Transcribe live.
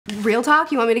real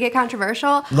talk? You want me to get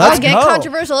controversial? Let's get go.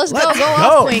 controversial. Let's go. Go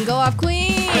off, Queen. Go off,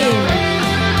 Queen.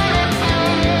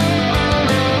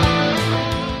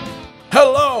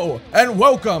 Hello, and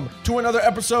welcome to another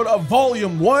episode of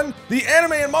Volume 1, the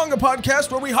anime and manga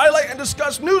podcast where we highlight and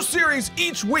discuss new series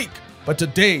each week. But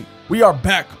today, we are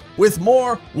back with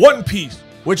more One Piece,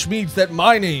 which means that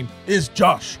my name is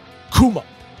Josh Kuma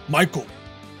Michael.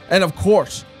 And of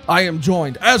course, I am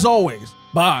joined, as always,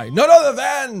 by none other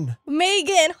than...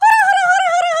 Mehgan.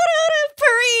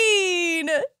 Perrine.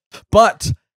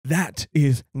 But that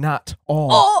is not all.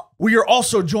 Oh. We are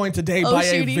also joined today by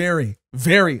shooty. a very,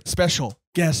 very special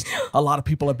guest. A lot of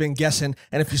people have been guessing,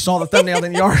 and if you saw the thumbnail,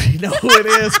 then you already know who it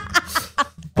is.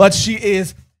 But she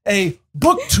is a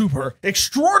booktuber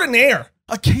extraordinaire,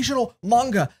 occasional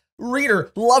manga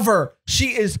reader, lover.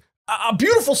 She is a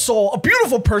beautiful soul, a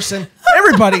beautiful person.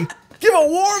 Everybody, give a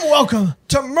warm welcome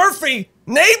to Merphy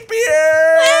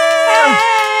Napier!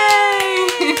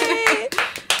 Hey.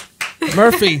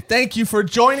 Merphy, thank you for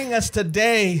joining us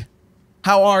today.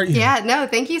 How are you? Yeah, no,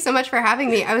 thank you so much for having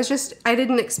me. I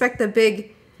didn't expect the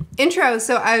big intro,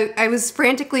 so I was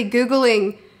frantically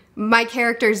Googling my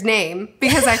character's name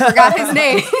because I forgot his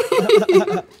name.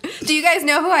 Do you guys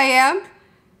know who I am?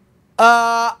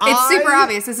 It's super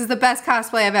obvious. This is the best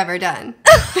cosplay I've ever done.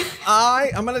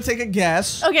 I'm gonna take a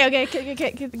guess. Okay.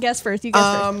 Guess first. You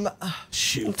guess first.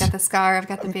 Shoot. I've got the scar. I've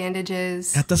got the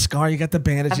bandages. Got the scar, you got the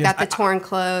bandages. I've got the torn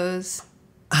clothes.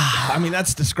 I mean,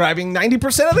 that's describing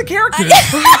 90% of the characters. I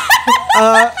think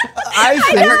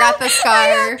I forgot the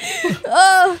scar.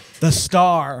 Oh, the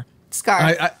star.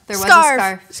 Scarf. There was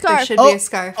Scarf. a scarf. Scarf. There should be a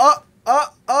scarf.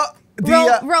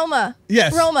 Roma.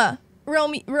 Yes. Roma.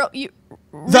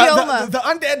 The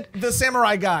undead, the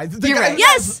samurai guy. The You're guy right.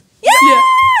 Yes.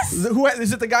 Who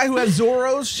is it? The guy who has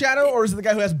Zoro's shadow, or is it the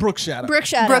guy who has Brook's shadow? Brook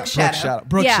Shadow. Brook Shadow.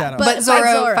 Brook's Yeah, shadow. But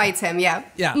Zoro fights him, yeah.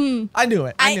 Yeah, I knew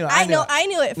it. I knew it No, I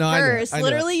knew it. first. I knew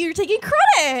Literally, you're taking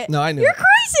credit. No, I knew You're it.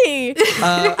 crazy.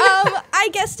 I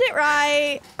guessed it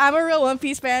right. I'm a real One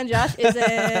Piece fan. Josh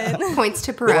isn't. Points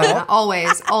to Perona.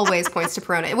 Always points to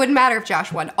Perona. It wouldn't matter if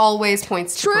Josh won. Always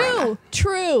points to Perona.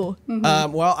 True.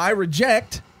 Well, I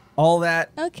reject all that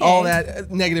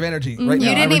negative energy right now.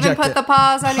 You didn't even put the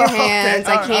paws on your hands.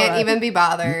 Okay, I can't all right. even be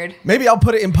bothered. Maybe I'll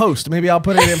put it in post. Maybe I'll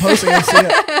put it in post and you'll see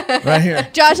it right here.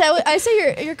 Josh, I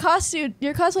say your costume,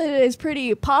 your cosplay today is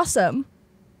pretty possum.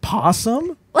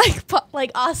 Possum?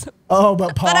 Like awesome. Oh,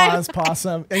 but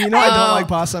possum. And you know I don't like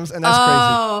possums, and that's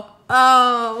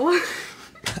Oh.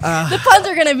 The puns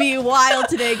are gonna be wild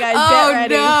today, guys. Get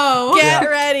ready. No. Get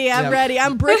ready. I'm ready.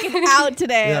 I'm breaking out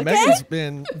today. crazy. Yeah, Okay. Megan's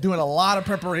been doing a lot of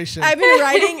preparation. I've been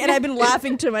writing and I've been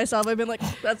laughing to myself. I've been like,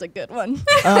 that's a good one.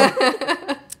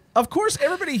 Of course,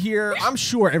 everybody here, I'm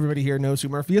sure everybody here knows who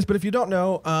Merphy is, but if you don't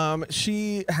know,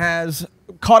 she has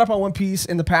caught up on One Piece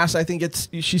in the past. I think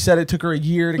she said it took her a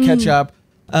year to catch up.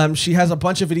 She has a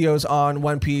bunch of videos on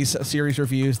One Piece series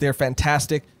reviews. They're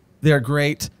fantastic. They're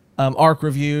great. Arc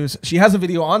reviews. She has a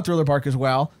video on Thriller Bark as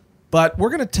well, but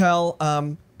we're going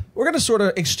to sort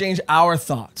of exchange our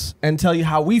thoughts and tell you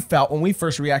how we felt when we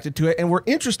first reacted to it. And we're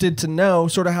interested to know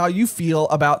sort of how you feel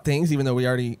about things, even though we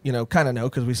already, kind of know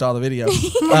because we saw the video,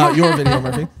 your video,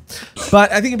 Merphy.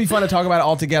 But I think it'd be fun to talk about it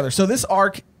all together. So this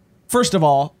arc, first of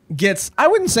all, gets, I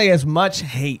wouldn't say as much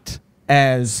hate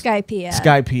as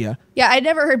Skypiea. Yeah, I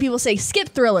never heard people say skip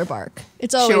Thriller Bark.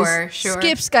 It's always Sure.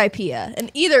 skip Skypiea. And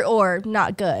either or,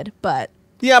 not good, but...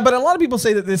 Yeah, but a lot of people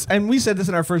say that this, and we said this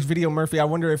in our first video, Merphy, I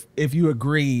wonder if you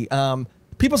agree.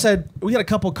 People said, we had a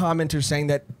couple commenters saying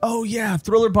that, oh yeah,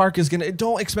 Thriller Bark is gonna,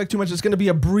 don't expect too much, it's gonna be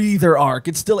a breather arc.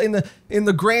 It's still in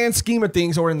the grand scheme of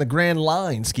things, or in the grand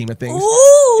line scheme of things.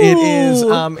 Ooh. It is,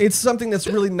 it's something that's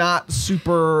really not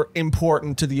super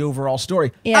important to the overall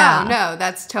story. Yeah. Oh, no,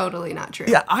 that's totally not true.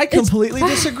 Yeah, I completely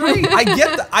disagree.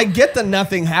 I get the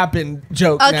nothing happened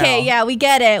joke now. Okay, yeah, we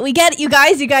get it. We get it. You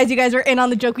guys are in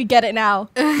on the joke. We get it now.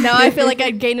 Now I feel like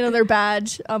I gained another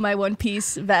badge on my One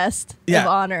Piece vest of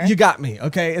honor. You got me.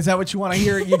 Okay, is that what you want to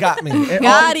hear? You got me.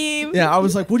 Got him. Yeah, I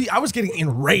was like, I was getting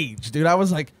enraged, dude. I was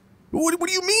like, what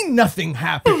do you mean nothing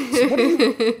happens?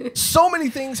 So many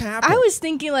things happen. I was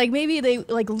thinking like maybe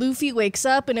Luffy wakes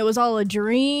up and it was all a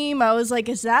dream. I was like,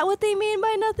 is that what they mean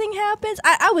by nothing happens?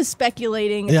 I was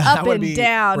speculating up and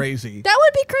down. Crazy. That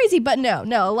would be crazy, but no,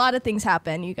 a lot of things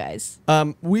happen, you guys.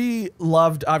 We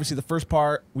loved obviously the first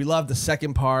part. We loved the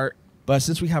second part, but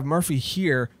since we have Merphy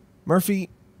here, Merphy,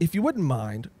 if you wouldn't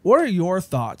mind, what are your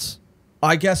thoughts,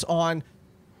 I guess, on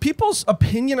people's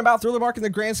opinion about Thriller Bark in the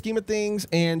grand scheme of things?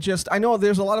 And just, I know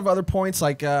there's a lot of other points,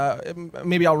 like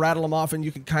maybe I'll rattle them off and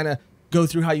you can kind of go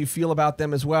through how you feel about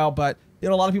them as well. But, a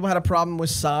lot of people had a problem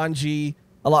with Sanji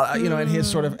a lot, and his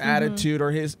sort of attitude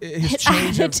or his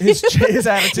change of his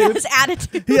attitude. His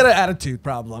attitude. He had an attitude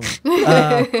problem,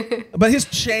 but his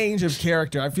change of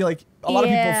character. I feel like a lot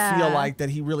of people feel like that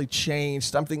he really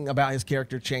changed. Something about his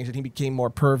character changed, and he became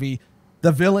more pervy.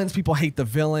 The villains, people hate the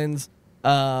villains,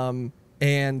 and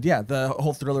the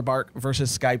whole Thriller Bark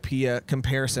versus Skypiea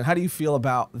comparison. How do you feel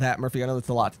about that, Merphy? I know that's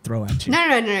a lot to throw at you. No,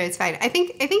 it's fine. I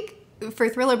think for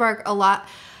Thriller Bark,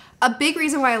 a big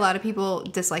reason why a lot of people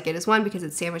dislike it is, one, because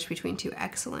it's sandwiched between two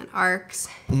excellent arcs,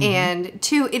 and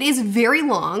two, it is very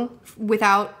long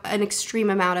without an extreme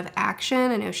amount of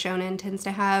action. I know Shonen tends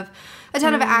to have a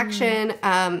ton of action.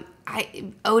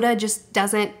 Oda just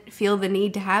doesn't feel the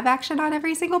need to have action on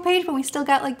every single page, but we still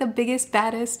got like the biggest,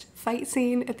 baddest fight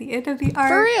scene at the end of the arc.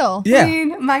 For real. Yeah. I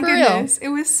mean, my goodness, it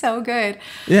was so good.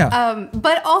 Yeah.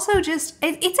 But also just,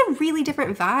 it's a really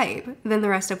different vibe than the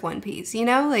rest of One Piece,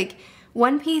 Like,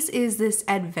 One Piece is this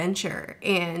adventure,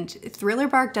 and Thriller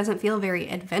Bark doesn't feel very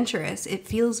adventurous. It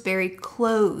feels very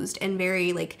closed and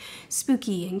very, like,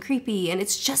 spooky and creepy, and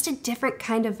it's just a different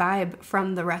kind of vibe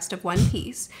from the rest of One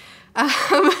Piece.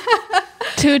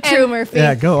 Too true, Merphy.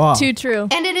 Yeah, go off. Too true.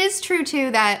 And it is true,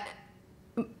 too, that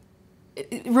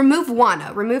remove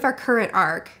our current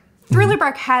arc, Thriller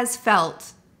Bark has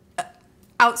felt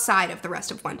outside of the rest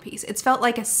of One Piece. It's felt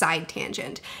like a side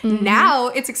tangent. Now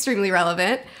it's extremely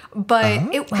relevant,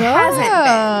 but it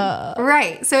hasn't been.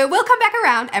 Right. So it will come back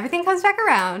around. Everything comes back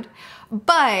around.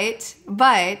 But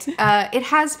it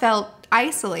has felt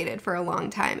isolated for a long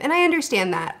time. And I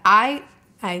understand that.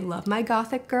 I love my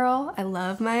gothic girl. I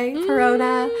love my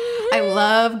Perona. I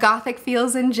love gothic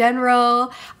feels in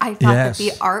general. I thought that the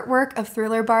artwork of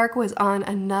Thriller Bark was on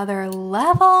another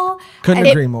level. Couldn't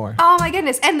agree more. Oh my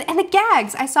goodness. And the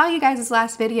gags. I saw you guys'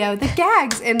 last video. The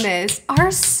gags in this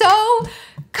are so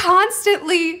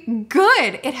constantly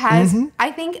good. It has,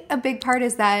 I think a big part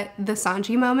is that the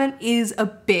Sanji moment is a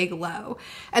big low.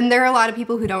 And there are a lot of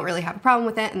people who don't really have a problem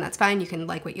with it, and that's fine. You can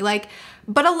like what you like.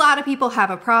 But a lot of people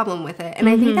have a problem with it. And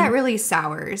I think that really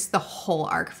sours the whole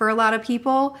arc for a lot of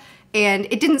people. And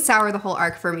it didn't sour the whole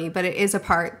arc for me, but it is a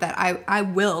part that I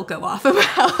will go off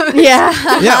about. Yeah.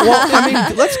 Yeah, well, I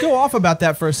mean, let's go off about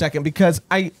that for a second, because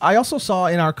I also saw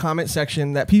in our comment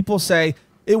section that people say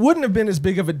it wouldn't have been as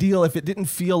big of a deal if it didn't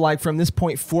feel like from this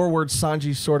point forward,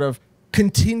 Sanji sort of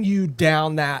continued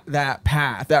down that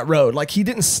path, that road. Like, he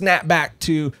didn't snap back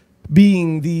to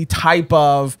being the type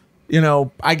of,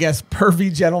 I guess,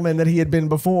 pervy gentleman that he had been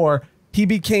before. He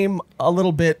became a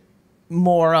little bit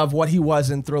more of what he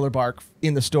was in Thriller Bark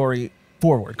in the story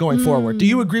going forward. Do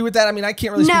you agree with that? I mean, I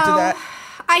can't really speak to that.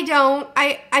 I don't.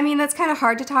 I mean, that's kind of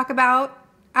hard to talk about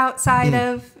outside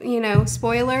of,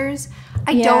 spoilers.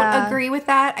 I don't agree with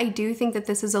that. I do think that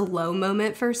this is a low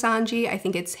moment for Sanji. I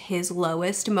think it's his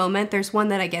lowest moment. There's one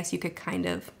that I guess you could kind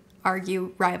of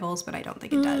argue rivals, but I don't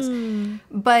think it does.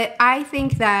 But I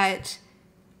think that,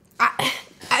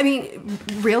 I mean,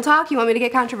 real talk, you want me to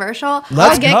get controversial?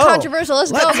 Let's get controversial.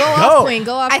 Let's go. Go off, queen.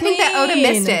 Go off, queen. I think that Oda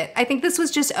missed it. I think this was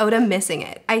just Oda missing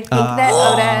it. I think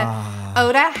that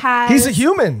Oda has... He's a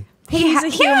human. He's a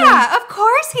human. Yeah, of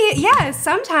course he... Yeah,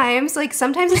 sometimes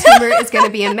his humor is going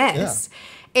to be a miss. Yeah.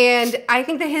 And I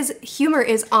think that his humor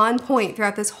is on point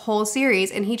throughout this whole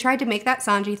series, and he tried to make that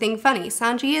Sanji thing funny.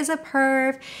 Sanji is a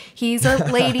perv. He's a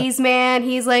ladies' man.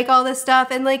 He's like all this stuff.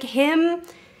 And like him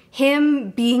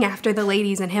being after the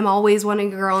ladies and him always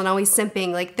wanting a girl and always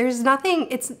simping, like there's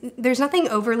nothing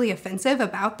overly offensive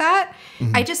about that.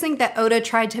 I just think that Oda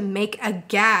tried to make a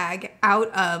gag out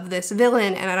of this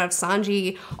villain and out of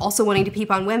Sanji also wanting to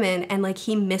peep on women, and like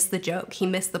he missed the joke. He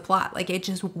missed the plot. Like it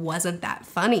just wasn't that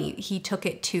funny. He took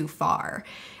it too far.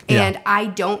 And I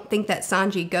don't think that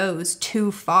Sanji goes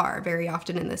too far very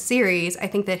often in this series. I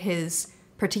think that his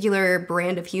particular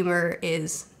brand of humor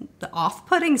is the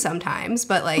off-putting sometimes,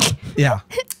 but like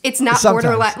it's not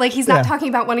borderline. Like he's not talking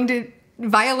about wanting to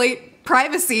violate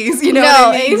privacies, what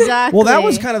I mean? Exactly. Well, that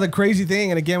was kind of the crazy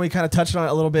thing, and again, we kind of touched on it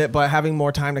a little bit, but having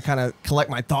more time to kind of collect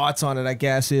my thoughts on it, I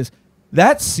guess, is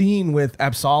that scene with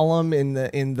Absalom in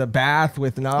the bath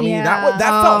with Nami.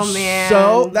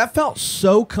 That felt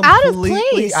so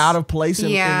completely out of place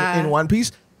in One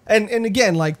Piece. And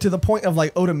again, like to the point of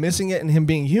like Oda missing it and him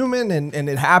being human, and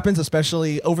it happens,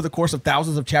 especially over the course of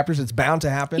thousands of chapters, it's bound to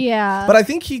happen. Yeah. But I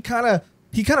think he kind of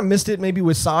missed it maybe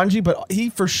with Sanji, but he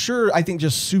for sure I think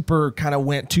just super kind of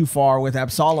went too far with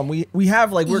Absalom. We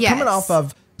have like we're coming off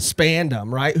of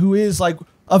Spandam, right? Who is like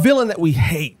a villain that we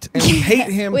hate, and we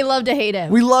hate him. We love to hate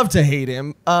him. We love to hate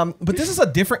him. But this is a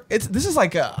different. This is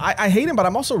like I hate him, but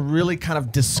I'm also really kind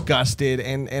of disgusted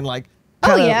and like.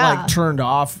 Kind of like turned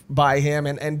off by him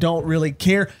and don't really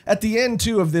care. At the end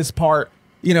too of this part,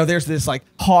 you know, there's this like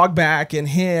Hogback and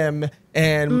him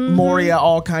and Moria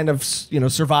all kind of, you know,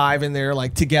 survive, and they're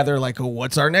like together, like, oh,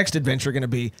 what's our next adventure going to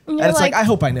be? And it's like, I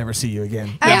hope I never see you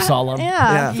again. Absalom.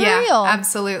 Yeah, for real.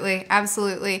 Absolutely.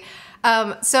 Absolutely.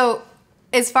 So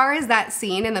as far as that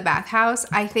scene in the bathhouse,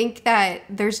 I think that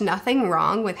there's nothing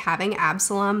wrong with having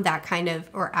Absalom, that kind of,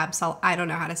 or Absol, I don't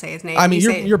know how to say his name. I mean,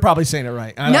 you're probably saying it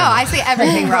right. I say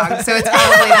everything wrong, so it's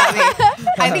probably not me.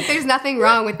 I think there's nothing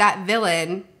wrong with that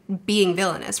villain being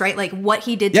villainous, right? Like, what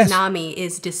he did to Nami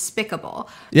is despicable.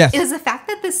 Yes. It is the fact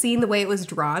that the scene, the way it was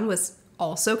drawn, was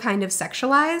also kind of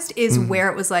sexualized, is where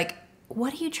it was like,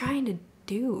 what are you trying to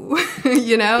do?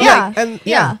 You know? Yeah. And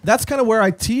that's kind of where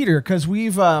I teeter, because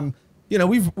we've you know,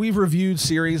 we've reviewed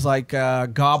series like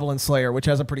Goblin Slayer, which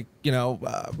has a pretty, you know,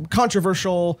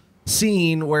 controversial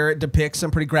scene where it depicts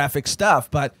some pretty graphic stuff.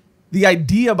 But the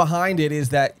idea behind it is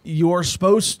that you're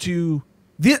supposed to,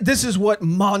 this is what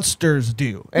monsters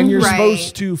do. And you're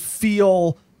supposed to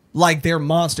feel like they're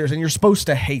monsters, and you're supposed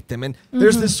to hate them. And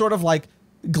there's this sort of like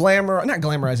not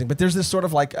glamorizing, but there's this sort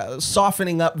of like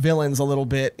softening up villains a little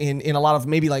bit in a lot of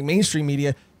maybe like mainstream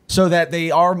media, so that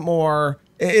they are more,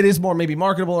 it is more maybe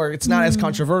marketable, or it's not as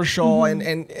controversial,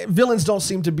 and villains don't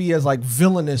seem to be as like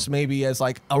villainous maybe as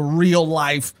like a real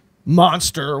life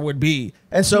monster would be.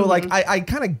 And so like I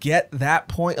kind of get that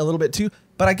point a little bit too,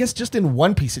 but I guess just in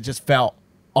One Piece it just felt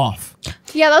off.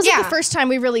 Yeah, that was like the first time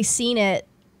we really seen it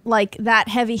like that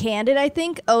heavy-handed, I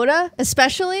think. Oda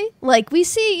especially, like we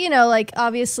see, you know, like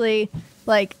obviously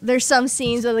like there's some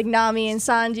scenes with like Nami and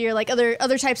Sanji or like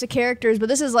other types of characters, but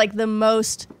this is like the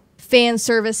most fan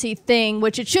servicey thing,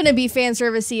 which it shouldn't be fan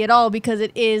servicey at all, because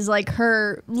it is like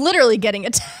her literally getting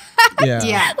attacked.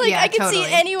 I could see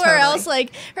it anywhere else,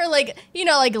 like her, like, you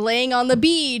know, like laying on the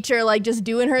beach or like just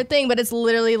doing her thing, but it's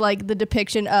literally like the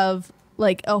depiction of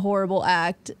like a horrible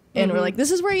act, and we're like,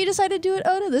 this is where you decide to do it,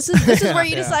 Oda. This is where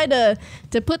you decide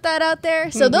to put that out there.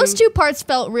 So those two parts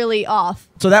felt really off.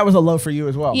 So that was a low for you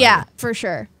as well. Yeah, for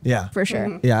sure. Yeah, for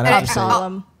sure. Yeah,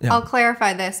 and I'll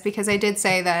clarify this, because I did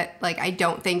say that like I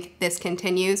don't think this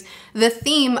continues. The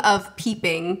theme of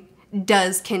peeping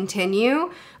does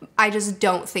continue. I just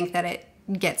don't think that it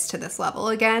gets to this level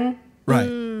again. Right.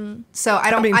 So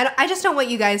I just don't want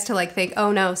you guys to like think,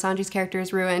 oh no, Sanji's character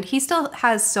is ruined. He still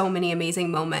has so many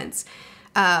amazing moments.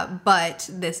 But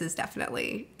this is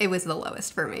definitely, it was the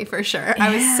lowest for me, for sure.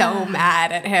 I was so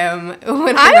mad at him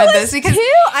when I read this, because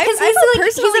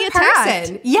he's a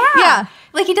person. Yeah.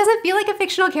 Like, he doesn't feel like a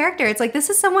fictional character. It's like, this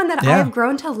is someone that I have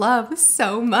grown to love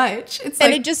so much. It's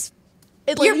like,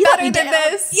 you're better than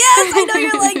this. Yes, I know.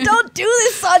 You're like, don't do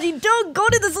this, Sanji. Don't go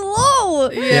to this low.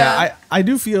 Yeah, I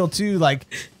do feel too, like,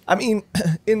 I mean,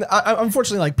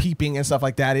 unfortunately, like peeping and stuff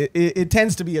like that, it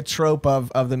tends to be a trope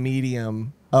of the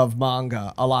medium of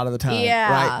manga a lot of the time.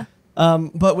 Yeah.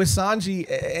 Right. But with Sanji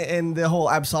and the whole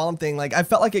Absalom thing, like, I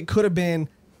felt like it could have been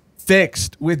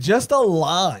fixed with just a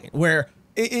line where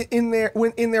in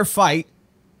their fight,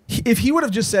 if he would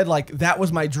have just said, like, that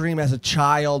was my dream as a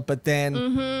child, but then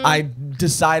I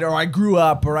decided, or I grew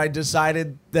up, or I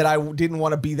decided that I didn't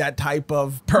want to be that type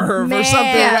of perv or something.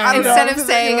 Yeah, instead of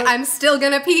saying, I'm still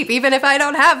going to peep, even if I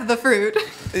don't have the fruit.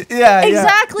 Yeah,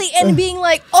 exactly. And being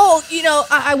like, oh, you know,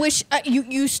 I wish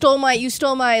you stole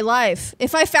my life.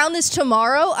 If I found this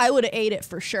tomorrow, I would have ate it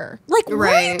for sure. Like,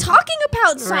 what are you talking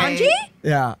about, Sanji?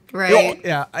 Yeah. Right.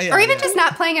 Yeah. Or even just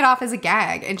not playing it off as a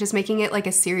gag and just making it like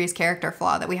a serious character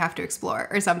flaw that we have to explore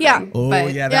or something. Yeah. Oh,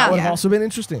 that would have also been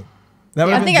interesting.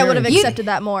 I think I would have accepted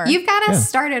that more. You've got us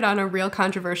started on a real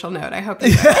controversial note. I hope you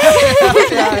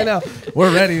Yeah, I know.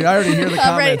 We're ready. I already hear the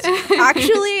comments.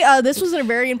 Actually, this was a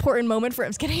very important moment for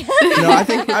him. Kidding.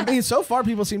 I mean, so far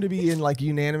people seem to be in like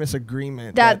unanimous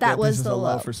agreement that was this is the a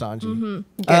low low for Sanji.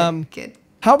 Good.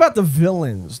 How about the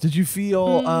villains? Did you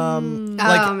feel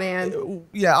like, oh man,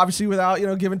 yeah, obviously without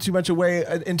giving too much away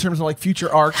in terms of like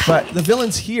future arcs, but the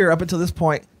villains here up until this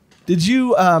point, did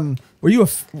you were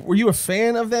you a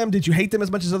fan of them? Did you hate them as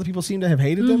much as other people seem to have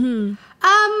hated them?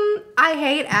 I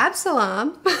hate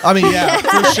Absalom. I mean, yeah,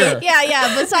 for sure.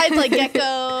 Yeah. Besides like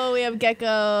Gecko, we have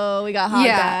Gecko, we got Hogback.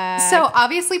 Yeah. So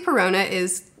obviously Perona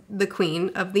is the queen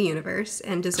of the universe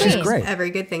and deserves every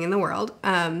good thing in the world.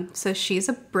 So she's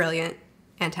a brilliant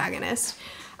antagonist.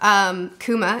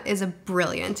 Kuma is a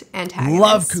brilliant antagonist.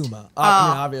 Love Kuma.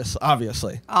 I mean,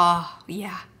 obviously. Oh,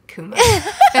 yeah. Kuma.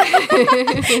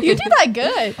 You do that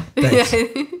good. Thanks.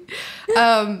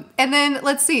 And then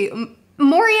let's see.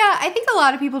 Moria, I think a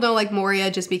lot of people don't like Moria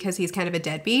just because he's kind of a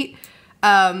deadbeat.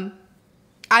 I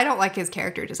don't like his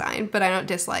character design, but I don't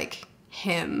dislike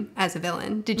him as a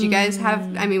villain. Did you guys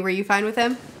were you fine with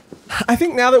him? I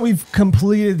think now that we've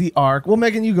completed the arc, well,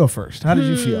 Mehgan, you go first. How did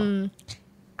you feel?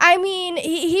 I mean,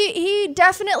 he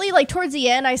definitely, like, towards the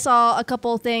end, I saw a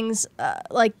couple of things,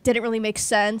 like, didn't really make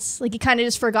sense. Like, he kind of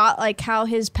just forgot, like, how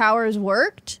his powers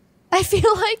worked. I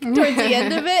feel like towards the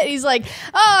end of it, he's like,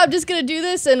 oh, I'm just going to do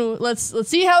this and let's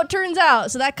see how it turns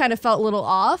out. So that kind of felt a little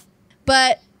off.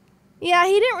 But yeah,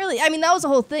 he didn't really, I mean, that was the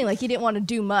whole thing. Like, he didn't want to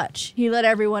do much. He let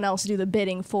everyone else do the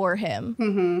bidding for him.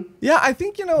 Mm-hmm. Yeah, I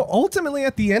think, ultimately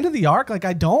at the end of the arc, like,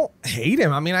 I don't hate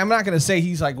him. I mean, I'm not going to say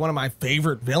he's like one of my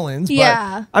favorite villains. But,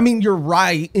 Yeah. I mean, you're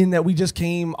right in that we just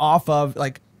came off of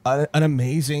like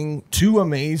two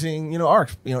amazing,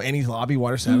 arcs. Annie's Lobby,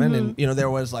 Water 7, and,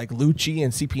 there was like Lucci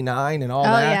and CP9 and all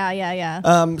that.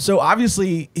 Yeah. So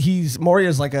obviously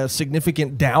Moria's like a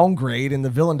significant downgrade in the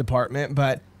villain department,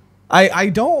 but I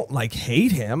don't like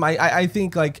hate him. I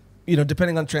think like,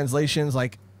 depending on translations,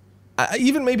 like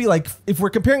even maybe like if we're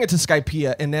comparing it to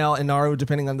Skypiea and now Inaru,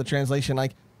 depending on the translation,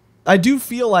 like I do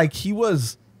feel like he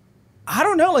was, I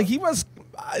don't know, like he was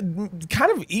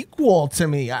kind of equal to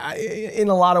me in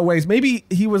a lot of ways. Maybe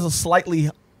he was a slightly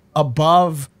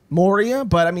above Moria,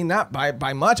 but I mean, not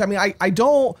by much. I mean,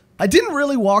 I didn't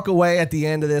really walk away at the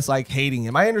end of this like hating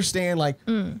him. I understand, like,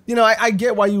 I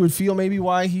get why you would feel maybe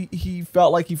why he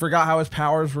felt like he forgot how his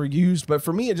powers were used. But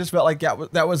for me, it just felt like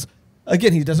that was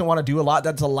again, he doesn't want to do a lot.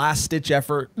 That's a last ditch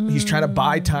effort. He's trying to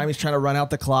buy time. He's trying to run out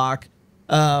the clock.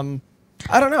 I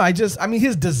don't know. I mean,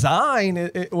 his design,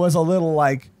 it was a little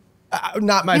like,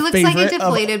 not my favorite. He looks like a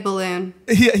deflated balloon.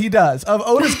 He does. Of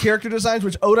Oda's character designs,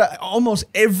 which Oda almost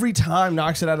every time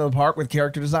knocks it out of the park with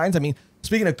character designs. I mean,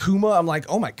 speaking of Kuma, I'm like,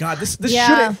 oh my God, this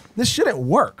shouldn't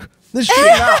work. This should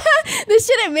not. This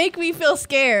shouldn't make me feel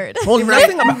scared. Well,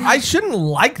 nothing about, I shouldn't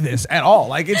like this at all.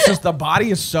 Like, it's just the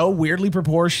body is so weirdly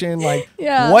proportioned. Like,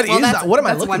 what am I looking at?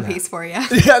 That's One Piece for you.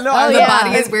 Yeah, no, the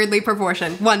body is weirdly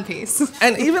proportioned. One Piece.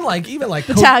 And even like the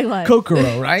tagline.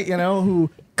 Kokoro, right? Who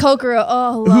Kokoro,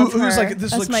 oh, love who's her. like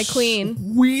this, That's like, my queen.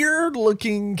 Weird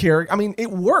looking character. I mean,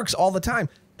 it works all the time.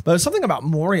 But something about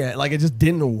Moria, like, it just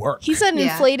didn't work. He's an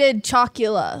inflated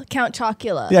Chocula, Count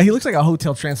Chocula. Yeah, he looks like a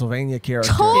Hotel Transylvania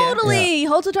character. Totally. Yeah.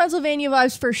 Hotel Transylvania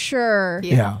vibes for sure.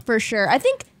 Yeah. For sure. I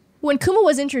think when Kuma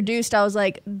was introduced, I was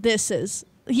like,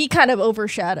 he kind of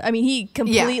overshadowed. I mean, he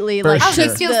completely, like, he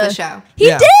steals the show. He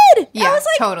did! Yeah, I was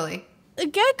like, totally.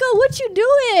 Gecko, what you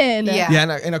doing?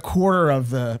 Yeah, in a quarter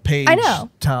of the page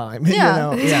time.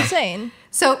 Yeah, it's insane.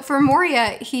 So for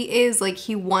Moria,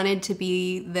 he wanted to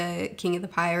be the king of the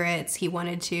pirates. He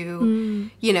wanted to,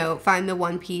 find the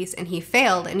One Piece, and he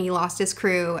failed, and he lost his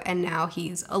crew, and now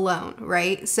he's alone,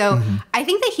 right? So I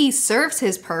think that he serves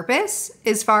his purpose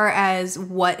as far as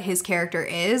what his character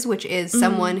is, which is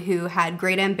someone who had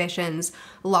great ambitions,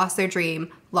 lost their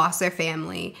dream, lost their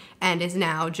family, and is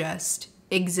now just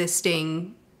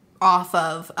existing off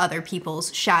of other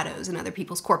people's shadows and other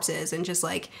people's corpses, and just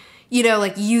like,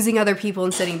 using other people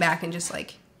and sitting back and just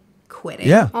like quitting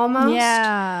almost.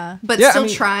 Yeah. But still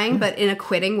trying, but in a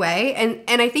quitting way.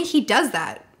 And I think he does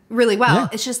that really well. Yeah.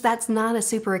 It's just that's not a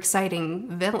super exciting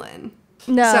villain.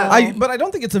 No. But I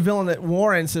don't think it's a villain that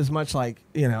warrants as much like,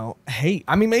 hate.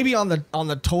 I mean, maybe on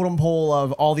the totem pole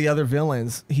of all the other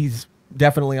villains, he's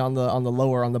definitely on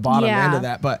the bottom end of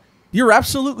that. But you're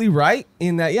absolutely right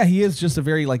in that, he is just a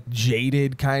very like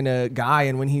jaded kind of guy.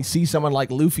 And when he sees someone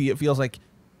like Luffy, it feels like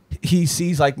he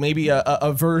sees like maybe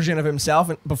a version of himself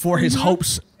before his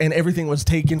hopes and everything was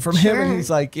taken from him. And he's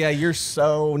like, you're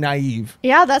so naive.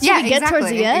 Yeah, that's what we get towards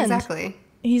the end. Exactly.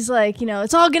 He's like,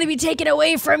 it's all going to be taken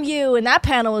away from you. And that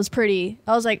panel was pretty.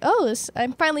 I was like,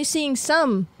 I'm finally seeing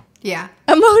some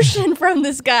emotion from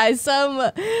this guy. Some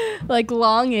like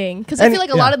longing. Because I feel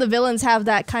like a lot of the villains have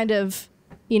that kind of,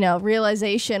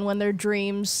 realization when their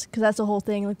dreams, because that's the whole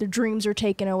thing, like their dreams are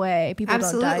taken away. People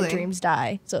don't die, dreams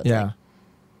die. So it's like,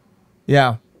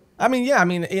 yeah. I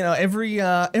mean,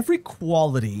 every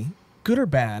quality, good or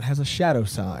bad, has a shadow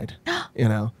side,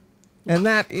 and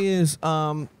that is,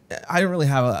 I don't really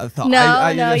have a thought. No,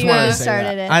 you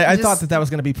started it. I thought that was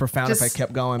going to be profound if I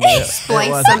kept going. But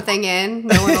splice something in,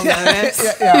 no one will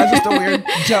notice. Just a weird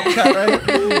jump cut,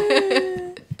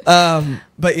 right?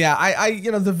 But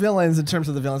the villains, in terms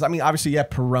of the villains, I mean, obviously,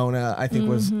 Perona, I think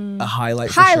was a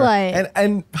highlight. For sure.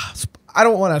 And I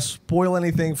don't want to spoil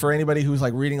anything for anybody who's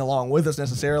like reading along with us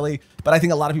necessarily, but I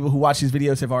think a lot of people who watch these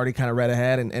videos have already kind of read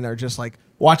ahead and are just like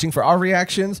watching for our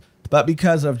reactions. But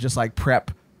because of just like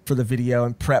prep for the video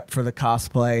and prep for the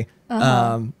cosplay,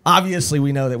 obviously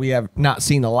we know that we have not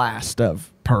seen the last of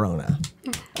Perona.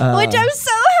 Which I'm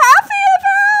so happy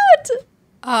about!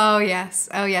 Oh, yes.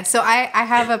 So I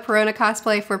have a Perona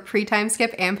cosplay for pre-time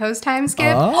skip and post-time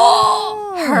skip.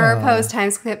 Her post-time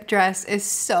skip dress is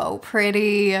so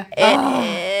pretty. It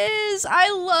is. I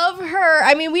love her.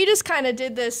 I mean, we just kind of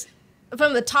did this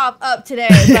from the top up today.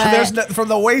 But There's from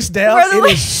the waist down,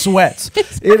 it is sweats.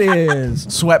 It is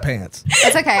sweatpants.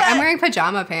 That's okay. I'm wearing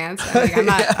pajama pants. Like,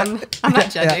 I'm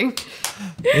not judging.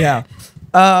 Yeah.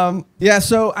 Yeah.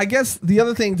 So I guess the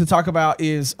other thing to talk about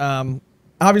is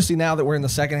obviously now that we're in the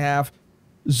second half,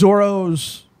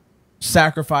 Zoro's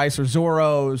sacrifice or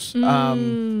Zoro's,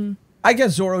 I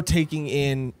guess Zoro taking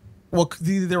in, well,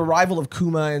 the arrival of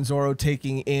Kuma and Zoro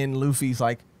taking in Luffy's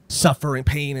like suffering,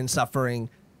 pain and suffering.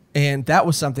 And that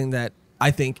was something that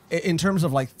I think in terms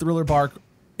of like Thriller Bark,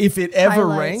 if it ever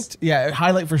ranked,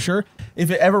 highlight for sure. If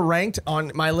it ever ranked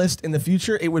on my list in the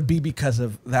future, it would be because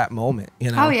of that moment,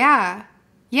 you know? Oh, yeah.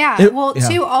 Yeah.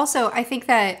 Too, also, I think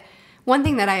that one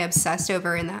thing that I obsessed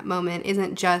over in that moment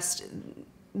isn't just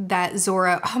that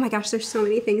Zoro, oh my gosh, there's so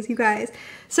many things, you guys.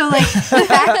 So like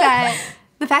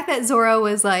the fact that Zoro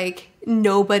was like,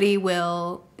 nobody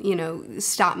will, you know,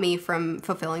 stop me from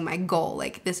fulfilling my goal.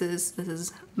 Like this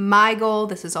is my goal.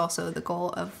 This is also the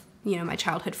goal of, you know, my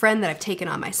childhood friend that I've taken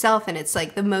on myself. And it's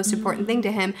like the most important thing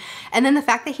to him. And then the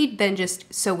fact that he then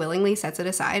just so willingly sets it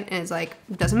aside and is like,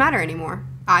 it doesn't matter anymore.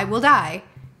 I will die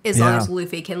as long as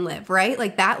Luffy can live, right?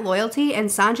 Like that loyalty. And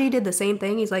Sanji did the same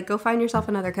thing. He's like, go find yourself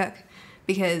another cook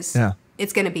because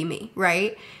it's going to be me,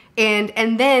 right?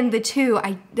 And then the two,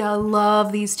 I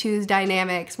love these two's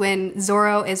dynamics when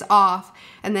Zoro is off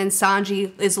and then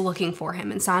Sanji is looking for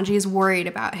him and Sanji is worried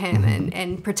about him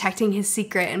and protecting his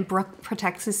secret and Brook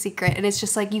protects his secret. And it's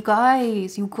just like, you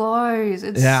guys,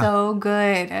 it's so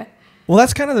good. Well,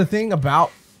 that's kind of the thing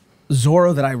about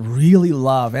Zoro that I really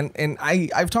love. And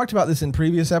I've talked about this in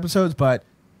previous episodes, but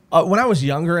when I was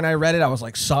younger and I read it, I was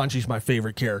like, Sanji's my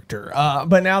favorite character.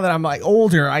 But now that I'm like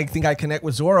older, I think I connect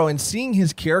with Zoro and seeing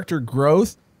his character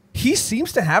growth. He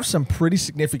seems to have some pretty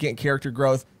significant character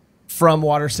growth from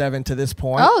Water 7 to this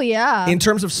point. Oh, yeah. In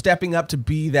terms of stepping up to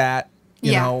be that,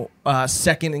 you know,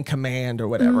 second in command or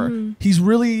whatever. He's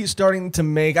really starting to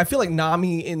make, I feel like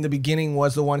Nami in the beginning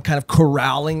was the one kind of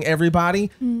corralling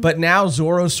everybody. But now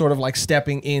Zoro's sort of like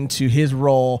stepping into his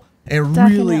role and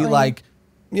really like,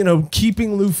 you know,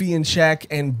 keeping Luffy in check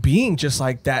and being just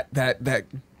like that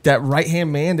right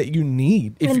hand man that you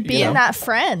need, and being that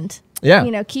friend. Yeah,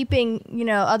 you know, keeping, you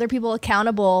know, other people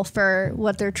accountable for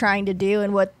what they're trying to do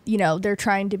and what, you know, they're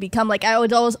trying to become. Like I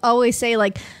would always say,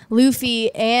 like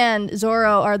Luffy and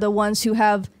Zoro are the ones who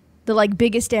have the like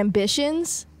biggest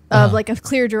ambitions of like a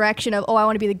clear direction of, oh, I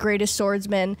want to be the greatest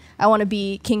swordsman. I want to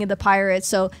be king of the pirates.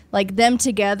 So like them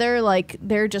together, like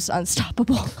they're just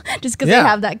unstoppable just because they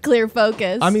have that clear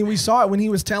focus. I mean, we saw it when he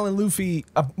was telling Luffy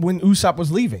when Usopp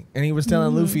was leaving and he was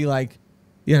telling Luffy like,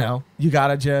 you know, you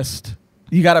gotta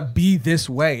be this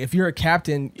way. If you're a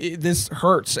captain, this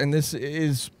hurts and this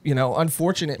is, you know,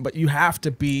 unfortunate, but you have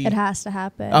to be. It has to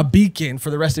happen. A beacon for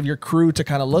the rest of your crew to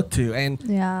kind of look to. And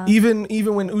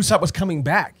even when Usopp was coming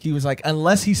back, he was like,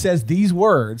 unless he says these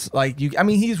words, like I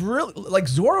mean, he's really like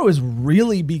Zoro is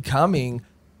really becoming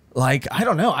like, I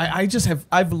don't know.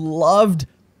 I've loved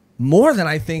more than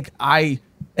I think I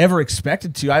ever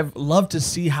expected to. I've loved to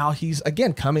see how he's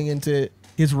again coming into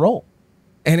his role.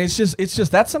 And it's just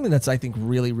that's something that's I think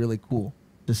really, really cool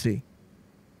to see.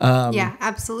 Yeah,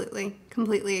 absolutely.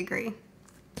 Completely agree.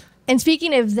 And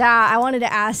speaking of that, I wanted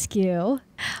to ask you,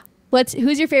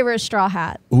 who's your favorite Straw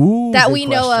Hat that we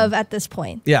know of at this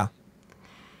point? Yeah.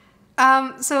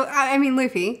 So I mean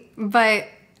Luffy, but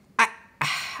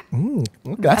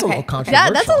that's a little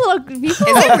controversial. That's a little. Is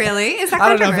it really? Is that controversial? I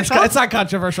don't know if it's not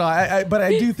controversial. But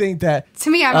I do think that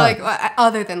to me, I'm like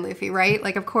other than Luffy, right?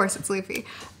 Like, of course, it's Luffy.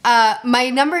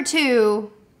 My number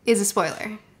 2 is a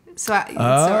spoiler. So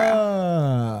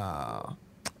Zoro.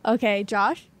 Okay,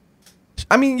 Josh.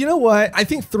 I mean, you know what? I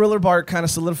think Thriller Bark kind of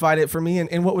solidified it for me.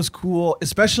 And what was cool,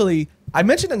 especially I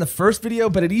mentioned in the first video,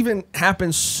 but it even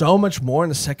happens so much more in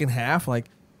the second half. Like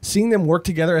seeing them work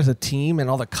together as a team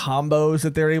and all the combos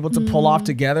that they're able to pull off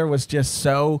together was just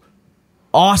so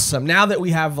awesome. Now that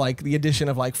we have like the addition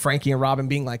of like Frankie and Robin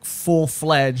being like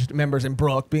full-fledged members and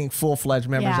Brooke being full-fledged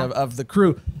members of the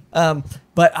crew.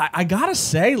 But I gotta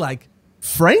say, like,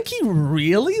 Frankie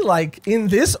really, like, in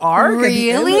this arc.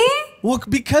 Really? Well,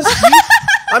 because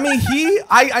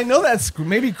I know that's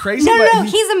maybe crazy. No,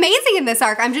 he's amazing in this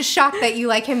arc. I'm just shocked that you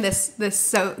like him this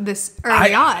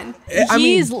early on.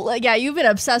 You've been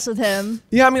obsessed with him.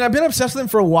 Yeah, I mean, I've been obsessed with him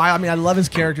for a while. I mean, I love his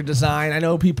character design. I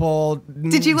know people.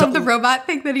 Did you love the robot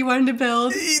thing that he wanted to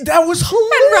build? That was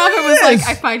hilarious. And Robin was like,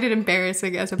 I find it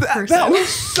embarrassing as a person. That was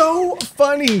so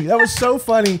funny.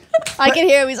 I can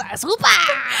hear him. He's like, super.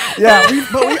 Yeah,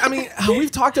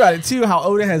 we've talked about it too. How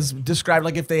Oda has described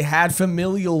like if they had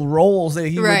familial roles that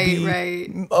he would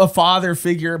be a father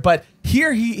figure, but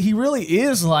here he really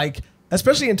is like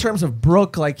especially in terms of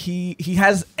Brooke, like he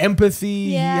has empathy.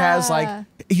 Yeah. He has like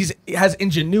he has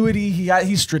ingenuity.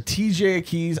 He's strategic.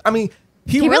 He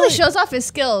really shows off his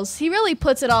skills. He really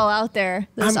puts it all out there.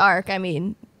 This arc, I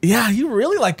mean. Yeah, he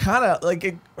really like kind of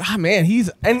like. Man,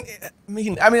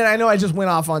 I know I just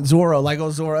went off on Zorro. Like, oh,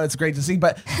 Zorro, it's great to see,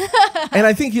 but and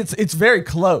I think it's very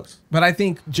close. But I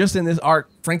think just in this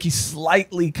arc, Frankie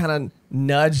slightly kind of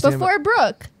nudged him. Before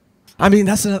Brooke. I mean,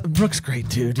 Brooke's great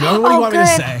too. What do you want me to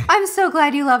say? I'm so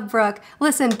glad you love Brooke.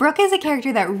 Listen, Brooke is a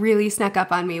character that really snuck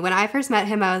up on me. When I first met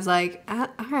him, I was like, all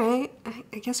right,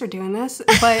 I guess we're doing this.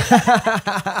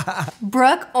 But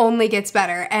Brooke only gets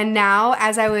better. And now,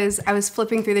 as I was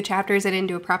flipping through the chapters, I didn't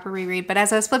do a proper reread, but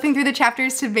as I was flipping through the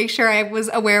chapters to make sure I was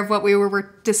aware of what we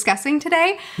were discussing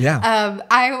today,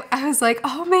 I was like,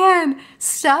 oh man,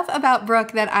 stuff about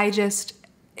Brooke that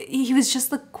he was just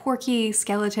the quirky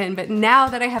skeleton, but now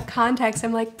that I have context,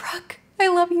 I'm like, Brooke, I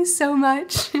love you so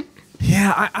much.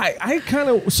 Yeah, I kind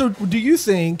of. So, do you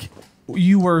think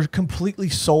you were completely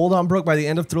sold on Brooke by the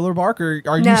end of Thriller Bark, or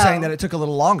are you saying that it took a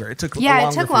little longer? It took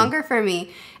longer for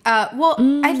me.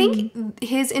 I think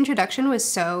his introduction was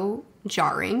so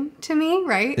jarring to me,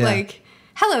 right? Yeah. Like,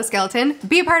 hello, skeleton,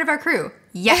 be a part of our crew.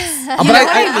 Yes,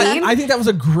 I think that was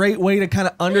a great way to kind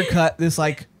of undercut this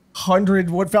like.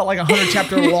 What felt like 100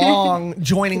 chapter long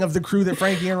joining of the crew that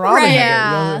Frankie and Robin had.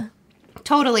 Yeah.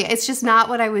 Totally. It's just not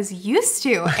what I was used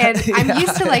to. And I'm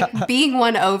used to like being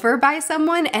won over by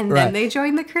someone and then they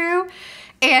join the crew.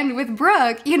 And with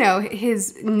Brooke,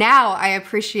 now I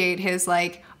appreciate his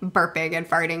like burping and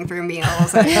farting through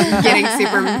meals and getting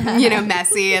super,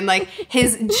 messy, and like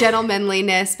his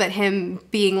gentlemanliness, but him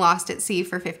being lost at sea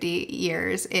for 50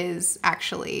 years is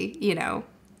actually,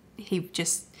 he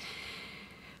just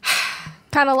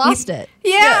kind of lost it.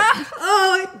 Yeah.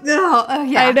 Oh, no. Oh,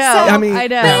 yeah. I know. So, I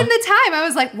know. But in the time, I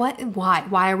was like, what? Why?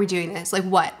 Why are we doing this? Like,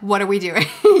 what? What are we doing?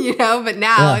 But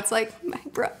now it's like, my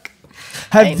Brooke.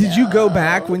 Did you go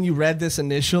back when you read this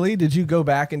initially? Did you go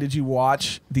back and did you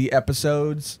watch the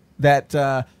episodes that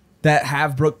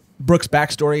have Brooke's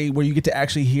backstory where you get to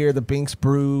actually hear the Binks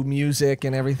Brew music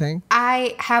and everything?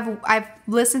 I've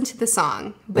listened to the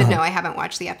song, but no, I haven't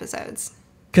watched the episodes.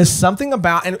 Because something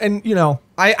about, and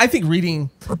I think reading,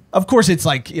 of course, it's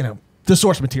like, the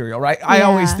source material, right? Yeah. I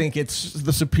always think it's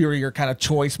the superior kind of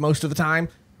choice most of the time.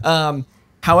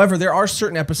 However, there are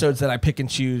certain episodes that I pick and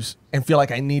choose and feel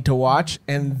like I need to watch.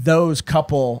 And those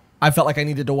couple, I felt like I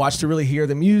needed to watch to really hear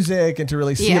the music and to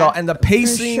really see it all. And the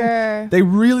pacing,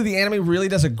 the anime really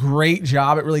does a great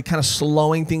job at really kind of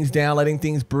slowing things down, letting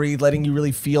things breathe, letting you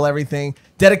really feel everything,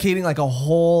 dedicating like a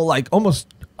whole, like almost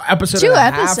episode and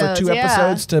a half or two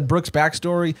episodes to Brooke's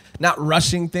backstory, not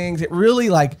rushing things. It really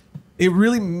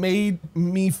made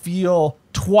me feel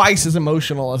twice as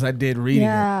emotional as I did reading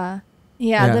it.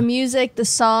 Yeah, the music, the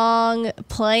song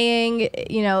playing,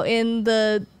 in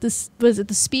the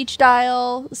speech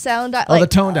dial, sound dial. The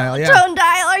tone dial, Tone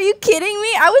dial, are you kidding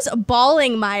me? I was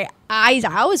bawling my eyes.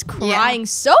 I was crying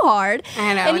so hard.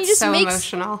 I know, and it's so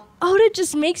emotional. It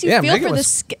just makes you feel Mehgan for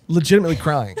was legitimately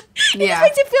crying. It just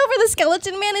makes you feel for the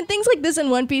skeleton man and things like this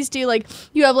in One Piece too. Like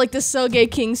you have like the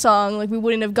Soge King song, like we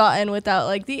wouldn't have gotten without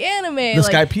like the anime. The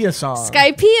Skypiea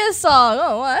song.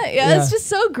 Oh, what? Yeah, it's just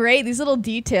so great. These little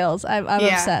details. I'm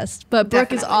obsessed. But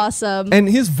Brooke is awesome. And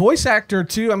his voice actor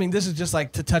too. I mean, this is just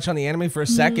like to touch on the anime for a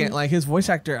second. Like his voice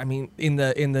actor. I mean, in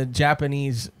the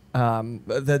Japanese,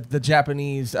 the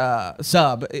Japanese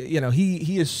sub.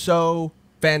 He is so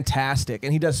fantastic,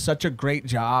 and he does such a great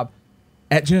job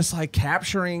at just like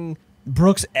capturing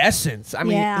Brooke's essence. I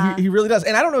mean, he really does.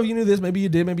 And I don't know if you knew this, maybe you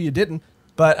did, maybe you didn't,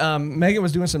 but Mehgan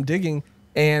was doing some digging,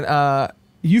 and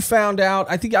you found out,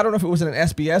 I don't know if it was in an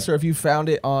SBS or if you found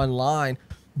it online,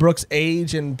 Brooke's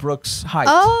age and Brooke's height.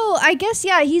 Oh, I guess,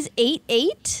 he's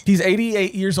 8'8". He's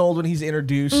 88 years old when he's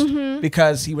introduced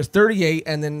because he was 38,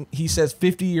 and then he says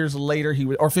 50 years later he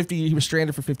was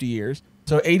stranded for 50 years.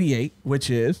 So 88, which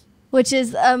is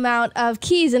the amount of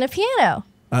keys in a piano.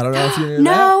 I don't know if you knew that.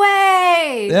 No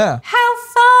way. Yeah. How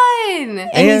fun.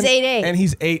 And he's 8'8". And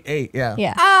he's 8'8", yeah.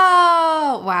 Yeah.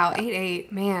 Oh, wow,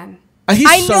 8'8", man.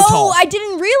 He's so tall. I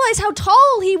didn't realize how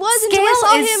tall he was until I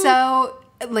saw him. Scale is so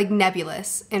like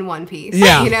nebulous in One Piece.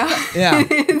 Yeah. Yeah.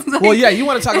 Well, you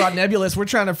want to talk about nebulous. We're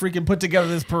trying to freaking put together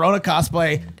this Perona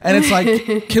cosplay, and it's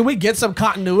like, can we get some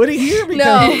continuity here?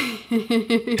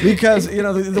 Because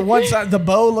the one side, the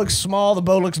bow looks small, the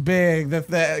bow looks big,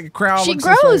 the crown she looks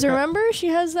grows, remember? She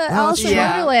has that Alice in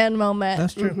Wonderland moment.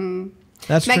 That's true.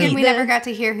 That's Mehgan, true. we never got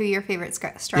to hear who your favorite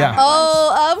strapper was.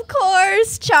 Oh, of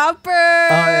course, Chopper. Oh,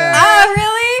 yeah. Oh,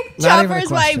 really?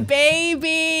 Chopper's my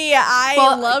baby. I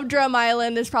love Drum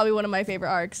Island. It's probably one of my favorite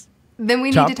arcs. Then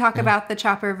we need to talk about the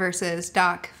Chopper versus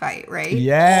Doc fight, right?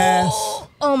 Yes.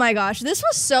 Oh my gosh, this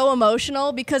was so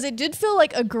emotional because it did feel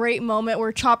like a great moment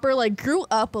where Chopper like grew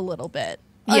up a little bit.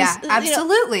 Yeah,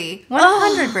 absolutely.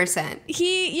 100%.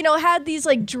 He, had these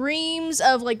like dreams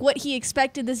of like what he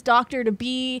expected this doctor to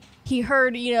be. He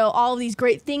heard, all of these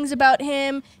great things about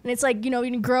him. And it's like,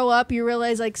 when you grow up, you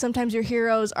realize like sometimes your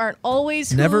heroes aren't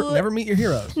always Never meet your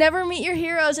heroes. Never meet your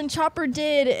heroes. And Chopper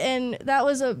did. And that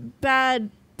was a bad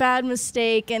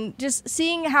mistake. And just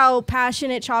seeing how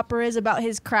passionate Chopper is about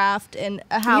his craft and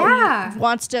how he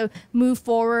wants to move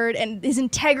forward and his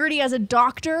integrity as a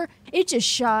doctor, it just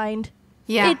shined.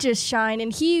 Yeah. It just shined,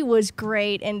 and he was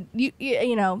great, and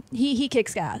he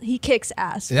kicks ass. He kicks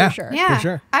ass for sure. Yeah, for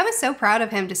sure. I was so proud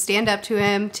of him to stand up to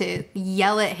him, to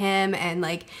yell at him, and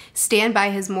like stand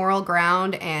by his moral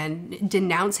ground and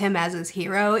denounce him as his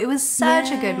hero. It was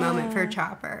such a good moment for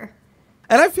Chopper.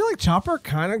 And I feel like Chopper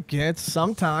kind of gets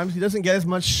sometimes he doesn't get as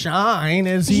much shine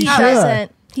as he should.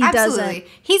 Doesn't. He Absolutely. doesn't.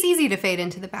 He's easy to fade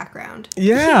into the background.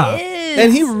 Yeah. He is.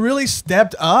 And he really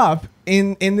stepped up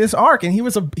in this arc, and he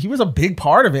was a big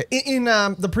part of it. In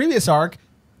the previous arc,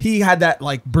 he had that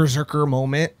like berserker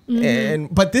moment,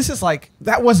 but this is like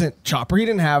that wasn't Chopper. He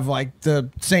didn't have like the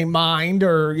same mind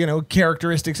or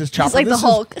characteristics as Chopper. He's like the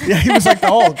Hulk. Yeah, he was like the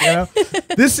Hulk.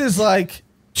 This is like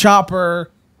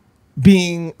Chopper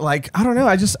being like, I don't know,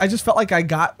 I just felt like I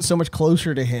got so much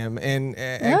closer to him and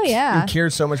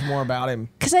cared so much more about him.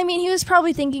 Because he was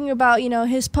probably thinking about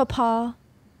his papa.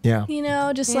 Yeah.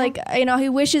 Like he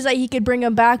wishes that he could bring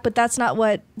him back, but that's not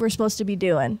what we're supposed to be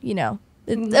doing.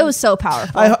 It was so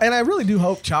powerful. And I really do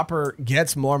hope Chopper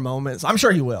gets more moments. I'm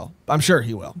sure he will.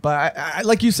 But I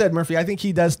like you said, Merphy, I think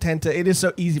he does tend to. It is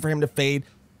so easy for him to fade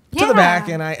to the back,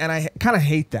 and I kind of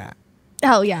hate that.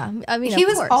 Oh yeah, he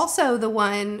was also the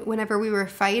one whenever we were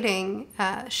fighting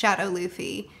Shadow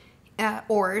Luffy,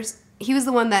 Oars. He was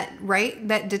the one that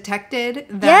detected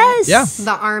that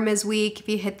the arm is weak if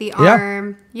you hit the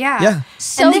arm. Yeah.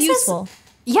 So useful.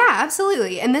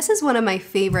 Absolutely. And this is one of my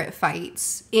favorite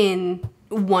fights in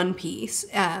One Piece.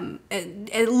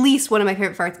 At least one of my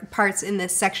favorite parts in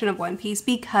this section of One Piece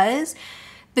because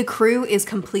the crew is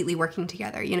completely working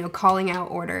together, calling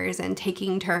out orders and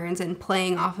taking turns and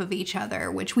playing off of each other,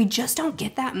 which we just don't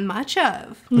get that much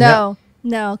of. No,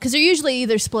 because they're usually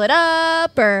either split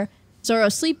up or Zoro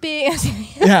sleeping.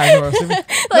 Zoro sleeping.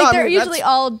 They're usually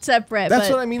all separate. That's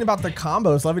what I mean about the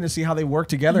combos. Loving to see how they work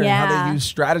together and how they use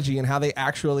strategy and how they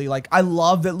actually I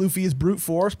love that Luffy is brute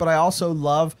force, but I also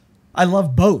love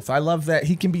both. I love that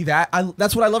he can be that.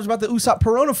 That's what I loved about the Usopp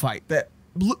Perona fight. That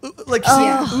seeing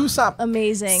Usopp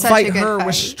amazing fight her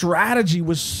with strategy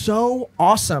was so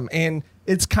awesome, and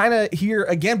it's kind of here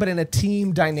again, but in a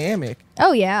team dynamic.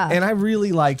 Oh yeah, and I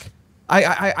really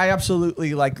I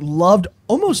absolutely loved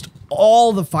almost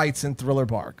all the fights in Thriller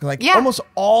Bark. Almost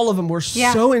all of them were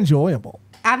so enjoyable.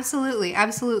 Absolutely.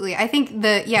 I think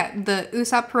the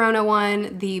Usopp Perona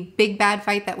one, the big bad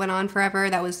fight that went on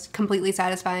forever, that was completely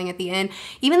satisfying at the end.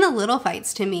 Even the little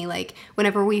fights to me, like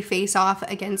whenever we face off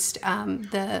against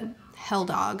the Hell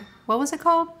Dog. What was it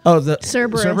called? Oh, the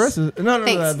Cerberus. No,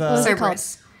 the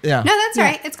Cerberus. Yeah. No, that's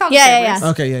right. It's called Cerberus. Yeah.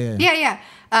 Okay, Yeah.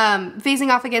 Facing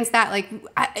off against that,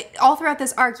 all throughout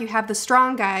this arc, you have the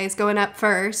strong guys going up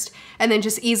first, and then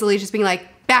just easily just being like,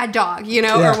 bad dog,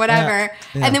 or whatever.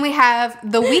 Yeah. And then we have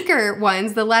the weaker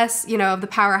ones, the less, of the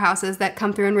powerhouses that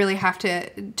come through and really have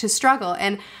to struggle.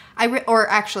 And or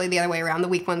actually the other way around, the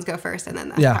weak ones go first and then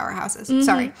the powerhouses. Mm-hmm.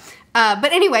 Sorry.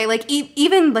 But anyway,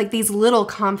 even these little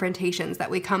confrontations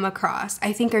that we come across,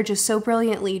 I think are just so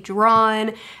brilliantly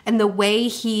drawn, and the way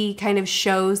he kind of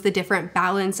shows the different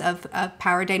balance of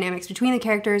power dynamics between the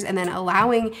characters, and then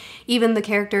allowing even the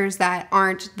characters that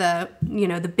aren't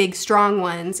the big strong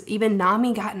ones. Even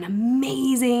Nami got an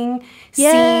amazing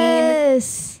scene,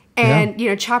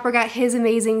 and Chopper got his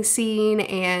amazing scene,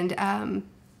 and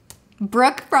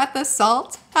Brooke brought the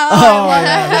salt.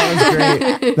 That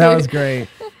was great.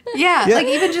 Yeah,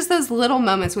 even just those little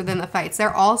moments within the fights,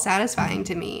 they're all satisfying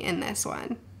to me in this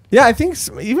one. Yeah, I think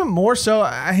even more so.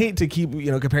 I hate to keep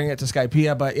comparing it to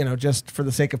Skypiea, but just for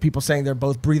the sake of people saying they're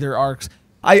both breather arcs,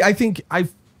 I think I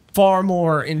far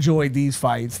more enjoyed these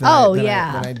fights than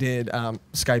I did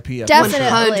Skypiea.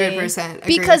 Definitely, 100%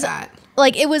 agree because with that.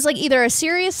 It was either a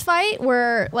serious fight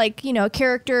where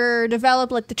character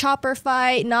developed, like the Chopper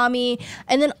fight, Nami,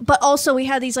 and then but also we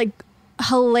had these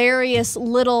hilarious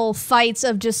little fights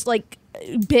of just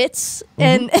bits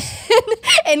and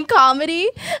and comedy.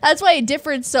 That's why it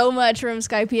differed so much from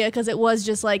Skypiea, because it was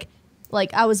just like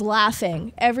I was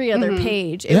laughing every other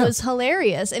page. It was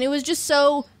hilarious, and it was just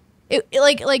so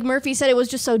like Merphy said, it was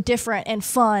just so different and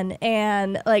fun,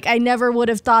 and like I never would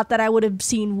have thought that I would have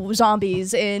seen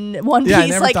zombies in One Piece, I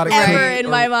never like thought it ever could,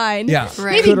 in my mind. Yeah,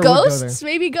 Right. Maybe Coulda,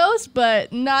 would go ghosts,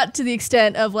 but not to the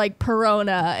extent of like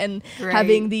Perona and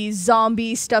having these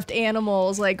zombie stuffed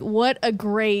animals. Like, what a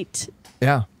great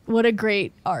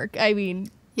arc. I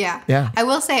mean, yeah. I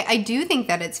will say, I do think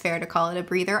that it's fair to call it a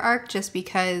breather arc, just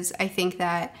because I think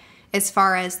that as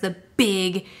far as the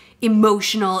big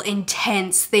emotional,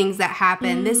 intense things that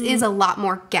happen, this is a lot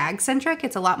more gag-centric.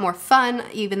 It's a lot more fun.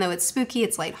 Even though it's spooky,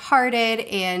 it's lighthearted,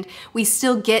 and we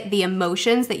still get the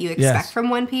emotions that you expect from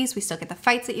One Piece. We still get the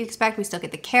fights that you expect. We still get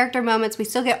the character moments. We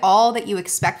still get all that you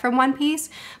expect from One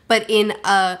Piece, but in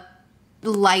a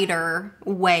lighter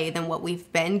way than what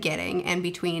we've been getting. And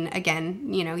between,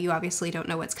 again, you know, you obviously don't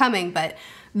know what's coming, but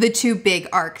the two big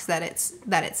arcs that it's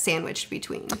sandwiched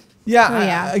between.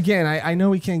 Yeah, again, I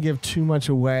know we can't give too much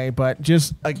away, but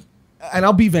just, and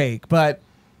I'll be vague, but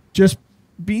just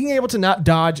being able to not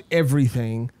dodge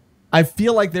everything, I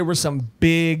feel like there were some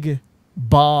big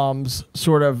bombs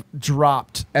sort of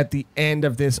dropped at the end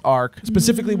of this arc,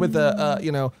 specifically with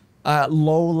the,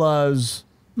 Lola's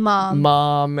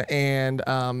mom and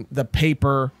the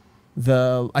paper,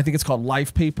 I think it's called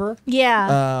Life Paper.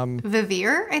 Yeah.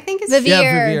 Vivere, I think is Vivere.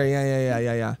 Yeah, Vivere,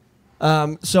 yeah.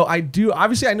 So I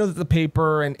know that the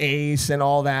paper and Ace and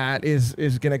all that is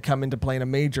going to come into play in a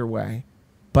major way.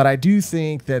 But I do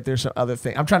think that there's some other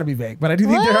things. I'm trying to be vague, but I do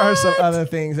think there are some other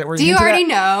things that we're Do you already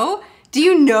know? Do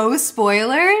you know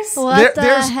spoilers? What the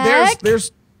heck?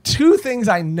 There's two things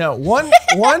I know. One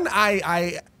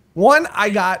I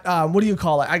got, what do you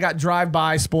call it? I got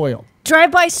drive-by spoiled.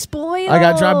 Drive-by spoiled. I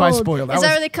got drive-by spoiled. Is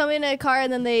that where they come in a car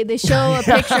and then they show a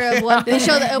picture of one? They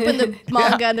open the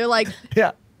manga and they're like,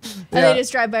 yeah. And they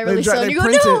just drive by really slow. And you go,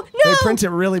 no. They print it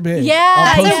really big.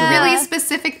 Yeah. That's a really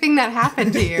specific thing that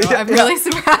happened to you. I'm really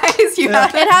surprised you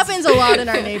had It happens a lot in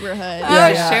our neighborhood.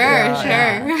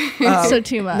 Sure. So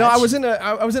too much. No, I was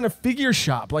in a figure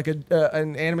shop, like an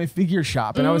anime figure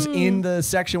shop, and I was in the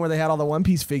section where they had all the One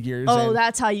Piece figures. Oh,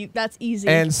 that's easy.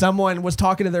 And someone was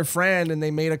talking to their friend, and they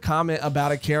made a comment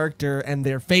about a character and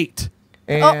their fate.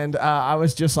 And I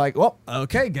was just like, well,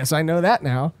 okay, guess I know that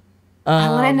now.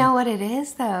 I want to know what it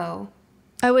is, though.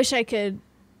 I wish I could.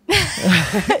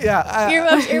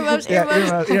 Earmuffs.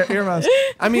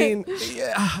 I mean,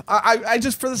 I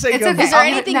just for the sake of. Okay. Is there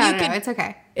anything you could? No, it's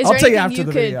okay. I'll tell you after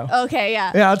the video. Okay,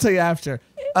 yeah. Yeah, I'll tell you after.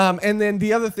 And then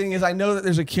the other thing is, I know that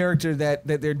there's a character that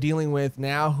they're dealing with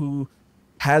now who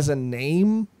has a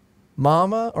name,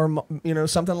 Mama, or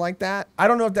something like that. I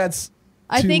don't know if that's.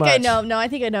 I think much. I know. No, I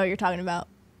think I know what you're talking about.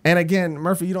 And again,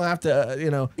 Merphy, you don't have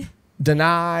to,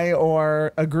 deny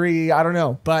or agree. I don't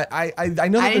know, but I know. That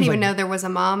I didn't even know there was a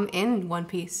mom in One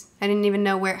Piece. I didn't even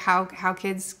know how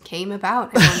kids came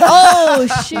about. Oh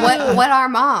shoot! What are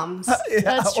moms?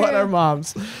 That's true. What are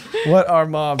moms? What are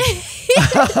moms?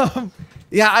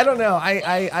 Yeah, I don't know.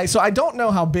 So I don't know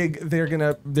how big they're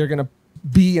gonna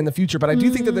be in the future, but I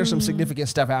do think that there's some significant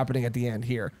stuff happening at the end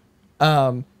here.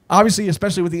 Obviously,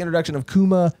 especially with the introduction of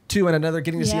Kuma too, and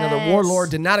getting to see another warlord.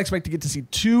 Did not expect to get to see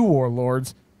two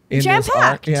warlords.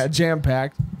 Jam-packed. Yeah,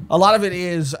 jam-packed. A lot of it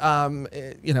is, thrown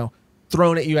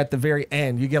at you at the very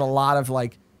end. You get a lot of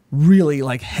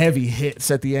really heavy hits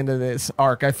at the end of this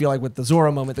arc. I feel like with the Zoro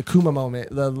moment, the Kuma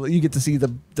moment, you get to see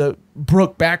the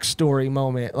Brook backstory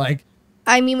moment.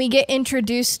 I mean, we get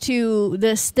introduced to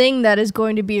this thing that is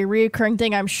going to be a reoccurring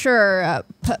thing, I'm sure.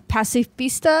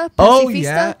 Pacifista? Oh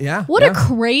yeah. What a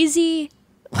crazy.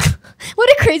 What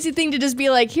a crazy thing to just be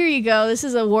like, here you go, this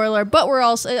is a warlord, but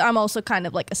I'm also kind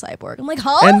of like a cyborg. I'm like,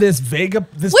 huh? And this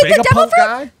Vegapunk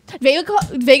guy?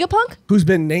 Vegapunk? Who's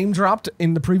been name dropped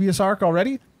in the previous arc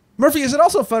already? Merphy, is it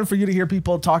also fun for you to hear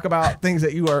people talk about things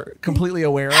that you are completely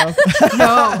aware of?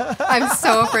 No, I'm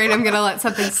so afraid I'm going to let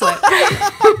something slip.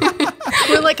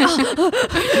 We're like, I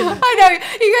know.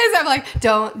 You guys have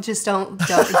don't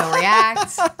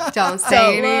react. Don't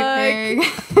say anything.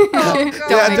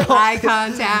 Don't make eye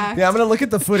contact. Yeah, I'm going to look at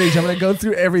the footage. I'm going to go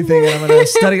through everything, and I'm going to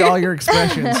study all your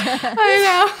expressions.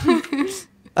 I know.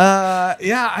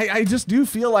 I just do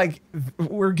feel like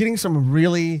we're getting some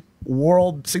really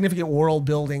significant world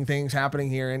building things happening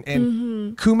here,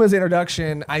 and Kuma's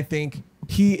introduction, I think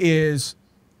he is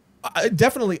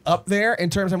definitely up there in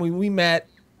terms of we met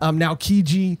now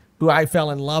Kiji, who I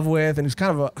fell in love with, and who's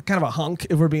kind of a hunk,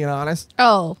 if we're being honest.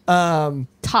 Oh,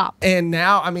 top. And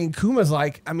now Kuma's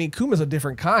a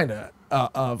different kind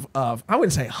of I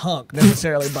wouldn't say hunk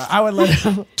necessarily, but I would let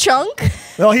him chunk.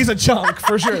 Well, he's a chunk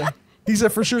for sure. He's a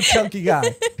for sure chunky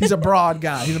guy. He's a broad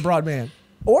guy. He's a broad man.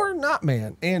 Or not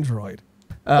man, android.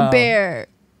 A bear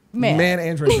man. Man,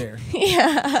 android, bear.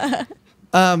 Yeah.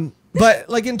 But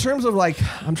like in terms of like,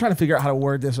 I'm trying to figure out how to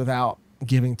word this without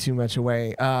giving too much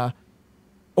away,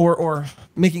 or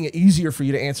making it easier for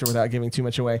you to answer without giving too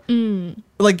much away.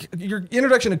 Like your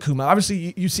introduction to Kuma,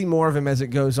 obviously you see more of him as it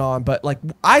goes on, but like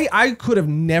I could have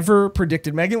never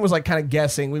predicted. Mehgan was like kind of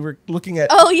guessing. We were looking at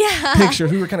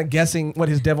pictures. We were kind of guessing what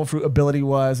his devil fruit ability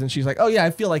was, and she's like, oh yeah,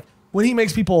 I feel like when he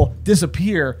makes people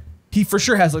disappear, he for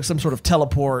sure has like some sort of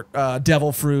teleport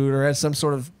devil fruit, or has some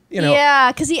sort of, you know.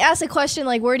 Yeah, because he asked a question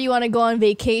like, where do you want to go on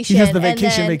vacation? He has the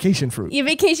vacation fruit. Yeah,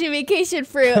 vacation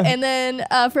fruit. And then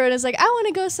Frodo's like, I want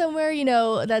to go somewhere, you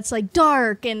know, that's like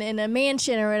dark and in a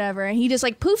mansion or whatever. And he just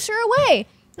like poofs her away.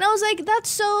 And I was like, that's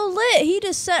so lit. He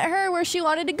just sent her where she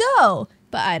wanted to go.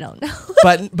 But I don't know.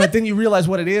 but then you realize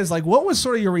what it is. Like, what was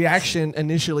sort of your reaction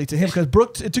initially to him? Because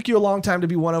Brooke, it took you a long time to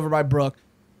be won over by Brooke.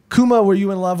 Kuma, were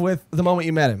you in love with the moment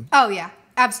you met him? Oh, yeah,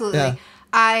 absolutely. Yeah.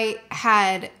 I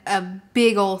had a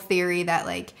big old theory that,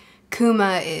 like,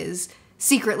 Kuma is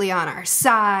secretly on our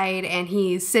side and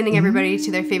he's sending everybody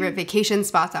to their favorite vacation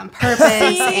spots on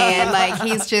purpose. And, like,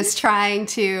 he's just trying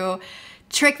to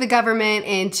trick the government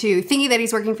into thinking that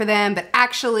he's working for them, but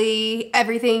actually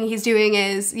everything he's doing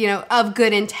is, you know, of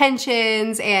good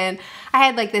intentions. And I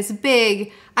had, like, this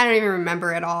big, I don't even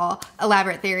remember it all,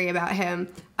 elaborate theory about him.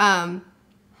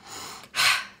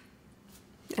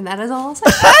 And that is all I'll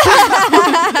say.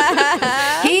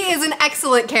 He is an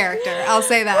excellent character. I'll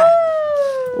say that.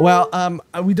 Well,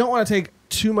 we don't want to take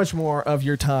too much more of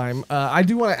your time. I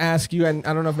do want to ask you, and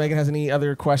I don't know if Mehgan has any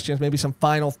other questions, maybe some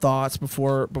final thoughts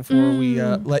before we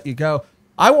let you go.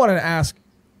 I wanted to ask,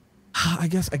 I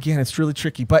guess, again, it's really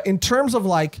tricky, but in terms of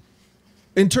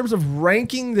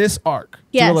ranking this arc,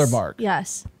 Thriller Bark.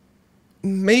 Yes.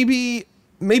 Maybe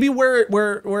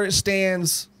where it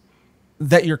stands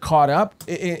that you're caught up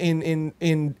in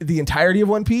the entirety of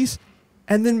One Piece,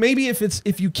 and then maybe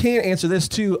if you can't answer this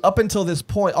too, up until this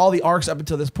point, all the arcs up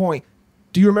until this point,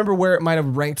 do you remember where it might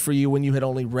have ranked for you when you had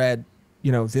only read,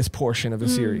 you know, this portion of the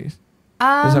series?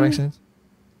 Does that make sense?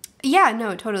 Yeah, no,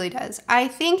 it totally does. I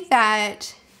think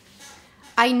that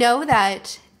I know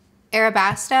that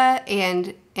Arabasta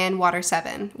and Water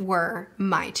 7 were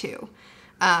my two.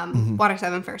 Water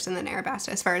 7 first, and then Arabasta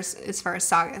as far as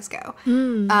sagas go.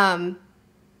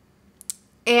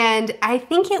 And I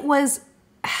think it was,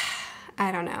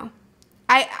 I don't know.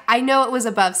 I know it was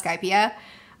above Skypiea,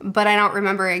 but I don't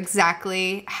remember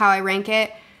exactly how I rank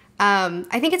it.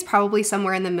 I think it's probably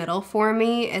somewhere in the middle for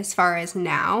me as far as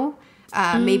now.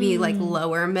 Maybe like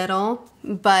lower middle.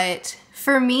 But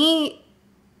for me,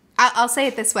 I'll say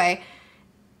it this way.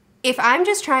 If I'm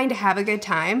just trying to have a good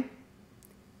time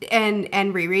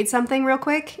and reread something real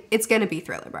quick, it's going to be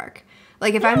Thriller Bark.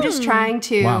 Like if I'm just trying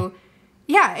to... Wow.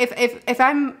 Yeah, if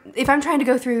I'm trying to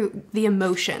go through the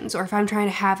emotions, or if I'm trying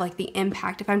to have like the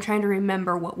impact, if I'm trying to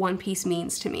remember what One Piece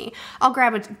means to me, I'll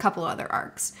grab a couple other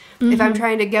arcs. If I'm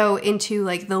trying to go into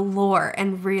like the lore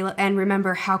and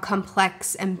remember how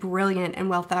complex and brilliant and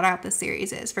well thought out this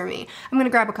series is for me, I'm gonna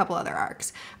grab a couple other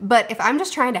arcs. But if I'm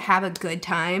just trying to have a good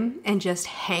time and just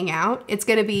hang out, it's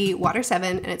gonna be Water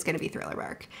 7 and it's gonna be Thriller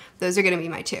Bark. Those are gonna be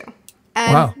my two.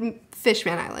 And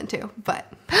Fishman Island too, but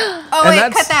cut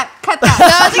that.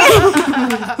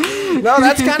 No,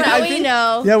 that's kind of. We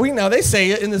know. Yeah, we know. They say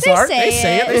it in this arc. They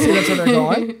say it. They say that's where they're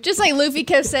going. Just like Luffy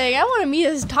kept saying, "I want to meet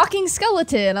a talking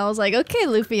skeleton." I was like, "Okay,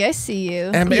 Luffy, I see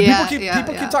you." And people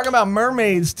keep talking about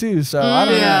mermaids too. So I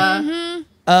don't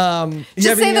know.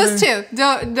 Just say those two.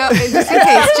 Don't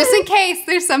just in case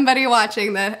there's somebody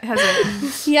watching that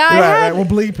hasn't. Yeah, I had We'll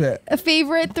bleep it. a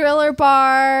favorite Thriller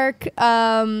Bark.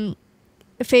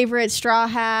 A favorite Straw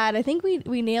Hat. I think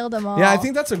we nailed them all. Yeah, I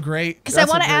think that's a great. Because I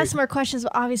want to ask more questions,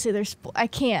 but obviously I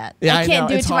can't. Yeah, I can't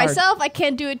do it to hard. myself. I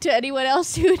can't do it to anyone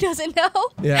else who doesn't know.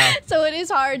 Yeah. So it is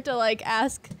hard to like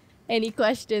ask any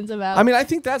questions about. I mean, I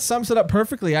think that sums it up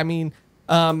perfectly. I mean,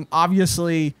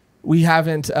 obviously we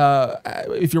haven't.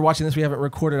 If you're watching this, we haven't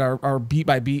recorded our beat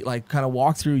by beat like kind of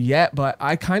walkthrough yet. But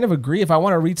I kind of agree. If I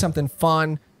want to read something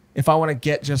fun, if I want to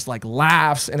get just like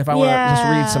laughs, and if I want to just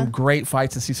read some great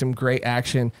fights and see some great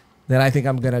action, then I think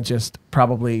I'm going to just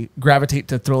probably gravitate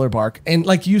to Thriller Bark. And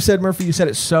like you said, Merphy, you said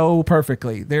it so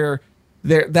perfectly.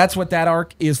 That's what that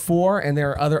arc is for, and there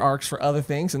are other arcs for other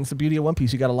things, and it's the beauty of One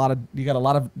Piece. You got a lot of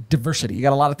diversity. You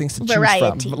got a lot of things to choose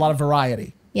from. A lot of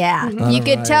variety. Yeah. You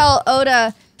could tell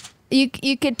Oda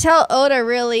you could tell Oda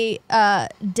really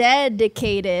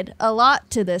dedicated a lot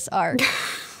to this arc.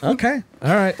 Okay.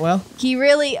 All right. Well, he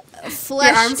really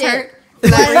fleshed Your arms it. hurt.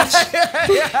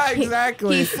 yeah,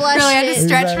 exactly. He fleshed Really had to it.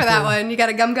 stretch for that one. You got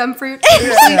a gum fruit?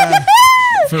 Yeah,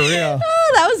 for real.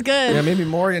 Oh, that was good. Yeah, maybe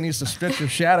Moria needs to stretch her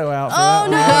shadow out. For Oh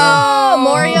that no,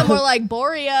 Moria more like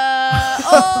Boria.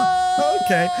 Oh,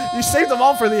 okay. You saved them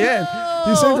all for the end.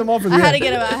 You saved them all for the end. I had to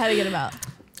get him out.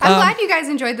 I'm glad you guys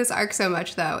enjoyed this arc so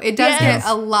much, though. It does get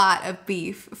a lot of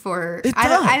beef for.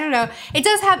 I don't know.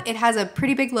 It has a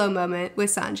pretty big low moment with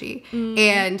Sanji,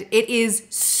 and it is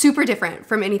super different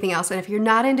from anything else. And if you're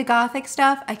not into gothic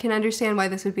stuff, I can understand why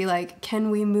this would be like,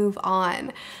 can we move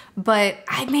on? But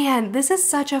man, this is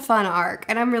such a fun arc,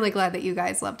 and I'm really glad that you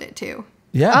guys loved it too.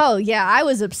 Yeah. Oh yeah, I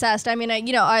was obsessed. I mean,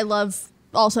 I love.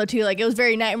 Also, too, like, it was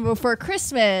very Night Before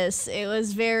Christmas. It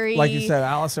was very... Like you said,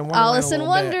 Alice in Wonderland. Alice in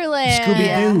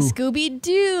Wonderland. Scooby-Doo.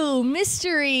 Scooby-Doo.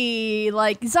 Mystery.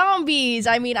 Like, zombies.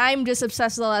 I mean, I'm just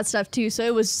obsessed with all that stuff, too. So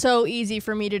it was so easy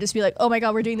for me to just be like, oh, my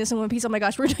God, we're doing this in One Piece. Oh, my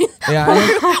gosh, we're doing... Yeah.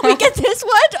 we get this?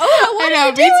 What? Oh, what are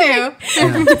you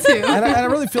doing? Me too. And I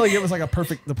really feel like it was like the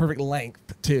perfect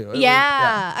length, too.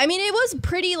 Yeah. I mean, it was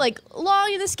pretty, like,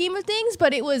 long in the scheme of things,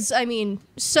 but it was, I mean,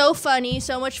 so funny,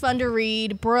 so much fun to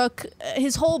read. Brooke...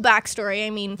 his whole backstory.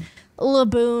 I mean,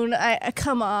 Laboon,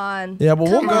 come on. Yeah, but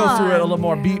we'll go through it a little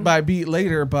more beat by beat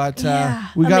later, but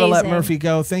we got to let Merphy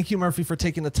go. Thank you, Merphy, for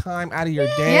taking the time out of your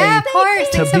day. Yeah, of course.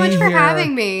 Thanks so much for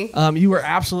having me. You were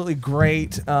absolutely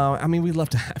great. I mean, we'd love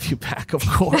to have you back, of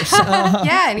course.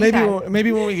 Yeah, anytime.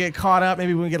 Maybe when we get caught up,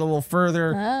 maybe when we get a little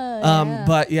further.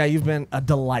 But yeah, you've been a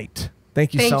delight.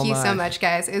 Thank you so much. Thank you so much,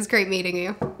 guys. It was great meeting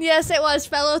you. Yes, it was.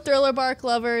 Fellow Thriller Bark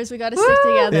lovers. We got to stick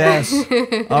together.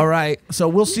 Yes. All right. So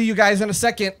we'll see you guys in a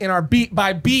second in our beat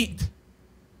by beat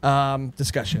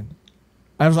discussion.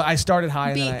 I started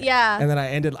high and then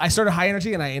I ended. I started high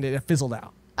energy and I ended. It fizzled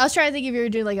out. I was trying to think if you were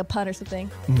doing like a pun or something.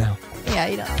 No. Yeah,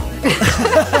 you don't.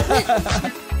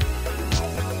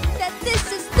 That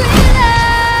this is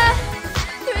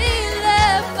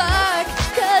Thriller Bark,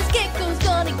 'cause Gecko's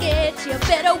gonna get you.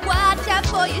 Better watch out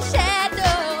for your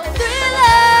shadow.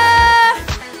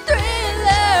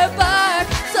 Thriller Bark.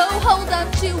 So hold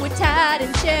on to it tight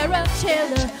and share a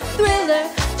chiller. Thriller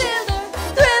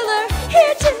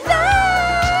here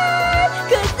tonight.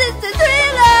 'Cause this is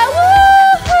Thriller.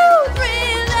 Woohoo!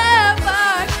 Thriller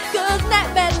Bark. 'Cause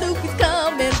Nightman Luke is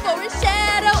coming for his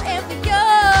shadow and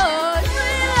beyond.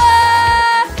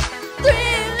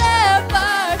 Thriller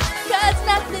Bark. 'Cause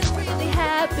nothing really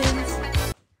happens.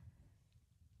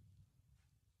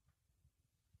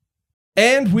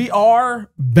 And we are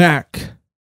back.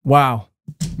 Wow.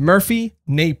 Merphy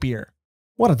Napier.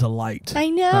 What a delight. I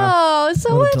know.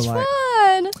 So much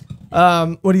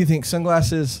fun. What do you think?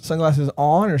 Sunglasses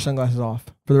on or sunglasses off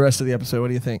for the rest of the episode? What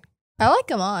do you think? I like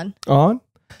them on. On?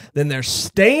 Then they're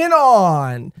staying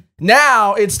on.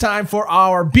 Now it's time for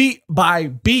our beat by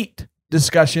beat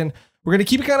discussion. We're going to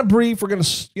keep it kind of brief. We're going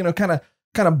to,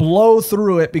 kind of blow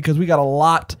through it because we got a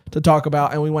lot to talk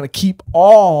about and we want to keep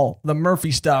all the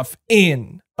Merphy stuff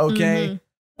in. Okay.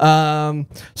 So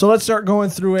let's start going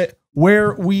through it.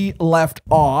 Where we left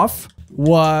off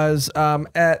was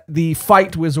at the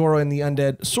fight with Zoro and the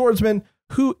Undead Swordsman,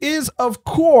 who is, of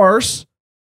course,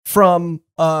 from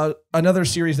another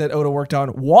series that Oda worked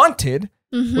on, Wanted,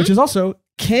 which is also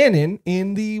canon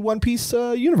in the One Piece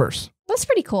universe. That's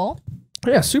pretty cool.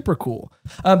 Yeah, super cool.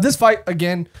 This fight,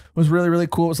 again, was really, really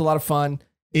cool. It was a lot of fun.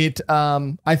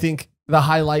 I think the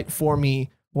highlight for me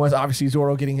was obviously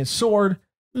Zoro getting his sword,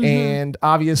 and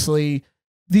obviously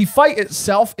the fight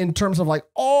itself in terms of like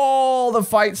all the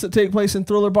fights that take place in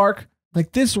Thriller Bark.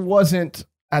 Like this wasn't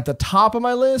at the top of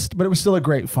my list, but it was still a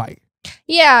great fight.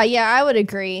 Yeah, I would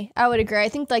agree. I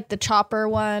think like the Chopper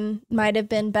one might have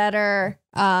been better,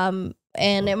 and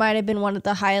it might have been one of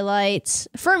the highlights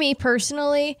for me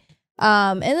personally.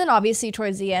 And then obviously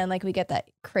towards the end, like we get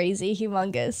that crazy,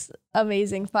 humongous,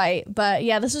 amazing fight. But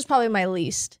yeah, this was probably my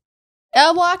least.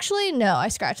 Well, actually, no, I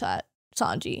scratched that.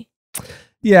 Sanji.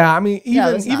 Yeah, I mean,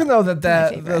 even though the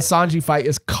Sanji fight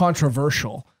is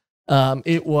controversial,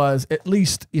 it was at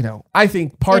least, I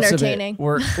think parts of it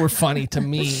were funny to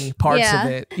me, parts of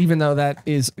it, even though that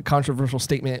is a controversial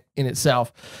statement in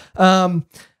itself. But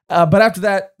after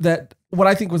that what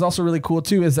I think was also really cool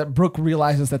too is that Brooke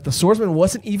realizes that the swordsman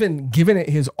wasn't even giving it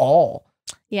his all.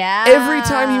 Yeah. Every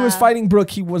time he was fighting Brooke,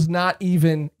 he was not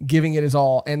even giving it his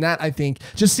all. And that, I think,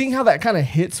 just seeing how that kind of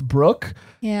hits Brooke,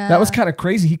 that was kind of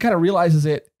crazy. He kind of realizes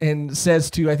it and says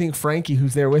to, I think, Frankie,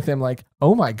 who's there with him, like,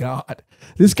 oh my God,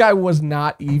 this guy was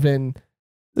not even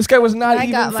fighting me. I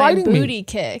got my booty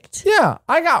kicked. Yeah,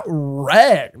 I got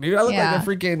wrecked, dude. I look like a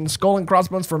freaking skull and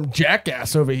crossbones from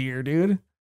Jackass over here, dude.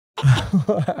 It's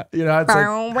like,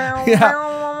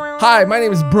 Hi, my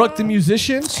name is Brooke the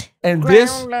musician, and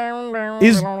this is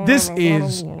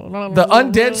the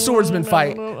Undead Swordsman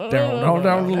fight. But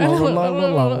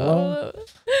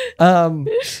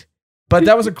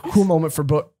that was a cool moment for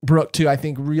Brooke too. I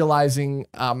think realizing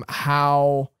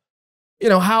how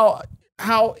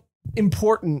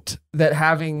important that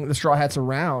having the Straw Hats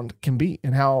around can be,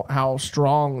 and how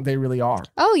strong they really are.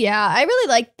 Oh yeah,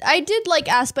 I did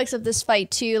like aspects of this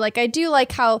fight too. Like I do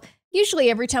like how usually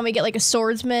every time we get like a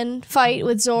swordsman fight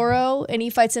with Zoro and he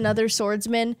fights another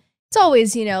swordsman, it's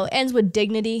always, ends with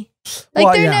dignity. Like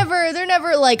Well, they're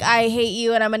never like, I hate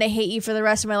you and I'm gonna hate you for the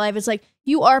rest of my life. It's like,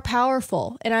 you are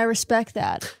powerful and I respect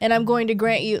that and I'm going to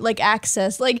grant you like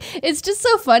access. Like it's just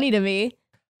so funny to me.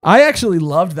 I actually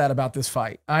loved that about this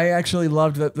fight. I actually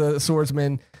loved that the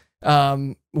swordsman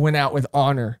went out with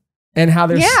honor, and how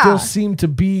there still seemed to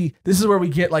be, this is where we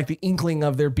get like the inkling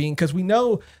of there being, because we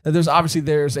know that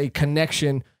there's a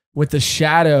connection with the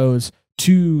shadows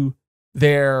to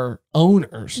their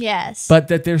owners. Yes. But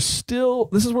that there's still,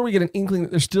 this is where we get an inkling that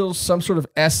there's still some sort of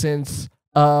essence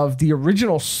of the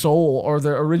original soul or the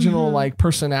original like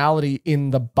personality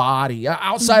in the body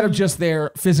outside of just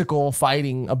their physical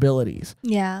fighting abilities.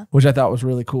 Yeah. Which I thought was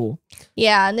really cool.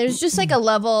 Yeah. And there's just like a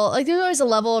level, like there's always a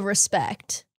level of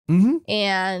respect.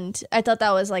 And I thought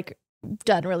that was like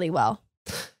done really well.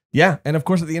 Yeah. And of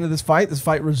course, at the end of this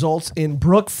fight results in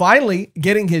Brook finally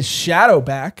getting his shadow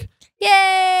back.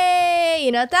 Yay!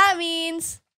 You know what that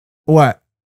means? What?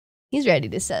 He's ready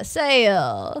to set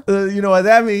sail. You know what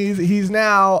that means? He's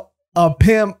now a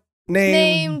pimp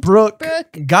named Brook.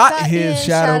 Got his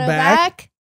shadow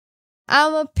back.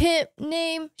 I'm a pimp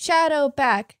named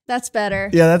Shadowback. That's better.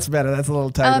 Yeah, that's better. That's a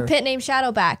little tighter. I'm a pimp named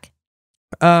Shadowback.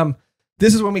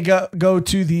 This is when we go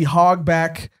to the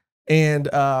Hogback and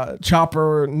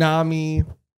Chopper Nami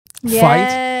fight.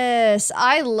 Yes,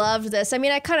 I loved this. I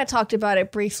mean, I kind of talked about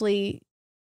it briefly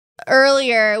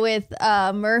earlier with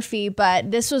Merphy,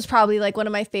 but this was probably like one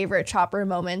of my favorite Chopper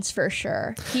moments for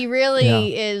sure. He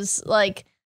really is like,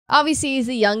 obviously he's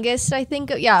the youngest, I think,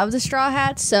 of the Straw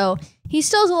Hats, so he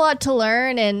still has a lot to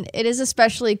learn, and it is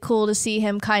especially cool to see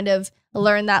him kind of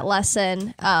learn that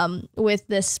lesson with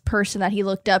this person that he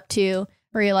looked up to,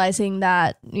 realizing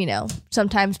that,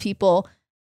 sometimes people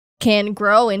can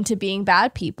grow into being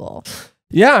bad people.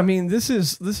 Yeah, I mean, this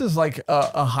is like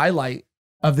a highlight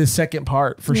of this second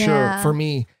part for sure for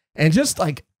me, and just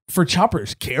like for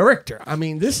Chopper's character. I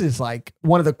mean, this is like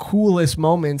one of the coolest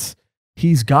moments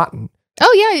he's gotten.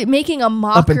 Oh yeah, making a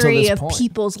mockery of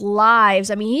people's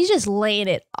lives. I mean, he's just laying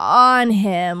it on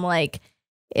him. Like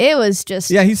it was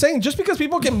just he's saying just because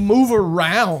people can move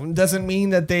around doesn't mean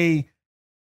that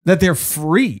they're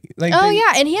free. Like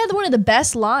and he had one of the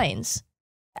best lines.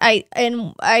 I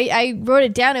wrote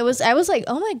it down. I was like,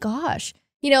 oh my gosh.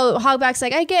 Hogback's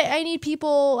like, I need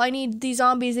people, I need these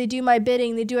zombies, they do my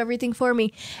bidding, they do everything for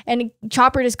me. And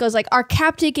Chopper just goes like, our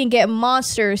captain can get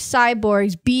monsters,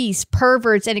 cyborgs, beasts,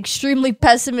 perverts, and extremely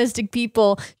pessimistic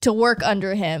people to work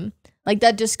under him. Like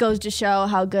that just goes to show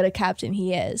how good a captain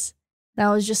he is. And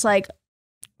I was just like,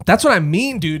 that's what I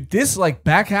mean, dude. This like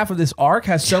back half of this arc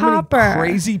has so many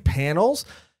crazy panels.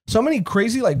 So many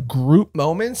crazy like group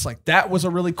moments. Like that was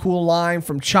a really cool line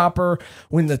from Chopper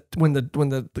when the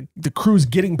crew's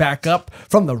getting back up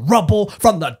from the rubble,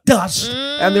 from the dust,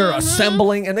 and they're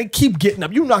assembling, and they keep getting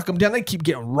up. You knock them down, they keep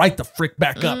getting right the frick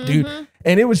back up, dude.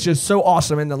 And it was just so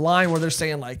awesome. And the line where they're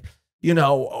saying like,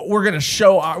 we're gonna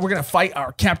fight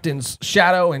our captain's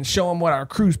shadow and show him what our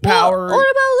crew's power.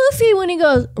 What about Luffy when he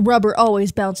goes, rubber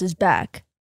always bounces back?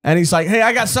 And he's like, hey,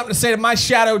 I got something to say to my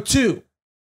shadow too.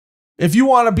 If you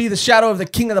want to be the shadow of the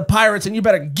king of the pirates, then you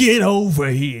better get over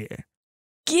here.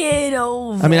 Get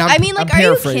over. I mean, like, are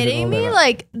you kidding me?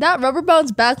 Like that rubber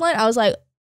bounce backline, I was like,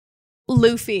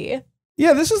 Luffy.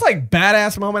 Yeah, this is like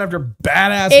badass moment after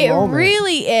badass moment. It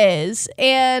really is.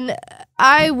 And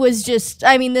I was just,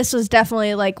 I mean, this was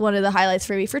definitely like one of the highlights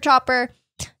for me for Chopper.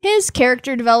 His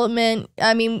character development,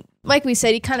 I mean, like we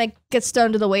said, he kind of gets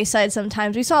thrown to the wayside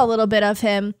sometimes. We saw a little bit of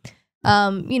him,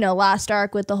 last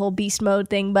arc with the whole beast mode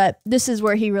thing, but this is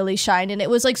where he really shined. And it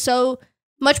was like so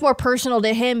much more personal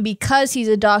to him because he's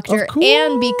a doctor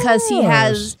and because he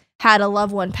has had a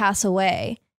loved one pass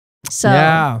away. So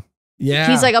yeah,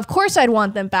 he's like, of course I'd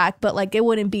want them back, but like it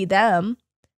wouldn't be them.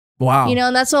 Wow.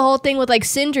 And that's the whole thing with like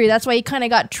Sindri. That's why he kind of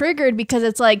got triggered, because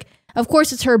it's like, of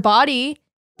course it's her body,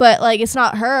 but like it's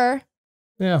not her.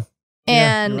 Yeah.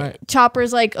 And right.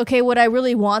 Chopper's like, okay, would I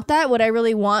really want that? Would I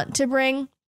really want to bring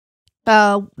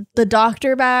the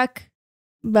doctor back?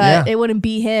 But it wouldn't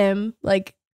be him.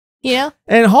 Like, And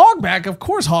Hogback, of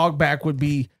course Hogback would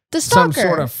be the stalker. Some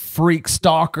sort of freak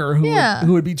stalker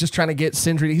who would be just trying to get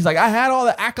Sindri. He's like, I had all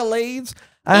the accolades.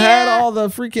 I had all the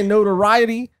freaking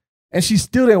notoriety. And she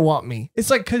still didn't want me. It's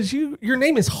like, because your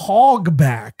name is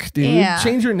Hogback, dude. Yeah.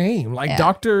 Change your name. Like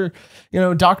Dr.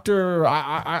 Dr.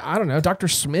 I don't know, Dr.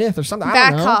 Smith or something.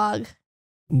 Backhog.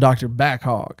 Dr.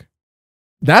 Backhog.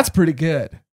 That's pretty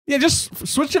good. Yeah, just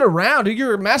switch it around. Dude,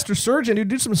 you're a master surgeon. Dude,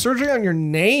 do some surgery on your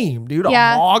name, dude.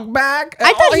 Yeah. A hogback?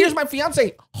 I thought here's my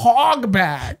fiance,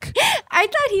 hogback. I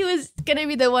thought he was gonna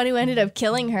be the one who ended up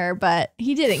killing her, but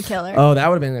he didn't kill her. Oh, that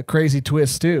would have been a crazy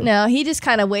twist, too. No, he just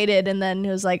kind of waited and then he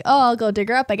was like, oh, I'll go dig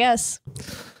her up, I guess.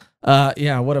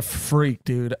 Yeah, what a freak,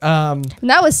 dude. And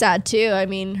that was sad, too. I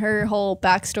mean, her whole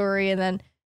backstory and then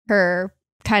her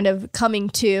kind of coming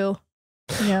to,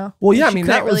 you know. Well, yeah, I she mean,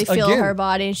 couldn't that was, really feel again, her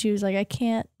body and she was like, I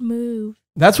can't move.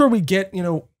 that's where we get,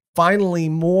 finally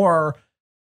more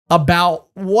about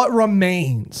what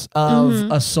remains of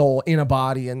a soul in a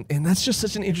body. And that's just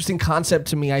such an interesting concept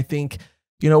to me. I think,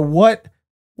 what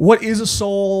is a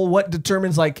soul? What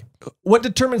determines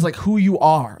who you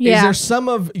are? Yeah. Is there some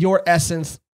of your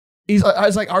essence? I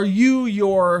was like, are you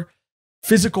your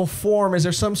physical form? Is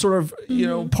there some sort of,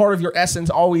 part of your essence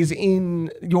always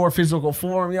in your physical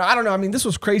form? I don't know. I mean, this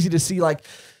was crazy to see, like,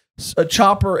 a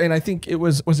Chopper, and I think it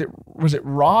was it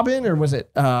Robin, or was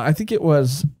it I think it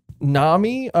was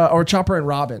Nami, or Chopper and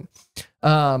Robin,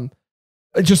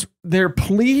 just they're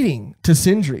pleading to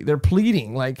Sindri. They're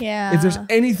pleading, like, if there's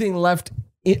anything left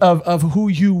of who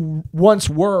you once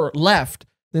were left,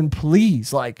 then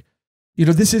please, like,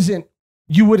 this isn't,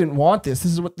 you wouldn't want this.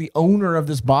 This is what the owner of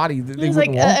this body, they He's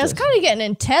wouldn't like, want it's this. kind of getting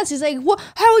intense. He's like,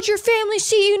 how would your family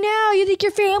see you now? You think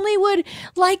your family would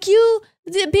like you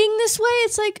being this way?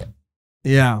 It's like,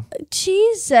 Yeah.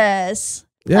 Jesus.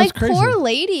 Yeah, like, it's crazy. poor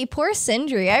lady, poor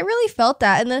Sindri. I really felt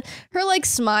that. And then her, like,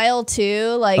 smile,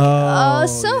 too. Like,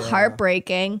 so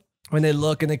heartbreaking. When they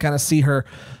look and they kind of see her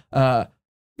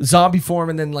zombie form,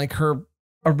 and then, like, her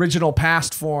original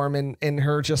past form, and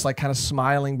her just, like, kind of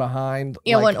smiling behind.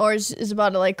 Yeah, like, when Orz is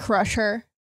about to, like, crush her.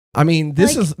 I mean,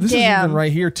 this Like, is damn. even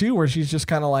right here too, where she's just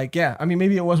kind of like, yeah. I mean,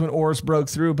 maybe it was when Orz broke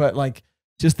through, but, like,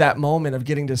 just that moment of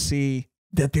getting to see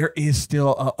that there is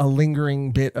still a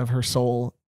lingering bit of her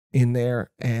soul in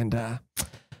there. And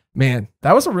man,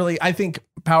 that was a really, I think,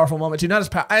 powerful moment too. Not as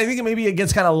I think maybe it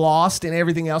gets kind of lost in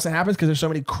everything else that happens because there's so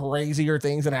many crazier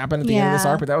things that happen at the end of this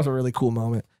arc. But that was a really cool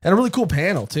moment and a really cool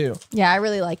panel too. Yeah, I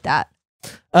really like that.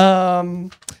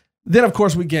 Then of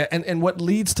course we get, and what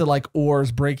leads to, like,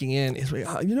 Orz breaking in is,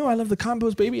 I love the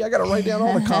combos, baby. I got to write down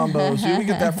all the combos. Dude, we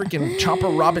get that freaking Chopper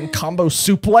Robin combo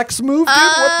suplex move, dude.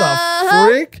 What the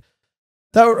frick?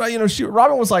 That,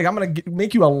 Robin was like, I'm going to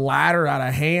make you a ladder out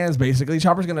of hands, basically.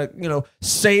 Chopper's going to,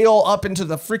 sail up into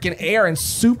the freaking air and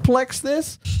suplex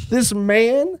this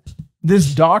man,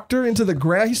 this doctor, into the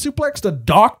ground. He suplexed a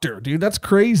doctor, dude. That's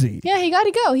crazy. Yeah, he got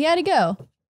to go. He had to go.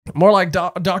 More like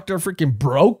Doctor freaking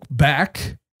broke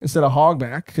back instead of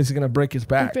hogback, because he's going to break his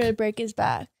back. He's going to break his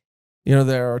back.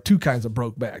 There are two kinds of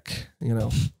broke back,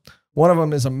 One of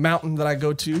them is a mountain that I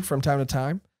go to from time to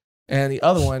time. And the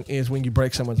other one is when you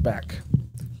break someone's back,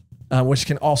 which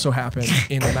can also happen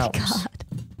in the mountains.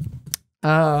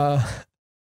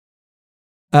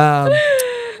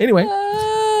 Anyway,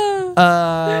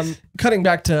 cutting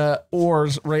back to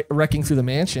Orz wrecking through the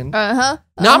mansion. Nami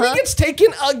gets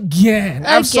taken again.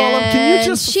 Absolom, can you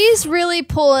just... She's really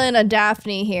pulling a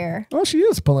Daphne here. Well, she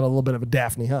is pulling a little bit of a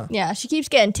Daphne, huh? Yeah, she keeps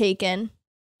getting taken.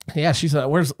 Yeah, she's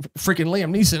where's freaking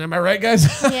Liam Neeson? Am I right, guys?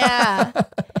 Yeah.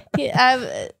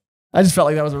 I just felt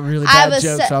like that was a really bad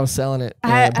joke, so I was selling it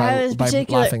by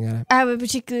laughing at it. I have a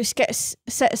particular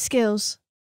set of skills.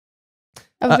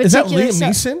 Is that Liam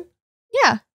Neeson?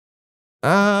 Yeah.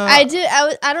 I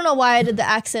don't know why I did the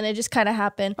accent. It just kind of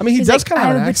happened. I mean, he does kind of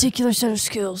have an accent. I have a particular set of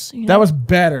skills. That was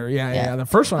better. Yeah. The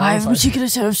first one, I have a particular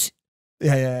set of...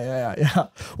 Yeah.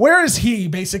 Where is he,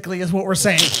 basically, is what we're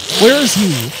saying. Where is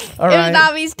he? All right.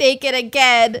 Nami's taken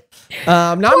again.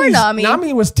 Nami.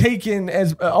 Nami was taken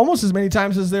almost as many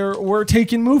times as there were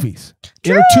taken movies.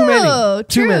 True. Too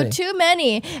many. Too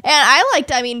many. And I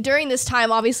liked, during this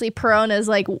time, obviously, Perona's,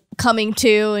 like, coming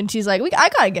to, and she's like, I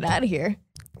gotta get out of here.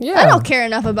 Yeah. I don't care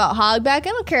enough about Hogback. I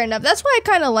don't care enough. That's why I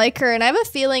kind of like her. And I have a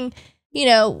feeling,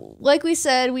 like we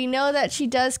said, we know that she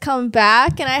does come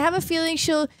back. And I have a feeling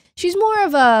she's more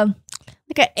of an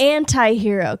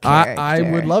anti-hero character. I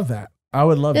would love that.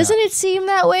 Doesn't it seem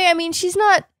that way? I mean, she's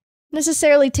not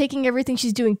necessarily taking everything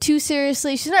she's doing too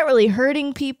seriously. She's not really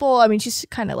hurting people. I mean, she's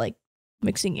kind of like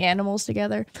mixing animals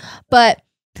together. But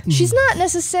she's not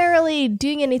necessarily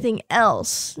doing anything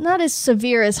else. Not as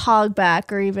severe as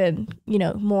Hogback or even,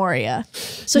 Moria.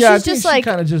 So she's just like... she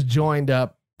kind of just joined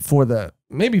up for the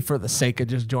sake of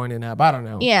just joining up. I don't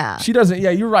know. Yeah. She doesn't,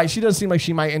 you're right. She does seem like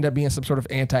she might end up being some sort of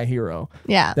anti-hero.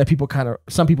 Yeah. That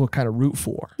some people kind of root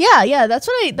for. Yeah. That's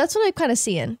what I'm kind of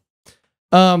seeing.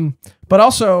 But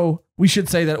also we should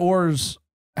say that Orz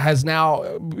has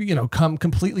now, come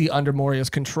completely under Moria's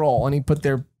control, and he put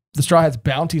their the Straw Hat's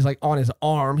bounty's like on his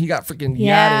arm. He got freaking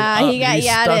Yeah, yadded up. he got and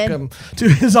yadded. stuck him to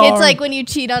his arm. It's like when you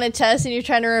cheat on a test and you're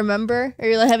trying to remember, or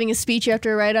you're like having a speech you have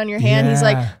to write on your hand. He's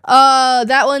like,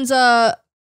 that one's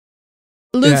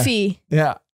Luffy.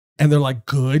 Yeah. And they're like,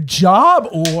 good job,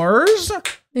 Oars.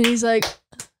 And he's like,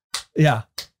 yeah.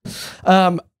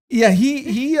 The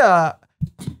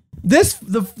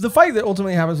fight that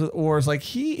ultimately happens with Oars, like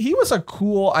he was a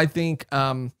cool, I think,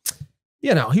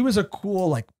 he was a cool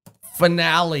like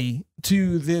finale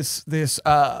to this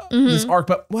arc.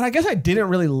 But what I guess I didn't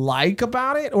really like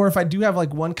about it, or if I do have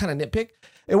like one kind of nitpick,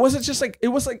 it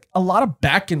was like a lot of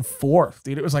back and forth,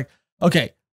 dude. It was like,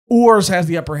 okay, Oars has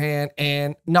the upper hand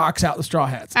and knocks out the Straw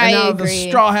Hats. And now the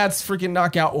Straw Hats freaking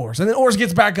knock out Oars. And then Oars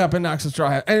gets back up and knocks the Straw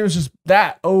Hat. And it was just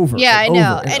that over. Yeah, I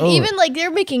know. And over. even like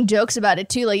they're making jokes about it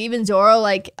too. Like even Zoro,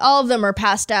 like all of them are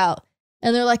passed out.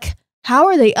 And they're like, how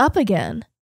are they up again?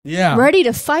 Yeah. Ready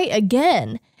to fight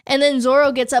again. And then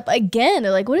Zoro gets up again.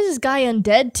 They're like, what is this guy,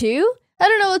 undead too? I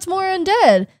don't know what's more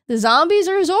undead, the zombies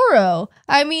or Zoro.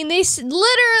 I mean, they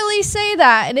literally say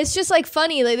that, and it's just like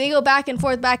funny. Like they go back and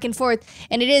forth,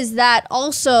 and it is that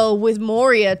also with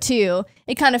Moria too.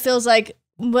 It kind of feels like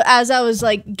as I was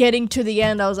like getting to the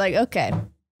end, I was like, okay,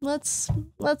 let's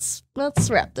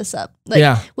wrap this up.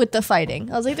 Like with the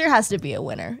fighting, I was like, there has to be a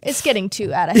winner. It's getting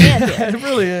too out of hand here. It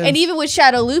really is. And even with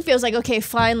Shadow Luffy, I was like, okay,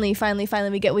 finally,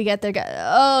 we get there.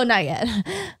 Oh, not yet.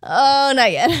 Oh,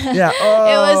 not yet. Yeah.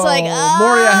 It was like,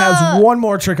 Moria has one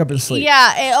more trick up his sleeve.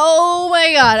 Yeah. Oh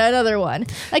my God, another one.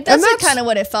 Like that's kind of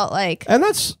what it felt like. And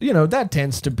that's that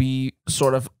tends to be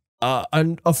sort of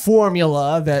a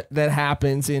formula that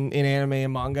happens in anime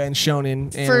and manga and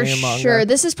shonen anime for and manga. sure.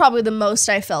 This is probably the most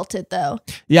I felt it though.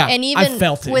 Yeah, and even I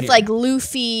felt it with here. like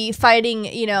Luffy fighting,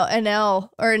 Enel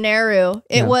or Naru,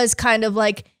 it was kind of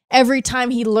like every time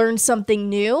he learned something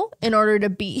new in order to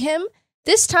beat him.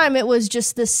 This time it was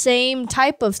just the same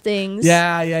type of things.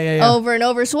 Yeah. Over and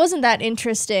over. So it wasn't that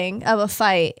interesting of a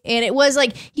fight. And it was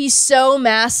like, he's so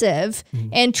massive.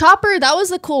 And Chopper, that was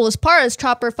the coolest part, is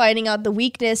Chopper finding out the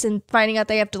weakness and finding out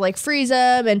they have to like freeze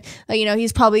him. And,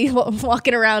 he's probably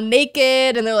walking around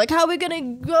naked. And they're like, how are we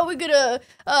gonna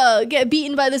get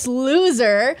beaten by this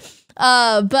loser?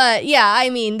 But yeah,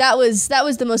 I mean, that was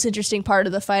the most interesting part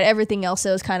of the fight. Everything else,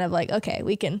 it was kind of like, okay,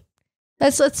 we can...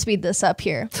 Let's speed this up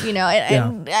here,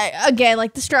 and again,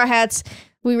 like the Straw Hats,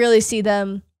 we really see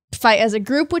them fight as a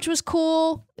group, which was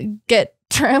cool. Get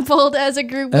trampled as a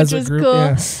group, which was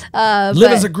cool. Yeah.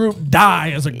 Live as a group,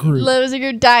 die as a group. Live as a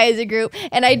group, die as a group.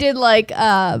 And I did like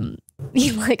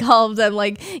all of them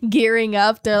like gearing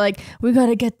up. They're like, we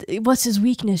gotta get what's his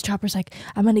weakness? Chopper's like,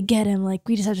 I'm gonna get him. Like,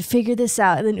 we just have to figure this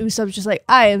out. And then Usopp's just like,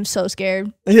 I am so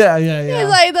scared. Yeah. He's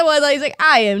like the one. He's like,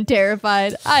 I am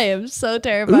terrified. I am so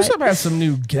terrified. Usopp has some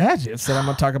new gadgets that I'm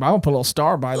gonna talk about. I'm gonna put a little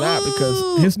star by that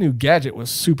because his new gadget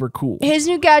was super cool. His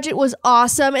new gadget was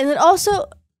awesome, and then also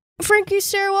Frankie's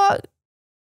stairwalk.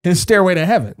 His stairway to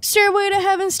heaven. Stairway to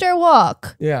heaven,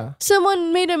 stairwalk. Yeah.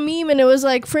 Someone made a meme and it was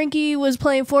like Frankie was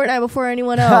playing Fortnite before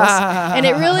anyone else. And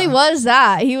it really was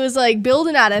that. He was like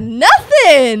building out of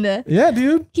nothing. Yeah,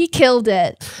 dude. He killed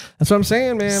it. That's what I'm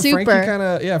saying, man.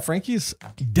 Super. Frankie's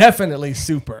definitely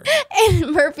super. And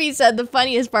Merphy said the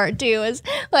funniest part too is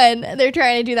when they're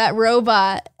trying to do that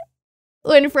robot.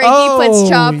 When Frankie puts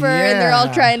Chopper and they're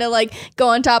all trying to like go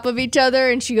on top of each other,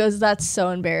 and she goes, that's so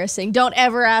embarrassing. Don't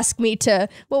ever ask me to,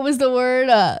 what was the word?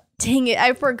 Dang it,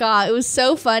 I forgot. It was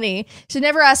so funny. She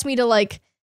never asked me to like,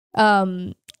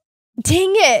 dang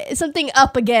it, something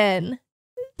up again.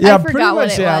 Yeah, I forgot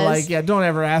what it was. Don't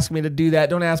ever ask me to do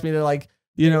that. Don't ask me to like,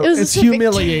 it's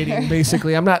humiliating,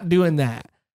 basically. I'm not doing that.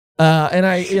 And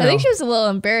I think she was a little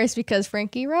embarrassed because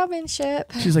Frankie Robin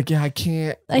ship. She's like, yeah, I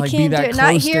can't be that do it.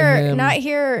 close to him. Not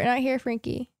here,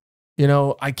 Frankie.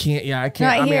 I can't. Yeah, I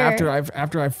can't.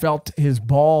 After I felt his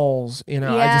balls, I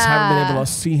just haven't been able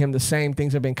to see him the same.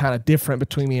 Things have been kind of different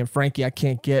between me and Frankie. I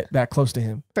can't get that close to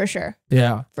him. For sure.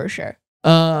 Yeah. For sure.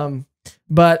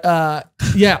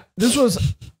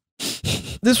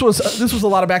 This was a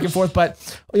lot of back and forth,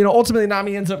 but ultimately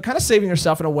Nami ends up kind of saving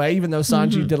herself in a way, even though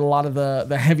Sanji did a lot of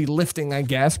the heavy lifting, I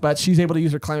guess. But she's able to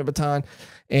use her climate baton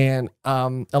and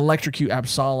electrocute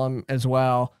Absalom as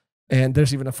well. And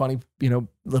there's even a funny,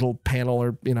 little panel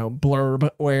or blurb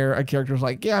where a character's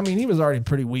like, yeah, I mean, he was already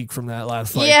pretty weak from that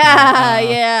last fight.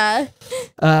 Yeah.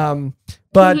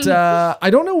 But I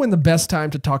don't know when the best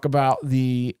time to talk about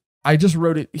I just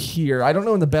wrote it here. I don't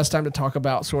know when the best time to talk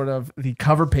about sort of the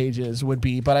cover pages would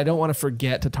be, but I don't want to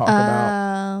forget to talk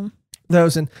about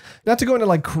those, and not to go into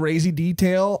like crazy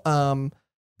detail,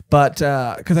 but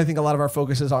because I think a lot of our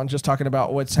focus is on just talking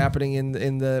about what's happening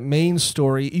in the main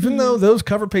story, even though those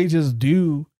cover pages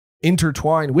do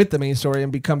intertwine with the main story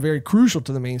and become very crucial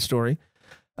to the main story.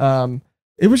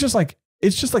 It was just like,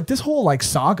 it's just like this whole like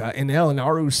saga, Enel and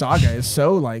Naru saga is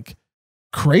so like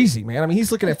crazy, man. I mean,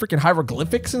 he's looking at freaking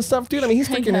hieroglyphics and stuff, dude. I mean, he's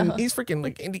freaking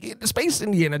like space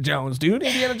Indiana Jones, dude.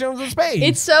 Indiana Jones in space.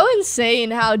 It's so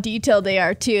insane how detailed they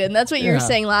are too, and that's what you were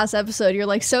saying last episode. You're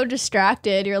like so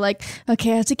distracted. You're like,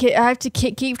 okay, I have to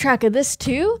keep track of this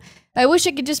too. I wish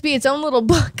it could just be its own little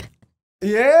book.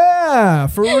 Yeah,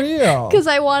 for real. Because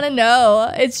I want to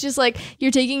know. It's just like you're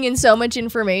taking in so much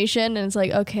information, and it's like,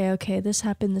 okay, this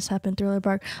happened, Thriller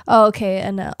Bark. Oh, okay,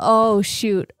 and oh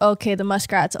shoot, okay, the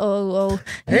muskrats. Oh.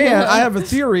 And I have a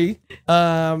theory.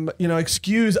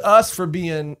 Excuse us for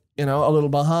being a little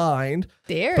behind.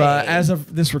 But as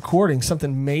of this recording,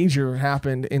 something major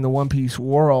happened in the One Piece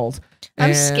world.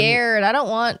 I'm scared. I don't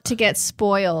want to get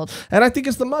spoiled. And I think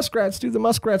it's the muskrats, dude. The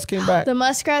muskrats came back. The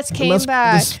muskrats came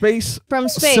back. From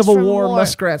space. Civil War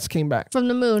muskrats came back. From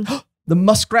the moon. The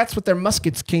muskrats with their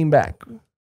muskets came back.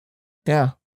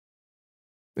 Yeah.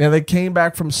 Yeah, they came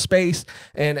back from space,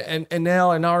 and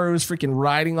now Naru is freaking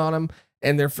riding on them,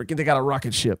 and they got a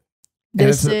rocket ship. And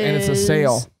it's a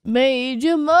sail.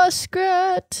 Major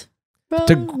Muskrat.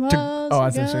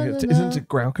 Isn't it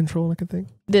ground control like a thing?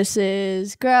 This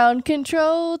is ground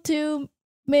control to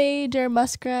Major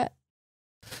Muskrat.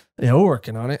 Yeah, we're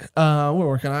working on it.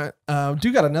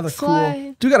 Do got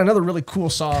another really cool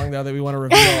song though that we want to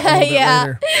reveal a little bit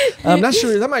later. I'm not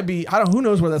sure that might be. Who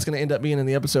knows where that's going to end up being in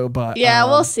the episode, but yeah,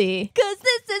 we'll see. Cause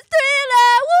this is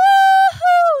Thriller,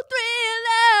 woohoo,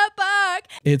 Thriller Bark.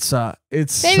 It's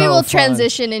maybe so we'll fun.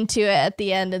 transition into it at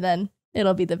the end, and then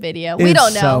it'll be the video. We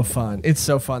don't know. It's so fun. It's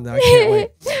so fun though. I can't wait.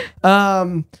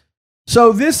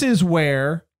 So this is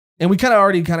where. And we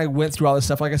already went through all this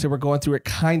stuff. Like I said, we're going through it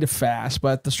kind of fast,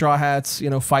 but the Straw Hats,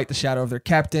 fight the shadow of their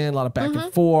captain, a lot of back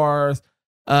and forth.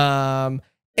 And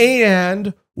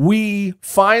we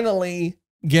finally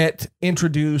get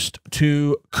introduced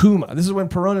to Kuma. This is when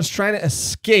Perona's trying to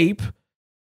escape,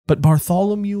 but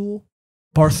Bartholomew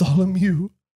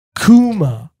Kuma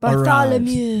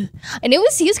arrives. And he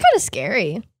was kind of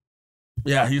scary.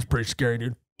 Yeah, he's pretty scary,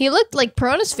 dude. He looked like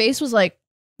Perona's face was like,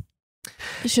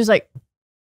 she was like,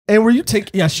 and were you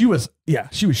she was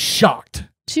shocked.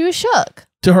 She was shook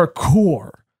to her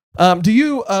core.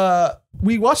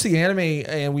 We watched the anime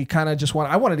and we kind of just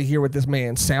I wanted to hear what this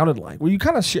man sounded like. Were you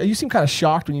you seem kind of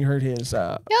shocked when you heard his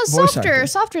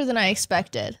voice softer than I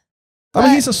expected. I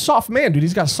mean, he's a soft man, dude.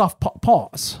 He's got soft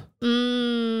paws.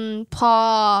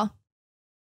 Paw.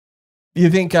 You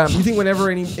think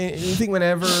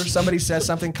whenever somebody says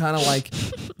something kind of like,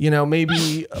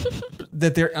 maybe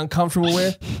that they're uncomfortable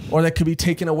with or that could be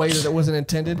taken away that it wasn't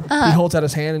intended, he holds out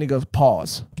his hand and he goes,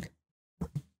 pause.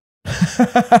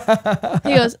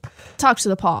 He goes, talks to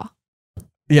the paw.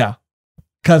 Yeah.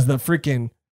 Because the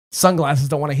freaking sunglasses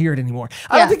don't want to hear it anymore.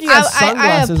 I don't think he has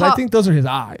sunglasses. I think those are his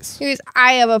eyes. He goes,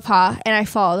 I have a paw and I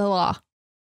follow the law.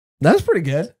 That's pretty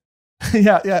good.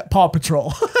 Yeah, Paw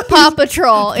Patrol. Paw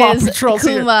Patrol is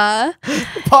Kuma.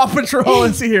 Paw Patrol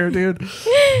is here, dude.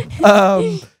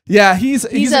 Yeah, he's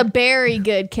a very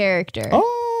good character.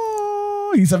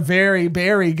 Oh, he's a very,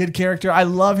 very good character. I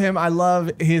love him. I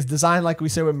love his design, like we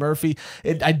said with Merphy.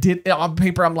 On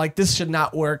paper, I'm like, this should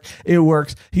not work. It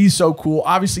works. He's so cool.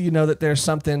 Obviously, that there's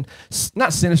something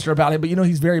not sinister about it, but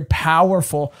he's very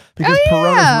powerful because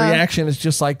Perona's reaction is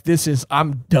just like,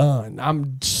 I'm done.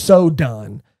 I'm so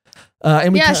done.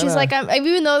 She's like,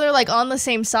 even though they're like on the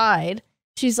same side,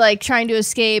 she's like trying to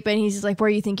escape, and he's like, where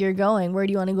do you think you're going? Where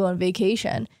do you want to go on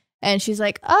vacation? And she's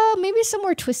like, oh, maybe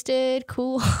somewhere twisted,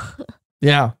 cool.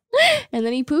 Yeah. And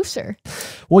then he poofs her.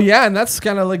 Well, yeah, and that's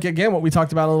kind of like, again, what we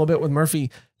talked about a little bit with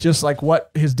Merphy, just like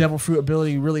what his devil fruit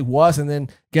ability really was, and then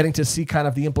getting to see kind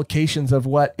of the implications of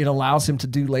what it allows him to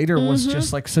do later was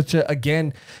just like such a,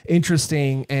 again,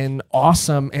 interesting and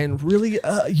awesome and really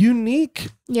unique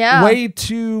way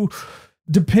to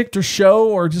depict or show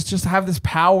or just have this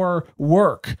power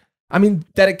work. I mean,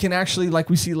 that it can actually, like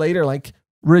we see later, like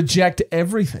reject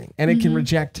everything, and it can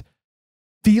reject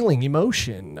feeling,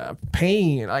 emotion,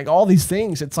 pain, like all these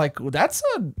things. It's like, that's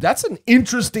an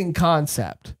interesting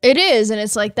concept. It is, and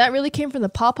it's like that really came from the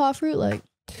pawpaw fruit. Like,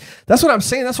 that's what I'm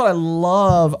saying. That's what I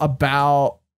love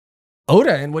about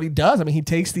Oda and what he does. I mean, he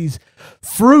takes these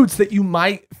fruits that you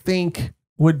might think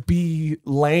would be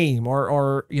lame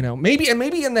or maybe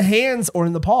in the hands or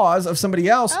in the paws of somebody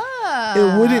else,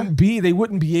 they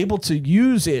wouldn't be able to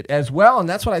use it as well. And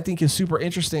that's what I think is super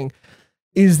interesting,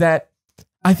 is that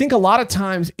I think a lot of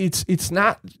times it's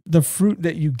not the fruit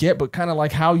that you get, but kind of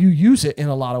like how you use it in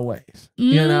a lot of ways,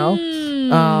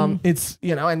 it's,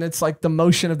 and it's like the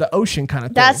motion of the ocean kind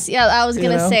of thing. I was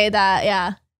going to say that.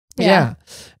 Yeah.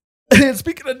 And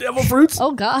speaking of devil fruits,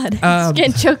 Oh God, it's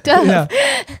getting choked up.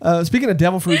 Yeah. Speaking of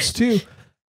devil fruits too,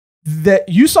 that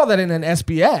you saw that in an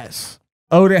SBS.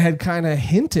 Oda had kind of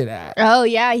hinted at. Oh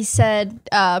yeah, he said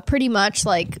pretty much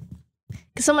like,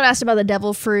 because someone asked about the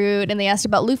devil fruit, and they asked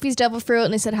about Luffy's devil fruit,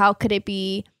 and they said how could it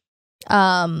be,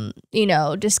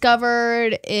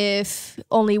 discovered if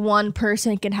only one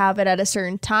person can have it at a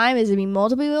certain time? Is it mean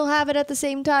multiple people have it at the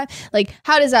same time? Like,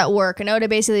 how does that work? And Oda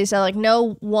basically said like,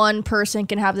 no one person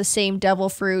can have the same devil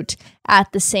fruit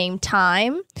at the same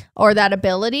time or that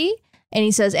ability. And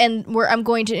he says, I'm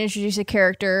going to introduce a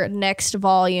character next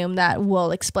volume that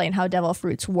will explain how devil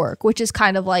fruits work, which is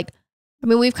kind of like, I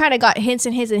mean, we've kind of got hints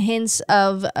and hints and hints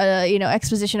of,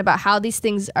 exposition about how these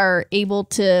things are able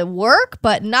to work,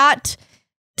 but not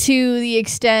to the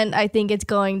extent I think it's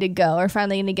going to go. We're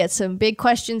finally going to get some big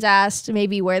questions asked,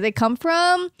 maybe where they come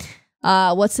from.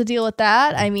 What's the deal with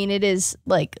that? I mean, it is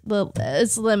like,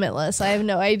 it's limitless. I have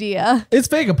no idea. It's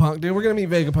Vegapunk, dude. We're going to meet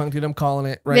Vegapunk, dude. I'm calling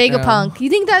it right now. Vegapunk. You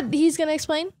think that he's going to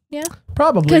explain? Yeah.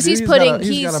 Probably. Because he's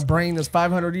got a brain that's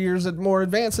 500 years more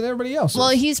advanced than everybody else.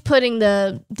 Well, he's putting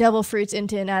the devil fruits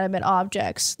into inanimate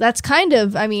objects. That's kind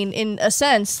of, I mean, in a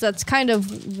sense, that's kind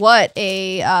of what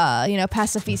a,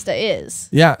 pacifista is.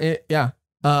 Yeah.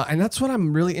 And that's what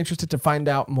I'm really interested to find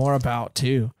out more about,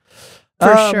 too.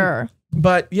 For sure.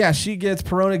 But yeah,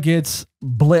 Perona gets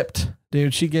blipped,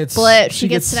 dude. She gets blipped. She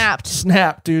gets snapped.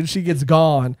 Snapped, dude. She gets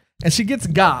gone. And she gets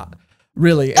got,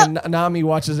 really. And Nami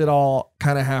watches it all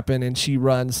kind of happen, and she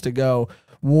runs to go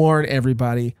warn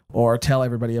everybody or tell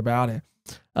everybody about it.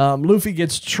 Luffy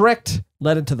gets tricked,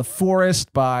 led into the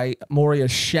forest by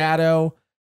Moria's shadow.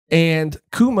 And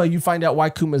Kuma, you find out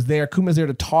why Kuma's there. Kuma's there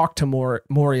to talk to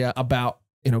Moria about,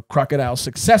 Crocodile's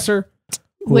successor.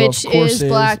 Which is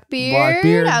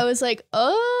Blackbeard. I was like,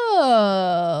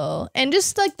 oh. And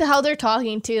just like how they're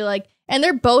talking to, like, and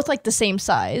they're both like the same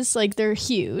size. Like, they're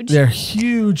huge. They're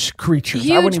huge creatures.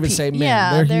 I wouldn't even say men.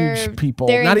 Yeah, they're huge people.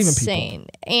 They're not insane. Even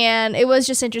people. And it was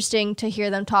just interesting to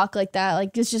hear them talk like that.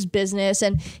 Like, it's just business.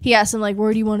 And he asked him, like,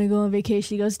 where do you want to go on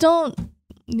vacation? He goes, don't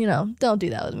do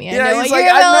that with me. I know he's like,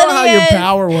 I know how your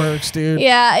power works, dude.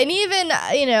 Yeah, and even,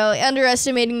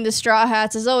 underestimating the Straw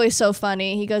Hats is always so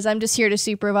funny. He goes, I'm just here to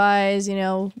supervise,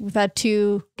 we've had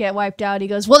 2 get wiped out. He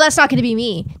goes, well, that's not going to be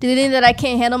me. Do you think that I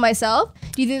can't handle myself?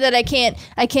 Do you think that I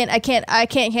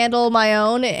can't handle my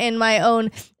own in my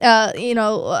own,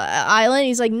 island?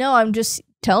 He's like, no, I'm just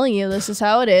telling you this is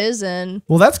how it is. And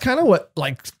well, that's kind of what,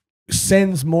 like,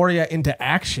 sends Moria into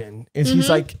action is he's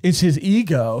like, it's his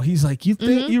ego. He's like, you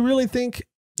really think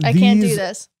I can't do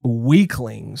this?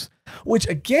 Weaklings, which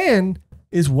again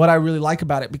is what I really like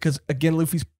about it, because again,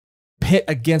 Luffy's pit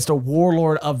against a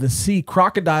warlord of the sea.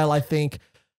 Crocodile, I think,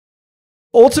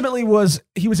 ultimately was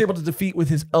able to defeat with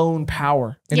his own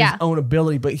power and his own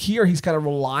ability, but here he's kind of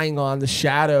relying on the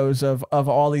shadows of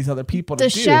all these other people to do.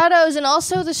 Shadows and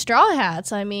also the Straw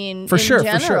Hats, I mean, in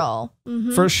general.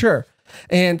 For sure.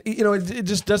 And, it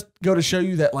just does go to show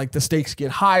you that, like, the stakes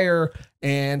get higher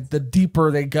and the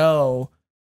deeper they go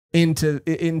into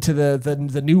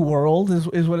the new world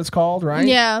is what it's called, right?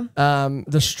 Yeah.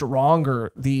 The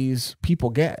stronger these people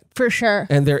get. For sure.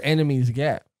 And their enemies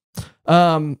get.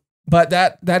 But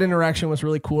that interaction was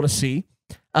really cool to see.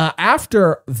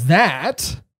 After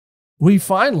that, we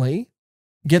finally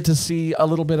get to see a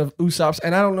little bit of Usopp's,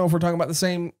 and I don't know if we're talking about the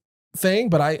same thing,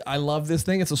 but I love this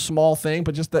thing. It's a small thing,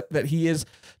 but just that he is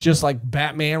just like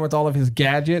Batman with all of his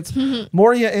gadgets.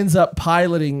 Moria ends up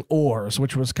piloting oars,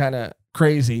 which was kind of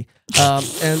crazy.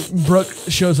 And Brooke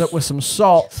shows up with some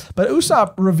salt, but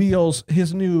Usopp reveals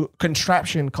his new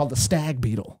contraption called the Stag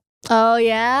Beetle. Oh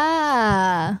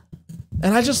yeah.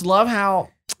 And I just love how,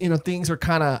 things are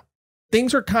kind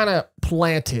of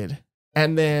planted,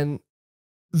 and then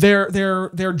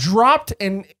they're dropped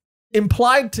and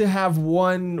implied to have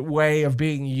one way of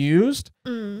being used,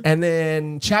 and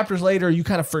then chapters later you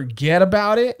kind of forget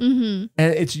about it, and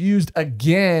it's used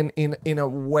again in a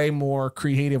way more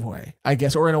creative way, I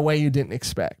guess, or in a way you didn't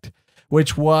expect,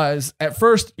 which was, at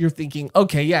first you're thinking,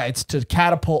 okay, yeah, it's to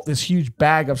catapult this huge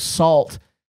bag of salt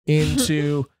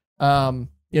into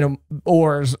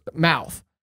Oar's mouth.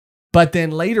 But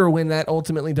then later, when that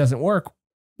ultimately doesn't work,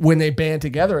 when they band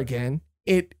together again,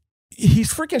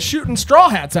 he's freaking shooting Straw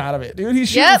Hats out of it, dude. He's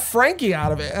shooting Frankie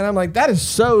out of it. And I'm like, that is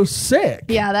so sick.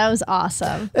 Yeah, that was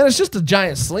awesome. And it's just a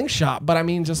giant slingshot. But I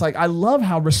mean, just like, I love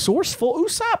how resourceful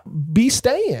Usopp be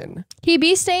staying. He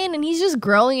be staying, and he's just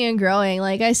growing and growing.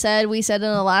 Like we said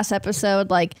in the last episode,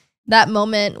 like that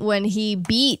moment when he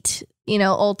beat,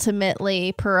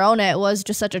 ultimately Perona, it was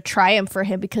just such a triumph for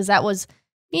him, because that was,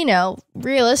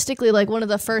 realistically like one of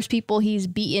the first people he's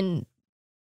beaten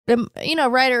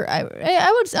right? Or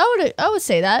I would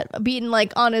say that beaten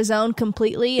like on his own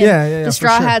completely. And Yeah, the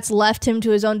Straw for sure. Hats left him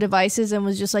to his own devices and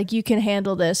was just like, you can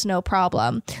handle this, no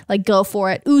problem. Like, go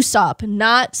for it. Usopp,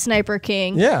 not Sniper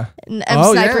King. Yeah.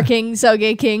 Sniper King,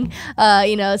 Soge King.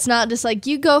 It's not just like,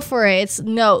 you go for it. It's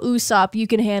no, Usopp, you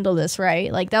can handle this,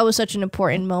 right? Like, that was such an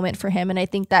important moment for him, and I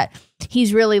think that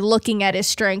he's really looking at his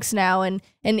strengths now and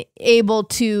able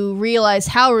to realize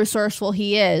how resourceful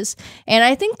he is. And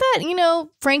I think that,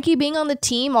 Frankie being on the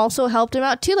team also helped him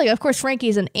out too. Like, of course,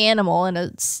 Frankie's an animal and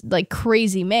a like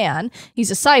crazy man. He's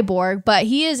a cyborg, but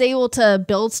he is able to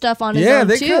build stuff on his own too. Yeah,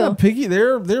 they kind of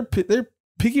they're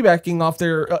piggybacking off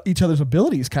their each other's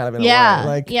abilities kind of in a way.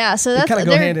 Like, so that's kind of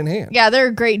go hand in hand. Yeah, they're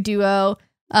a great duo.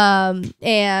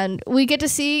 And we get to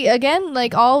see again,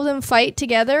 like, all of them fight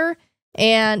together.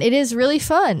 And it is really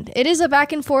fun. It is a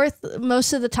back and forth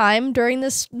most of the time during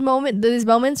these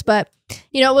moments, but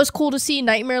it was cool to see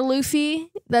Nightmare Luffy.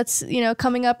 That's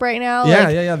coming up right now.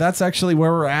 Yeah. That's actually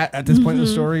where we're at this point in the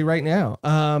story right now.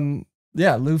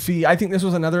 Luffy. I think this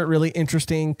was another really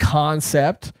interesting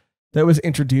concept that was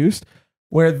introduced,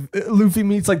 where Luffy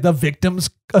meets like the Victims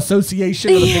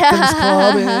Association or the Victims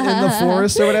Club in the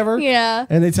forest or whatever. Yeah.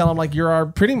 And they tell him like, you're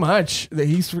pretty much that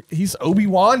he's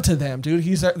Obi-Wan to them, dude.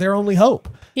 He's their only hope.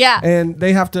 Yeah. And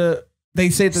they say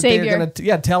that Savior. they're going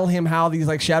to tell him how these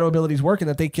like shadow abilities work, and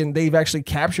that they've actually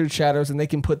captured shadows and they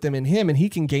can put them in him and he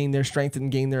can gain their strength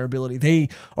and gain their ability. They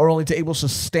are only able to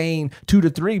sustain 2 to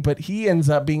 3, but he ends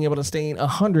up being able to sustain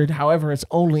 100. However, it's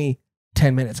only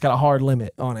 10 minutes. Got a hard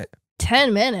limit on it.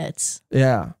 10 minutes.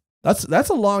 Yeah. That's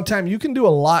a long time. You can do a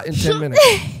lot in 10 minutes.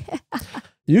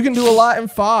 You can do a lot in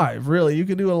 5, really. You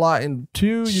can do a lot in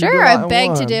 2. Sure, I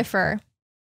beg to differ.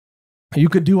 You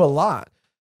could do a lot.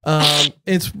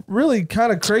 It's really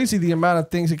kind of crazy the amount of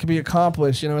things that can be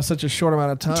accomplished, in such a short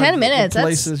amount of time. 10 minutes. The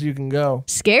places you can go.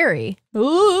 Scary.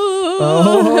 Ooh. Oh.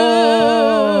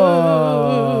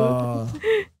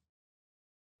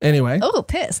 Anyway. Oh,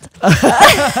 pissed.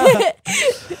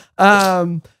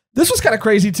 This was kind of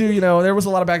crazy too. There was a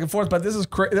lot of back and forth, but this is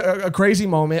a crazy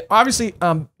moment. Obviously,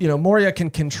 Moria can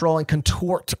control and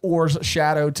contort Or's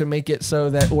shadow to make it so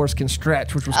that Or's can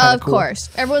stretch, which was kind of cool. Of course.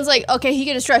 Everyone's like, okay, he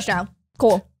can stretch now.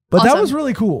 Cool. But awesome. That was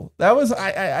really cool. That was,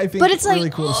 I think, but it's really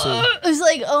like, cool to see. It was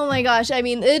like, oh my gosh. I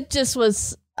mean, it just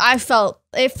was, it felt,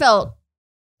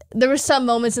 there were some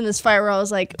moments in this fight where I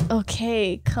was like,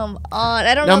 okay, come on.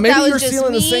 I don't know if that was just me.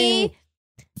 The same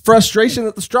frustration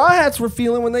that the Straw Hats were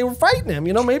feeling when they were fighting him.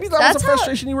 Maybe that was a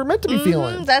frustration you were meant to be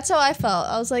feeling. That's how I felt.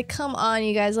 I was like, come on,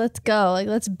 you guys, let's go. Like,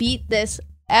 let's beat this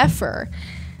effer.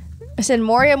 I said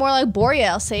Moria more like Boria.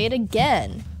 I'll say it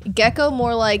again. Gecko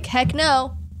more like heck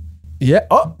no. Yeah.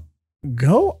 Oh,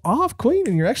 go off, Queen.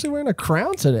 And you're actually wearing a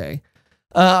crown today.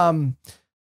 But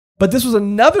this was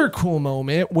another cool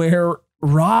moment where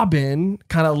Robin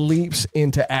kind of leaps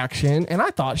into action, and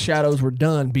I thought shadows were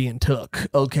done being took.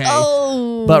 Okay.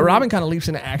 Oh. But Robin kind of leaps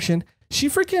into action. She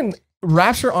freaking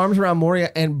wraps her arms around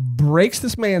Moria and breaks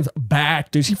this man's back,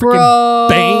 dude. She freaking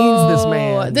banes this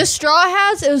man. The Straw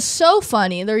Hats, it was so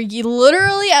funny. They're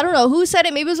literally, I don't know who said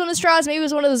it. Maybe it was one of the Straws, maybe it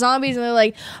was one of the zombies, and they're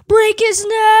like, break his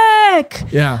neck.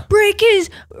 Yeah.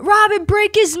 Robin,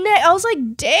 break his neck. I was like,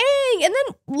 dang. And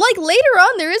then like later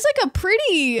on, there is like a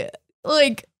pretty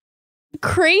like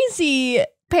crazy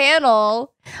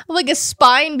panel of like a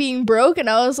spine being broken.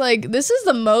 I was like, this is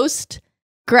the most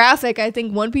graphic I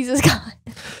think One Piece has got.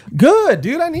 Good,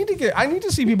 dude. I need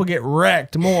to see people get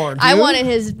wrecked more, dude. I wanted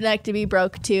his neck to be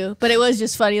broke too, but it was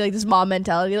just funny, like this mom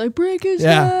mentality, like break his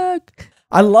neck.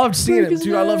 I loved seeing him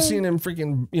too. I love seeing him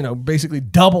freaking, basically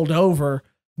doubled over.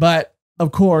 But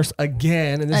of course,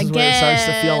 again, and this is where it starts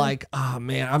to feel like, oh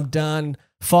man, I'm done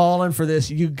falling for this.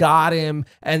 You got him,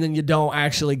 and then you don't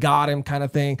actually got him, kind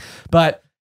of thing. But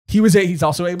he's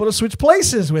also able to switch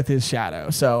places with his shadow.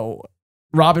 So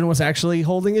Robin was actually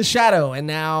holding his shadow, and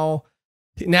now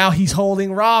he's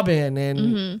holding Robin,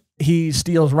 and he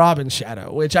steals Robin's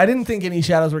shadow, which I didn't think any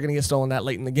shadows were going to get stolen that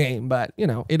late in the game, but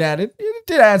it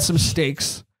did add some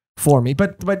stakes for me.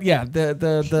 But yeah,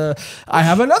 the I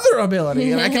have another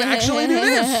ability and I can actually do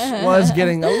this was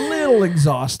getting a little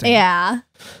exhausting. Yeah.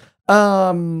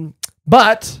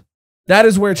 But that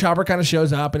is where Chopper kind of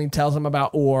shows up, and he tells him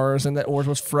about Oars, and that Oars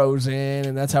was frozen,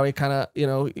 and that's how he kind of,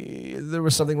 there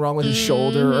was something wrong with his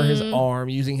shoulder or his arm,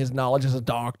 using his knowledge as a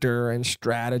doctor and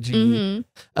strategy.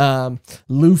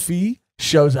 Luffy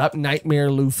shows up.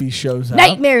 Nightmare Luffy shows up.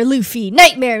 Nightmare Luffy.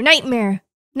 Nightmare.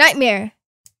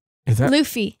 Is that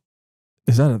Luffy?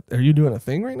 Are you doing a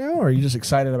thing right now, or are you just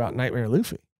excited about Nightmare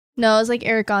Luffy? No, it was like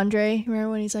Eric Andre.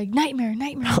 Remember when he's like, nightmare.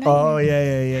 Oh,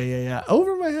 yeah.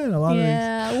 Over my head. A lot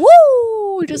of these.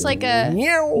 Woo! Just like a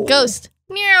ghost.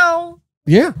 meow.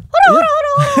 Yeah. Hold on.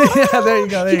 Yeah, there you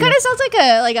go. He kind of sounds like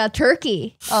a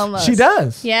turkey almost. She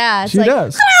does. Yeah, it's she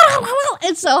does.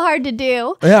 It's so hard to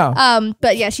do. Yeah.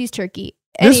 But yeah, she's turkey.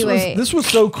 Anyway, this was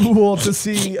so cool to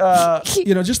see.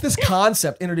 Just this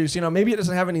concept introduced. Maybe it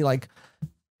doesn't have any like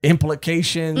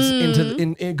implications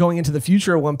in going into the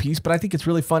future of One Piece, but I think it's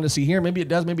really fun to see here. Maybe it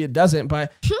does, maybe it doesn't,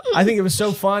 but I think it was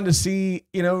so fun to see,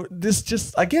 this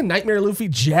just, again, Nightmare Luffy,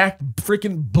 Jack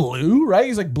freaking blue, right?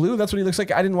 He's like blue. That's what he looks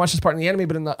like. I didn't watch this part in the anime,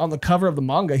 but on the cover of the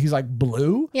manga, he's like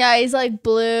blue. Yeah, he's like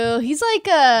blue. He's like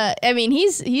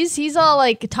he's all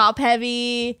like top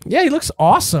heavy. Yeah, he looks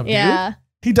awesome. Yeah. Dude.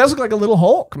 He does look like a little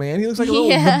Hulk, man. He looks like a little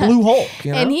the blue Hulk.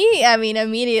 And he,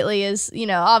 immediately is,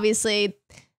 obviously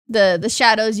the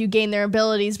shadows, you gain their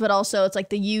abilities, but also it's like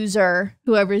the user,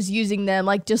 whoever's using them,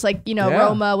 like just like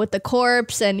Roma with the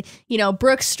corpse, and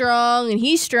Brook's strong and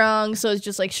he's strong, so it's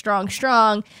just like strong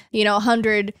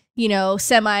 100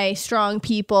 semi-strong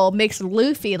people mixed with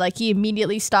Luffy. Like he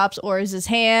immediately stops Oars'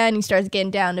 hand, he starts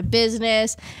getting down to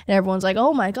business, and everyone's like,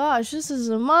 oh my gosh, this is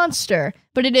a monster,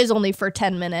 but it is only for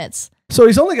 10 minutes. So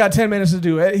he's only got 10 minutes to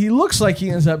do it. He looks like he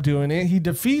ends up doing it. He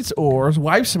defeats Oars,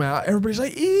 wipes him out. Everybody's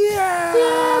like,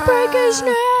 yeah, break his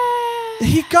neck.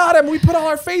 He got him. We put all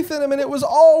our faith in him, and it was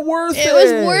all worth it. It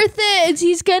was worth it.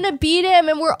 He's gonna beat him,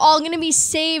 and we're all gonna be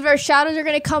saved. Our shadows are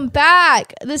gonna come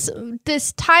back. This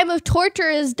time of torture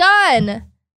is done.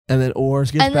 And then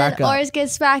Oars gets back up. Oars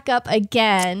gets back up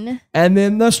again. And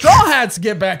then the Straw Hats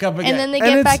get back up again. And then they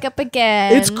get back up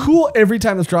again. It's cool every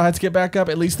time the Straw Hats get back up.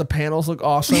 At least the panels look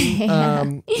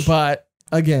awesome. But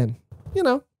again,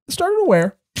 it started to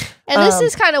wear. And this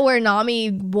is kind of where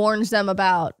Nami warns them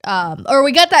about, or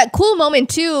we got that cool moment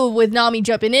too with Nami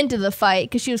jumping into the fight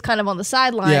because she was kind of on the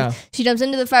sideline. Yeah. She jumps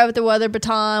into the fight with the weather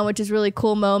baton, which is a really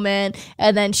cool moment.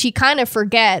 And then she kind of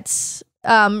forgets.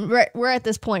 We're at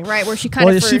this point, right, where she kind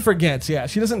of she forgets. Yeah,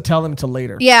 she doesn't tell them until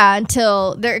later. Yeah,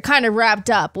 until they're kind of wrapped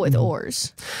up with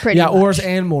Oars. Pretty much. Oars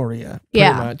and Moria.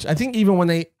 Pretty much. I think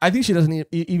even I think she doesn't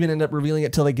even end up revealing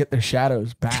it till they get their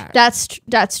shadows back.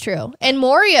 That's true. And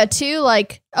Moria too.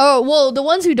 Like, the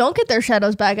ones who don't get their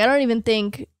shadows back, I don't even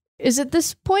think is at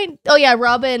this point. Oh yeah,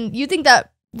 Robin. You think that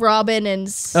Robin and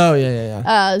Zoro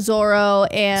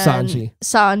and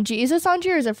Sanji. Is it Sanji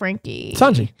or is it Frankie?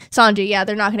 Sanji. Yeah,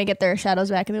 they're not gonna get their shadows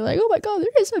back, and they're like, oh my god, there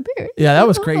is a bear. Yeah, that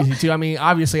was crazy too. I mean,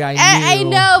 obviously, I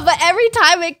know, but every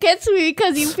time it gets me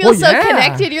because you feel so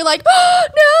connected. You're like, oh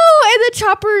no! And the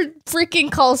Chopper freaking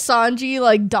calls Sanji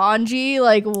like Donji.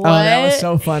 Like what? Oh, that was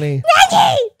so funny.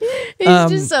 He's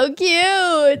just so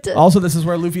cute. Also, this is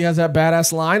where Luffy has that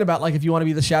badass line about like, if you want to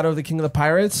be the shadow of the king of the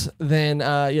pirates, then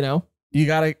you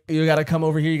gotta come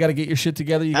over here. You gotta get your shit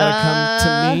together. You gotta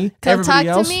come to me. Come talk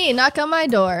to me. Knock on my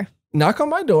door.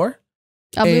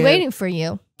 I'll be waiting for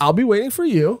you. Come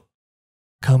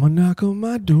on, knock on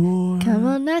my door.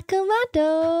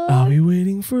 I'll be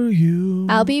waiting for you.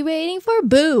 I'll be waiting for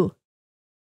Boo.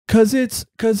 Cause it's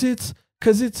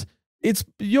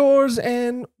yours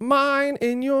and mine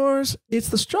and yours. It's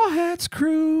the Straw Hats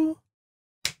crew.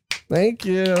 Thank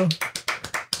you.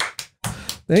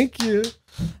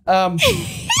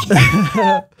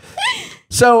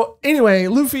 So anyway,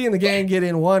 Luffy and the gang get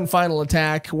in one final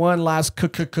attack, one last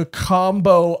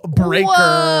combo breaker.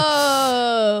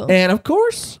 Whoa. And of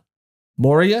course,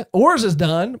 Oars is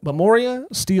done, but Moria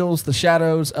steals the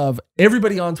shadows of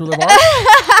everybody on Thriller Bark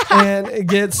and it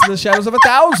gets the shadows of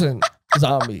 1,000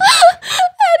 zombies.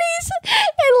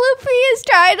 And Luffy is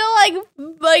trying to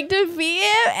like defeat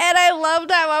him, and I love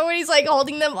that one when he's like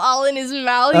holding them all in his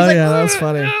mouth. He's that was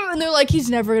funny. And they're like, he's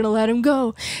never gonna let him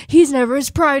go. His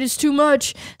pride is too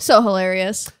much. So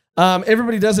hilarious.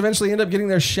 Everybody does eventually end up getting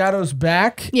their shadows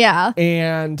back. Yeah.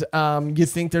 And you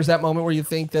think there's that moment where you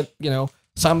think that,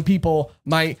 some people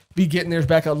might be getting theirs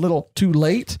back a little too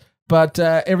late. But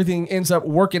everything ends up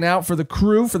working out for the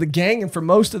crew, for the gang, and for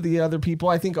most of the other people.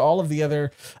 I think all of the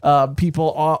other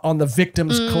people on the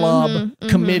Victims Club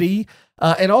committee.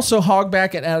 And also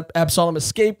Hogback and Absolem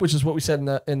Escape, which is what we said in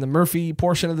the Merphy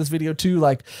portion of this video too.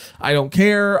 Like, I don't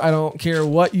care. I don't care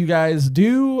what you guys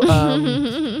do.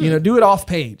 Do it off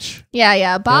page.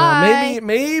 Yeah. Bye.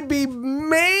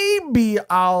 Maybe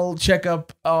I'll check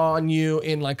up on you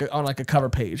on a cover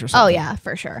page or something. Oh yeah,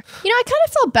 for sure. I kind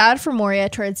of felt bad for Moria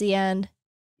towards the end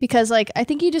because I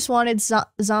think he just wanted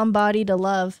Zombody to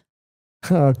love.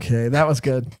 Okay, that was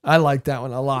good. I liked that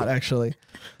one a lot actually.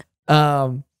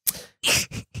 After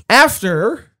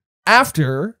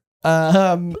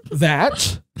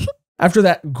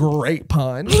that great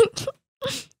pun,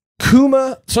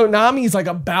 Kuma. So Nami's like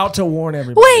about to warn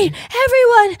everybody. Wait,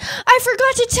 everyone! I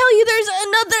forgot to tell you. There's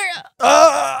another.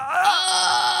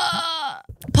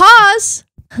 Pause.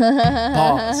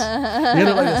 Pause. You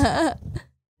gotta like this.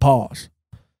 Pause.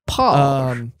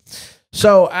 Pause.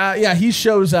 So he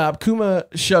shows up. Kuma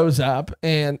shows up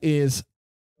and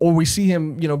or we see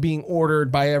him, being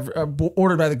ordered by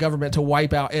the government to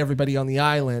wipe out everybody on the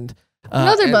island.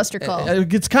 Another Buster call.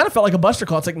 It's kind of felt like a Buster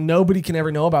call. It's like nobody can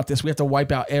ever know about this. We have to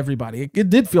wipe out everybody. It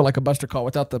did feel like a Buster call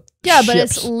without the but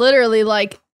ships. it's literally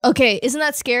like, okay, isn't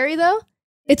that scary though?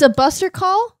 It's a Buster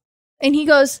call, and he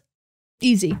goes,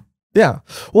 easy. Yeah.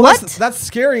 Well, What? that's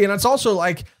scary, and it's also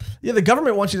like, the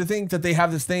government wants you to think that they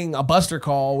have this thing, a Buster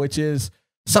call, which is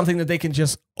something that they can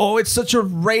just, it's such a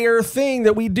rare thing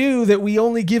that we do that we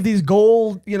only give these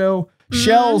gold,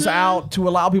 shells out to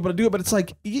allow people to do it. But it's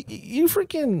like, you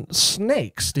freaking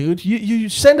snakes, dude. You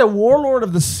send a warlord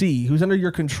of the sea who's under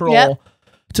your control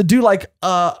to do like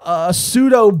a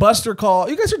pseudo Buster call.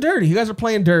 You guys are dirty. You guys are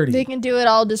playing dirty. They can do it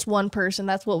all just one person.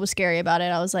 That's what was scary about it.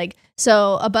 I was like,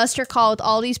 so a Buster call with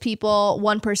all these people,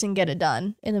 one person get it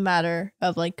done in a matter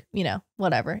of like,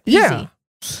 whatever. Easy. Yeah.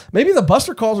 Maybe the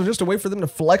Buster calls are just a way for them to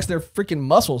flex their freaking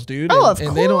muscles, dude. Oh, of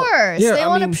and course. They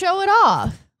want to show it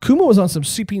off. Kuma was on some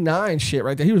CP9 shit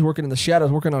right there. He was working in the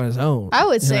shadows, working on his own. I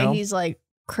would say he's like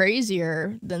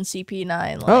crazier than CP9.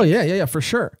 Like. Oh, yeah, for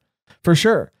sure. For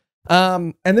sure.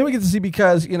 And then we get to see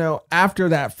because, after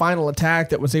that final attack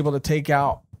that was able to take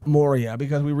out Moria,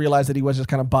 because we realized that he was just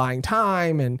kind of buying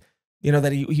time and,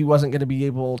 that he wasn't going to be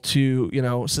able to,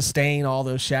 sustain all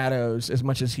those shadows as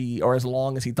much as or as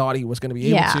long as he thought he was going to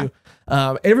be able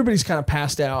to. Everybody's kind of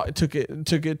passed out. It took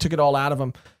it all out of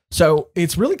him. So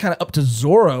it's really kind of up to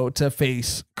Zoro to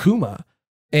face Kuma,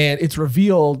 and it's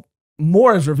revealed.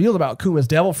 More is revealed about Kuma's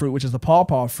devil fruit, which is the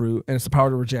paw fruit, and it's the power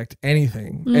to reject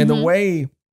anything. And the way,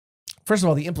 first of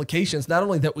all, the implications, not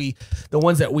only that the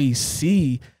ones that we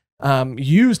see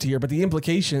used here, but the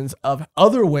implications of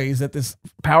other ways that this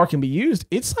power can be used.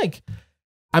 It's like,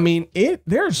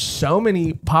 there's so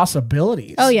many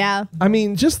possibilities. Oh yeah.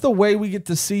 Just the way we get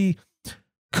to see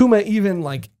Kuma even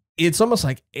like, it's almost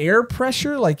like air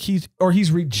pressure, like he's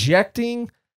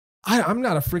rejecting. I'm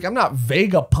not a freak. I'm not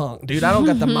Vegapunk, dude. I don't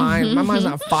got the mind. My mind's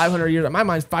not 500 years. My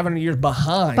mind's 500 years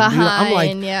behind. Dude. I'm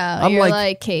like, I'm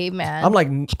like caveman. I'm like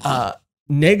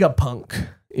Negapunk,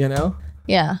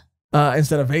 Yeah.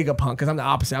 Instead of Vegapunk, because I'm the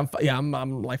opposite. I'm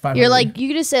like 500. You're like, you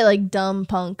could just say like dumb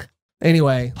punk.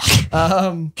 Anyway,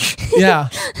 yeah,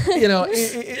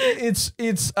 it's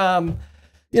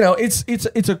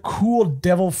a cool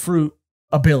devil fruit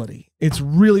ability. It's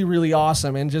really, really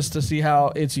awesome. And just to see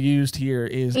how it's used here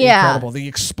is incredible. The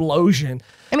explosion.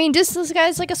 Just this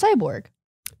guy's like a cyborg.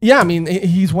 Yeah,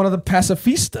 he's one of the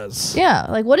pacifistas. Yeah,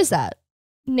 like what is that?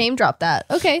 Name drop that.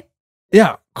 Okay.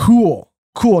 Yeah, cool.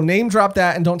 Name drop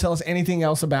that and don't tell us anything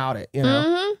else about it,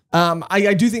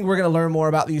 I do think we're going to learn more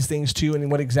about these things too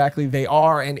and what exactly they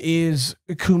are. And is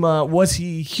Kuma, was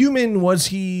he human? Was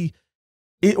he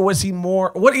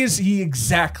more, what is he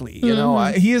exactly?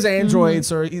 He is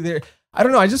androids or either, I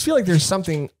don't know. I just feel like there's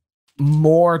something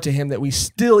more to him that we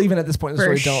still, even at this point in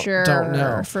the story, don't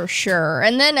know. For sure.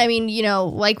 And then,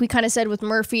 like we kind of said with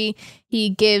Merphy, he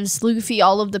gives Luffy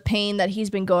all of the pain that he's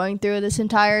been going through this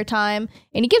entire time.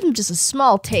 And he gives him just a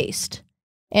small taste.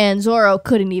 And Zoro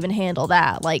couldn't even handle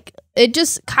that. Like, it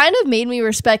just kind of made me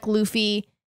respect Luffy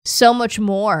so much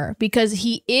more because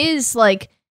he is like,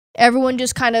 everyone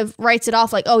just kind of writes it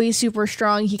off like, oh, he's super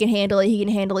strong. He can handle it.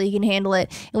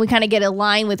 And we kind of get a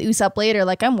line with Usopp later,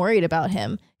 like, I'm worried about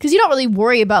him. Because you don't really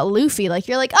worry about Luffy. Like,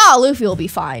 you're like, oh, Luffy will be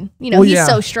fine. He's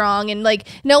so strong. And, like,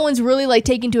 no one's really, like,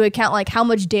 taking into account, like, how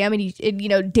much damage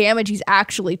he's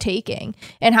actually taking.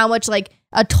 And how much, like,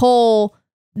 a toll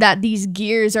that these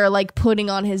gears are, like, putting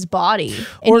on his body.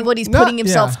 And what he's putting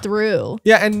himself through.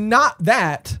 Yeah, and not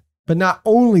that, but not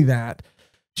only that,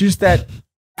 just that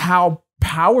how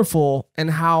powerful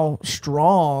and how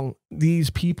strong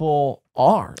these people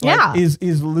are. Like,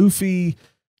 is Luffy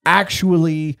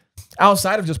actually,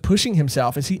 outside of just pushing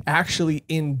himself, is he actually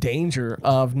in danger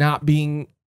of not being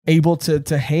able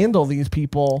to handle these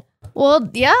people? Well,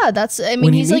 yeah,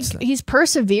 he's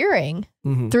persevering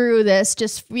through this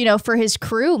just, for his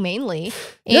crew mainly.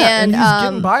 Yeah, and he's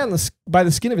getting by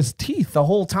the skin of his teeth the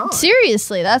whole time.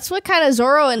 Seriously, that's what kind of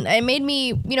Zoro, and it made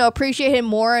me, appreciate him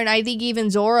more. And I think even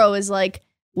Zoro is like,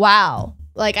 wow,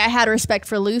 like I had respect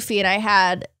for Luffy and I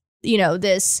had,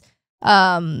 this,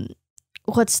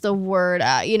 what's the word?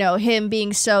 Him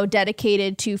being so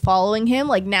dedicated to following him.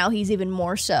 Like now he's even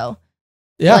more so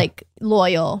like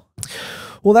loyal.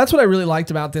 Well, that's what I really liked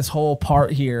about this whole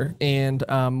part here, and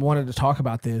wanted to talk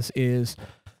about this is,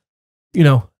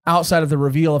 outside of the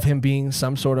reveal of him being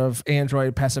some sort of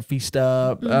android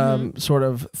pacifista sort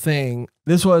of thing,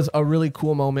 this was a really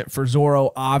cool moment for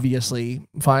Zoro, obviously,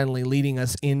 finally leading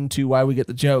us into why we get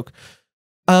the joke.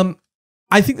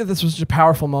 I think that this was such a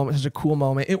powerful moment, such a cool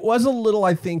moment. It was a little,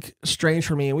 I think, strange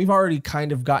for me, and we've already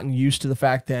kind of gotten used to the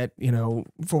fact that, you know,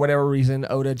 for whatever reason,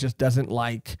 Oda just doesn't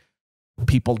like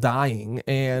people dying,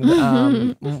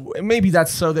 and maybe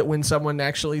that's so that when someone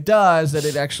actually does, that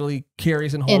it actually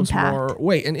carries and holds more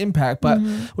weight and impact. But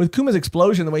with Kuma's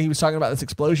explosion, the way he was talking about this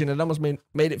explosion, it almost made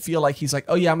it feel like he's like,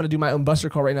 oh yeah, I'm gonna do my own Buster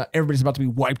Call right now, everybody's about to be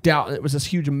wiped out, and it was this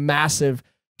huge massive,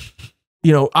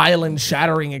 you know, island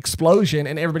shattering explosion,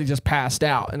 and everybody just passed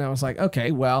out. And I was like,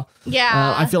 okay, well,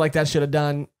 yeah, I feel like that should have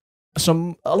done a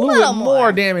little bit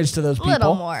more damage to those people. A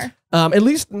little more. At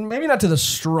least, maybe not to the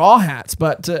Straw Hats,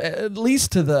 but at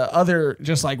least to the other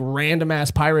just like random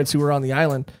ass pirates who were on the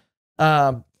island.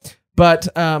 But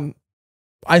I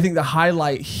think the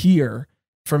highlight here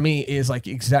for me is like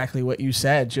exactly what you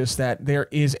said, just that there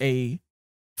is a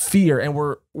fear, and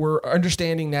we're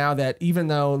understanding now that even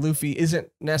though Luffy isn't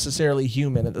necessarily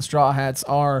human, and the Straw Hats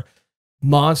are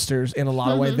monsters in a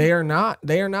lot of ways, they are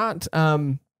not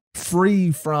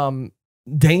free from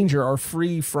danger or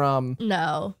free from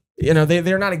you know,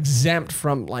 they're not exempt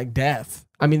from like death.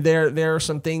 I mean, there are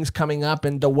some things coming up,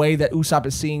 and the way that Usopp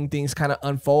is seeing things kind of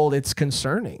unfold, it's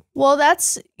concerning. Well,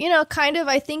 that's, you know, kind of,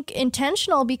 I think,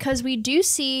 intentional, because we do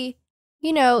see,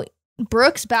 you know,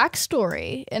 Brook's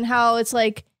backstory and how it's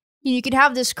like, you could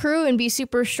have this crew and be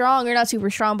super strong, or not super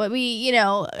strong, but be, you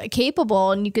know,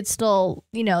 capable, and you could still,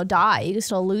 you know, die. You could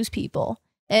still lose people.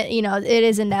 And, you know, it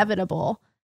is inevitable.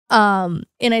 And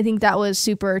I think that was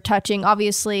super touching.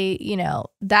 Obviously, you know,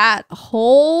 that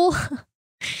whole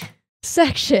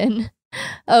section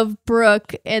of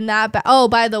Brook and that. Oh,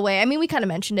 by the way, I mean, we kind of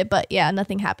mentioned it, but yeah,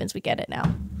 nothing happens. We get it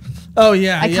now. Oh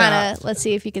yeah, I kind of, let's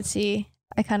see if you could see.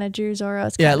 I kind of drew Zoro.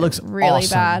 It's it looks really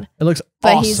awesome. bad. It looks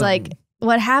but awesome. He's like,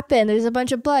 what happened? There's a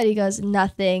bunch of blood. He goes,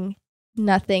 nothing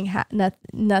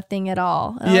at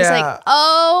all. And I was like,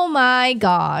 oh my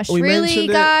gosh, we really,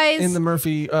 guys? In the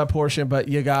Merphy portion, but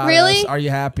you got really? us. Are you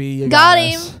happy? You got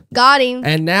him.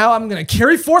 And now I'm gonna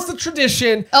carry forth the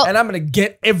tradition, and I'm gonna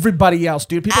get everybody else,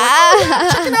 dude. People are like, oh,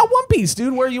 yeah, checking out One Piece,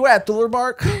 dude. Where you at, Thriller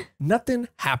Bark? Nothing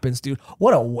happens, dude.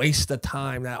 What a waste of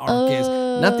time that arc is.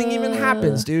 Nothing even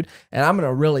happens, dude. And I'm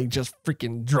gonna really just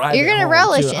freaking drive. You're it gonna home,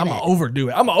 relish too. in I'm it. gonna overdo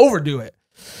it. I'm gonna overdo it.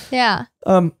 Yeah.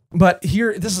 But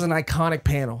here, this is an iconic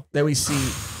panel that we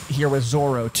see here with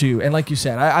Zoro too. And like you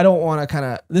said, I don't want to kind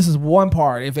of, this is one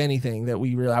part, if anything, that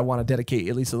I want to dedicate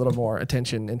at least a little more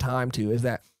attention and time to, is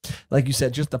that, like you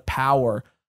said, just the power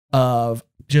of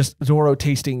just Zoro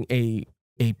tasting a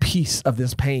piece of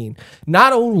this pain.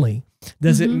 Not only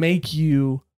does it make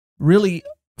you really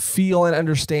feel and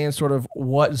understand sort of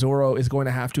what Zoro is going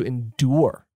to have to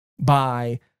endure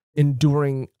by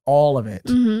enduring all of it,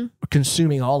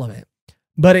 consuming all of it,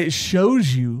 but it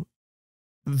shows you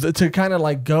to kind of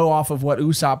like go off of what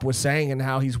Usopp was saying and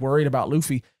how he's worried about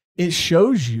Luffy. It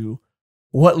shows you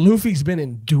what Luffy's been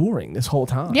enduring this whole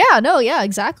time. Yeah, no, yeah,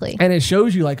 exactly. And it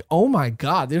shows you like, oh my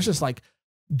God, there's just like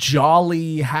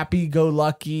jolly,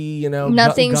 happy-go-lucky, you know,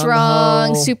 nothing's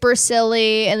wrong, super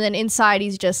silly, and then inside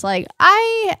he's just like,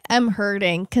 I am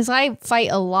hurting because I fight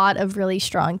a lot of really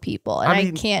strong people, and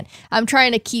I can't. I'm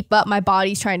trying to keep up. My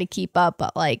body's trying to keep up,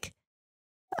 but like,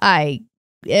 I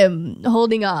am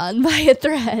holding on by a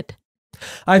thread.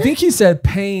 I think he said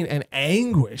pain and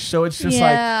anguish, so it's just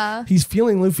like he's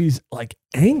feeling Luffy's like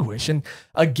anguish, and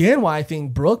again, why I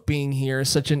think Brook being here is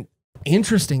such an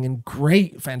interesting and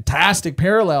great, fantastic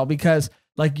parallel, because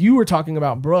like you were talking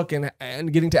about Brook and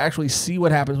getting to actually see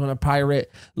what happens when a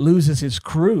pirate loses his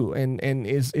crew and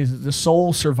is the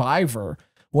sole survivor,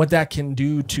 what that can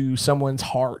do to someone's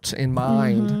heart and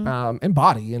mind and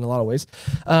body in a lot of ways.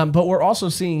 But we're also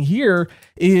seeing here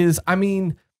is, I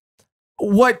mean,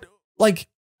 what, like,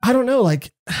 I don't know,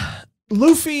 like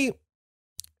Luffy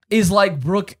is like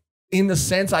Brook in the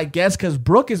sense, I guess, because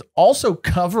Brook is also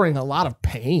covering a lot of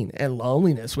pain and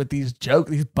loneliness with these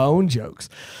bone jokes.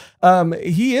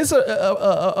 He is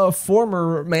a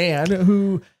former man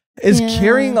who is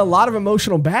carrying a lot of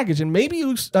emotional baggage, and maybe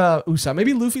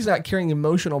maybe Luffy's not carrying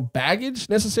emotional baggage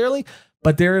necessarily,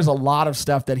 but there is a lot of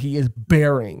stuff that he is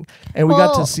bearing, and we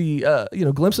got to see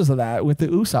glimpses of that with the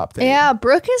Usopp thing. Yeah,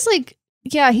 Brook is like,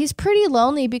 he's pretty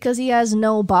lonely because he has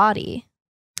no body.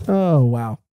 Oh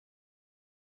wow.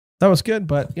 That was good,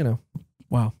 but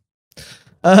wow.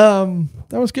 That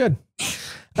was good.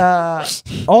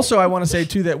 Also, I want to say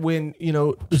too that when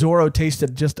Zoro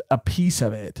tasted just a piece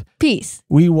of it,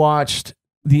 we watched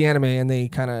the anime and they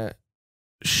kind of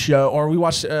show, or we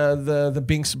watched the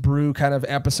Binks Brew kind of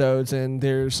episodes, and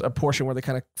there's a portion where they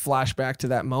kind of flash back to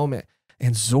that moment.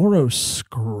 And Zoro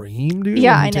screamed, dude.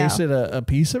 Yeah, when he I know. tasted a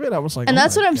piece of it. I was like, and oh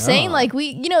that's my what I'm God. saying. Like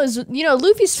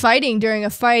Luffy's fighting during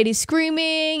a fight. He's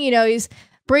screaming. He's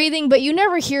breathing, but you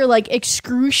never hear like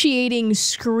excruciating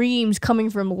screams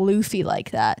coming from Luffy like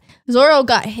that. Zoro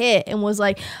got hit and was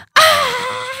like,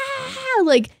 ah,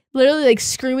 like literally like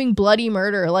screaming bloody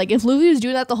murder. Like if Luffy was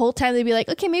doing that the whole time, they'd be like,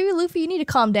 okay, maybe Luffy, you need to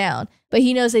calm down. But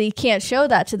he knows that he can't show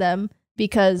that to them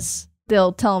because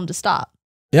they'll tell him to stop.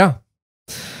 Yeah.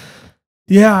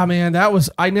 Yeah, man,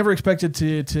 I never expected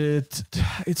to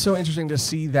it's so interesting to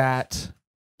see that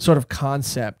sort of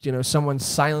concept, someone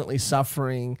silently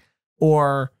suffering,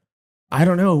 or I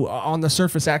don't know, on the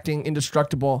surface acting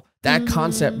indestructible, that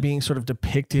concept being sort of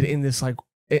depicted in this, like,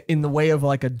 in the way of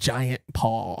like a giant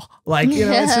paw. Like,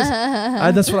 it's just,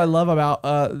 that's what I love about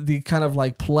the kind of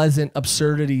like pleasant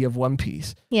absurdity of One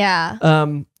Piece. Yeah.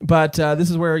 But this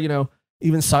is where,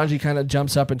 even Sanji kind of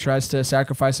jumps up and tries to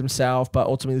sacrifice himself, but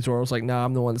ultimately Zoro's like, nah,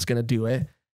 I'm the one that's going to do it.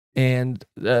 And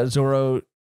Zoro,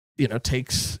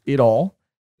 takes it all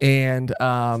and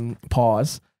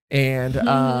pause. And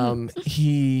that's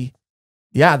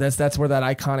where that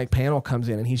iconic panel comes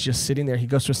in. And he's just sitting there. He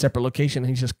goes to a separate location and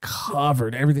he's just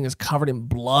covered. Everything is covered in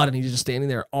blood. And he's just standing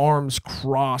there, arms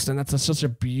crossed. And that's such a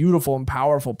beautiful and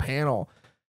powerful panel.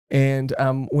 And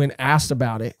when asked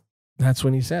about it, that's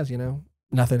when he says,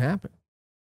 nothing happened.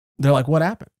 They're like, what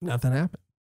happened? Nothing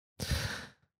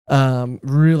happened.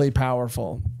 Really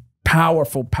powerful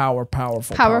Powerful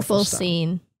stuff.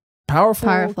 Scene.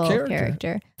 Powerful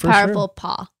character. For Powerful sure.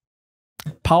 paw.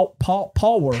 Powerful.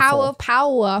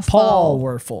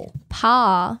 Powerful.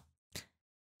 Paw.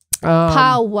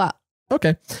 Power.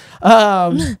 Okay.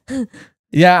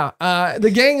 Yeah.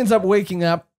 The gang ends up waking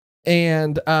up,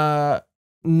 and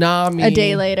Nami. A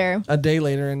day later,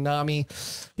 and Nami,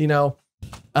 you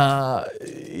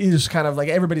just kind of like,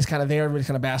 everybody's kind of there. Everybody's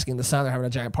kind of basking in the sun. They're having a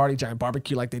giant party, giant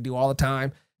barbecue like they do all the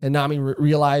time. And Nami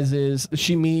realizes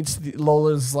she meets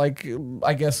Lola's, like,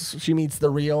 I guess she meets the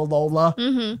real Lola.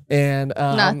 And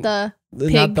not the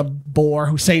pig. Not the boar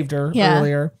who saved her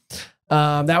earlier.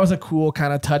 That was a cool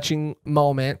kind of touching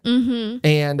moment.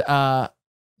 And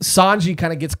Sanji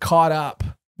kind of gets caught up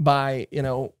by,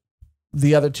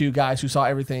 the other two guys who saw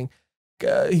everything.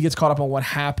 He gets caught up on what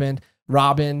happened.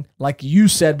 Robin, like you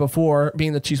said before,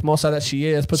 being the chismosa that she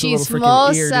is, puts a little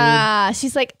freaking ear, dude.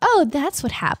 She's like, oh, that's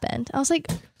what happened. I was like,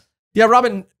 yeah,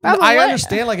 Robin, I what?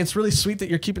 understand. Like, it's really sweet that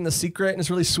you're keeping the secret, and it's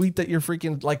really sweet that you're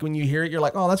freaking, like, when you hear it, you're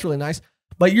like, oh, that's really nice.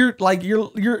 But you're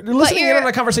listening in on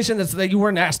a conversation that you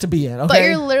weren't asked to be in. Okay? But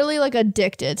you're literally like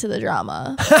addicted to the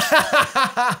drama.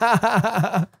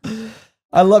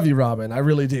 I love you, Robin. I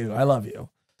really do. I love you.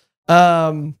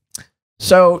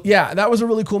 So yeah, that was a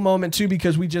really cool moment too,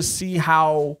 because we just see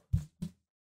how,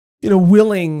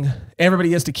 willing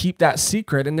everybody is to keep that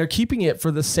secret, and they're keeping it for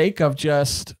the sake of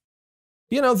just,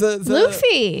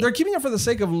 Luffy. They're keeping it for the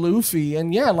sake of Luffy,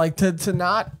 and yeah, like to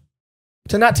not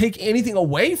take anything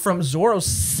away from Zoro's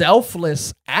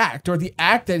selfless act, or the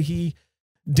act that he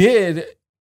did,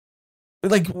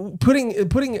 like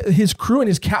putting his crew and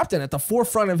his captain at the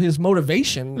forefront of his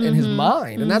motivation and his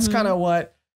mind, and that's kind of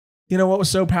what. What was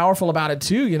so powerful about it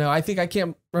too, I think, I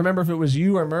can't remember if it was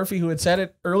you or Merphy who had said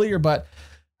it earlier, but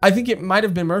I think it might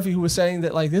have been Merphy who was saying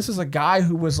that, like, this is a guy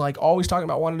who was like always talking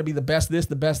about wanting to be the best this,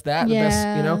 the best that, the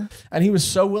best, and he was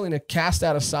so willing to cast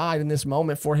that aside in this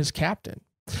moment for his captain.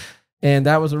 And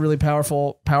that was a really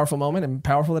powerful moment, and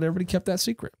powerful that everybody kept that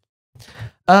secret.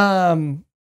 Then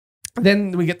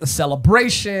we get the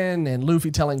celebration and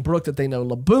Luffy telling Brook that they know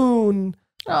Laboon.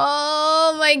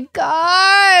 Oh my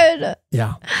God.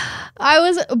 Yeah. I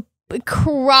was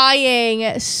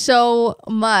crying so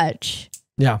much.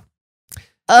 Yeah.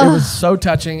 Ugh. It was so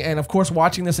touching. And of course,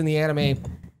 watching this in the anime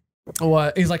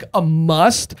is like a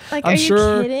must. Like, I'm are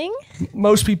sure you kidding?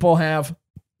 Most people have,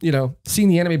 seen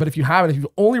the anime, but if you haven't, if you've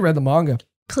only read the manga,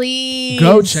 please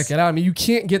go check it out. I mean, you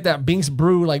can't get that Binks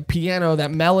Brew, like piano,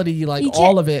 that melody, like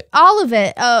all of it. All of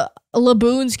it.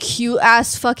 Laboon's cute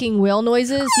ass fucking whale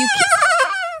noises.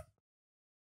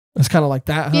 It's kind of like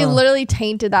that, huh? You literally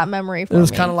tainted that memory for me. It was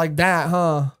kind of like that,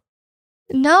 huh?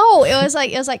 No, it was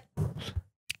like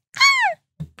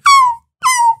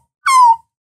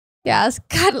yeah, it's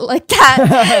kind of like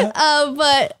that.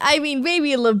 But I mean,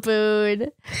 maybe Laboon.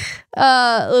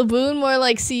 Laboon more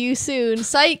like see you soon.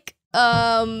 Psych.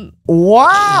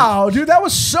 Wow, dude, that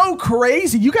was so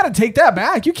crazy. You got to take that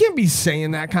back. You can't be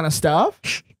saying that kind of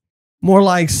stuff. More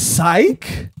like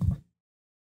psych.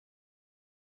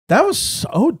 That was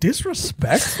so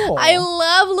disrespectful. I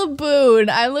love Laboon.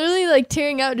 I'm literally like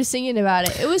tearing up just thinking about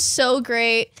it. It was so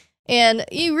great. And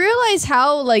you realize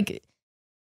how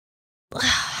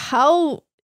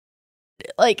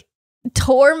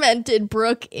tormented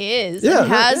Brooke is and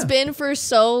has been for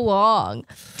so long.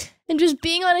 And just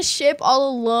being on a ship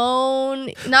all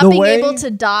alone, not being able to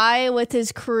die with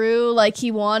his crew like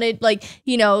he wanted, like,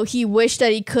 you know, he wished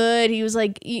that he could. He was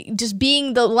like, just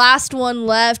being the last one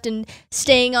left and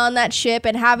staying on that ship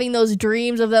and having those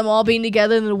dreams of them all being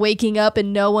together and then waking up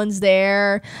and no one's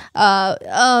there.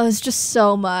 It's just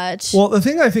so much. Well, the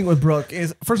thing I think with Brooke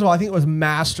is, first of all, I think it was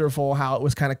masterful how it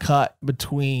was kind of cut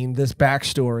between this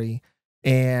backstory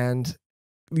and,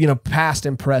 you know, past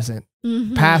and present.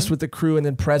 Mm-hmm. Past with the crew and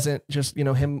then present, just, you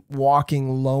know, him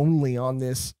walking lonely on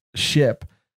this ship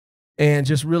and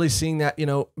just really seeing that, you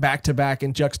know, back to back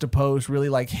and juxtaposed really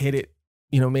like hit it,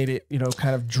 you know, made it, you know,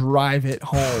 kind of drive it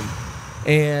home.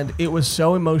 And it was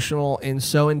so emotional and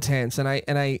so intense. And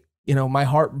I, you know, my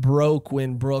heart broke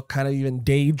when Brooke kind of even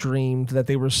daydreamed that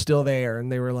they were still there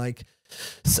and they were like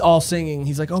all singing.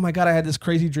 He's like, oh my God, I had this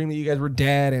crazy dream that you guys were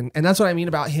dead. And that's what I mean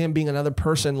about him being another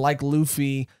person like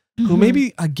Luffy, who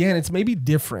maybe, again, it's maybe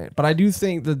different, but I do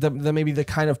think that the maybe the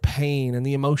kind of pain and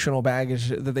the emotional baggage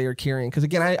that they are carrying. Because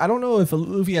again, I don't know if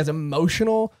Luffy has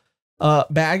emotional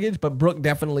baggage, but Brooke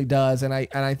definitely does, and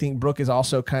I think Brooke is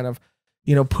also kind of,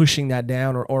 you know, pushing that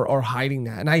down or hiding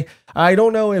that. And I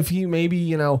don't know if he maybe,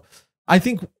 you know, I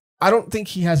don't think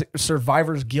he has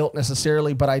survivor's guilt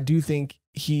necessarily, but I do think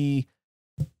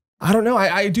I don't know.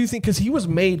 I do think because he was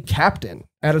made captain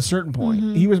at a certain point.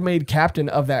 Mm-hmm. He was made captain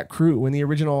of that crew when the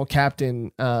original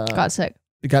captain got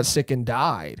sick and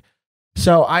died.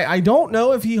 So I don't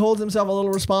know if he holds himself a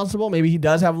little responsible. Maybe he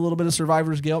does have a little bit of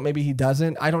survivor's guilt. Maybe he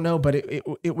doesn't. I don't know. But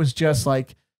it was just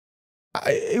like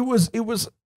it was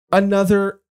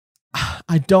another.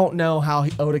 I don't know how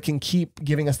Oda can keep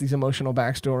giving us these emotional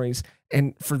backstories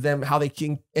and for them how they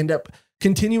can end up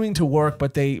continuing to work,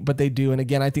 but they do. And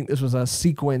again, I think this was a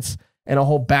sequence and a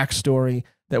whole backstory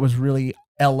that was really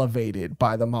elevated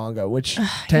by the manga, which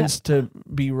tends to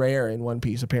be rare in One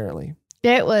Piece, apparently.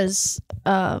 It was,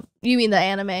 you mean the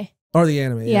anime? Or the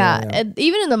anime. Yeah. And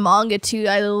even in the manga too,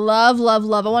 I love.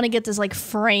 I want to get this like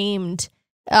framed,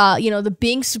 you know, the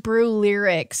Binks Brew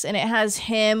lyrics, and it has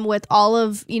him with all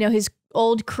of, you know, his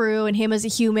old crew and him as a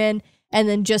human. And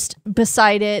then just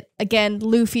beside it, again,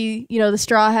 Luffy, you know, the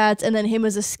Straw Hats, and then him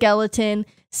as a skeleton,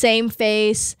 same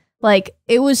face. Like,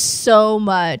 it was so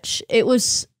much. It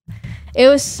was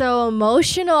so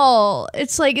emotional.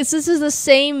 It's like, this is the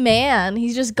same man.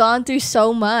 He's just gone through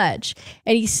so much.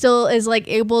 And he still is, like,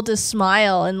 able to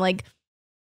smile and, like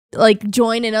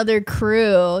join another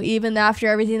crew, even after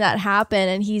everything that happened.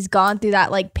 And he's gone through that,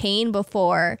 like, pain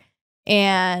before.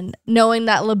 And knowing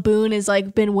that Laboon is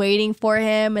like been waiting for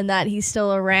him and that he's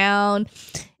still around,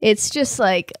 it's just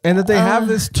like, and that they have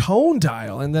this tone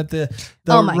dial, and that the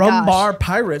Rumbar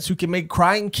pirates who can make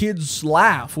crying kids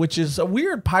laugh, which is a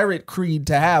weird pirate creed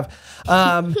to have.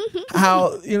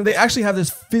 How, you know, they actually have this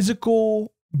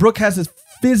physical. Brooke has this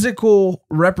physical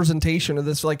representation of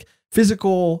this like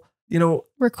physical, you know,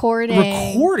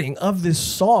 recording of this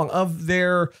song, of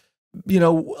their, you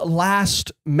know,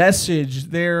 last message.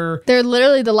 They're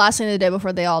literally the last thing of the day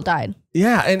before they all died.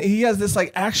 Yeah, and he has this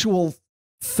like actual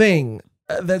thing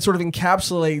that sort of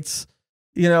encapsulates,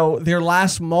 you know, their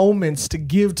last moments to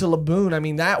give to Laboon. I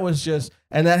mean, that was just,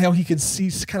 and that how he could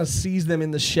kind of sees them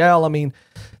in the shell. I mean,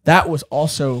 that was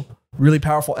also really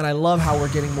powerful. And I love how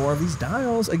we're getting more of these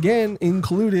dials again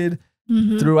included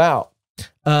throughout.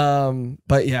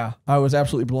 But yeah, I was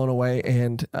absolutely blown away,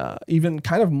 and even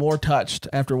kind of more touched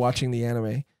after watching the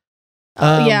anime.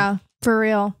 Yeah, for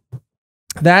real.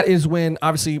 That is when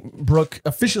obviously Brooke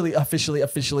officially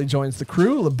joins the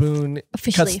crew. Laboon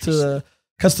cuts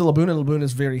to Laboon, and Laboon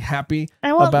is very happy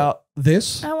about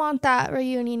this. I want that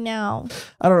reunion now.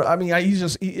 I don't know. I mean,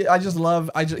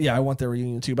 I want their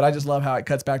reunion too, but I just love how it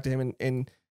cuts back to him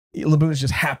and Laboon is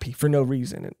just happy for no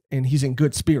reason, and he's in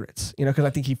good spirits, you know, because I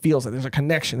think he feels that there's a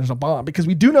connection, there's a bond, because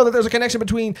we do know that there's a connection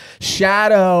between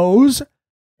shadows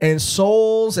and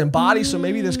souls and bodies, so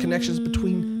maybe there's connections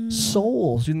between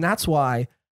souls, and that's why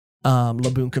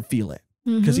Laboon could feel it,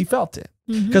 because he felt it.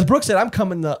 Because Brooke said, "I'm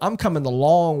coming the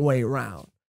long way around,"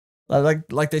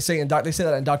 like they say they say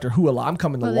that in Doctor Who a lot. I'm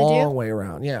coming the long way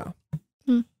around, yeah.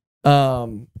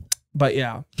 But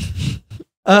yeah,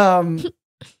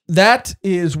 that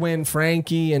is when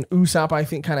Frankie and Usopp, I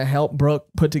think, kind of helped Brooke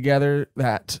put together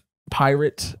that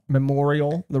pirate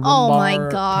memorial. The oh my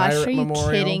gosh, are you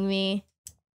kidding me?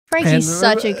 Frankie's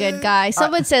such a good guy.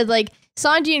 Someone said like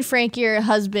Sanji and Frankie are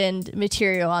husband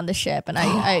material on the ship, and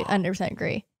I 100%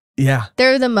 agree. Yeah.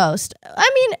 They're the most.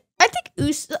 I mean, I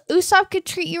think Usopp could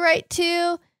treat you right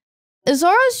too.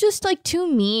 Zoro's just like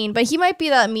too mean, but he might be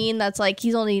that mean that's like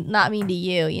he's only not mean to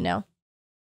you, you know?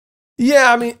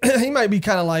 Yeah, I mean, he might be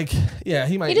kind of like, yeah,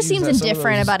 he might. He just seems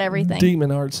indifferent about everything.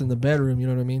 Demon arts in the bedroom, you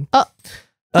know what I mean? Oh.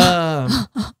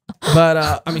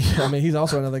 But I mean, he's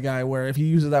also another guy where if he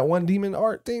uses that one demon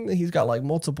art thing, then he's got like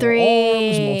multiple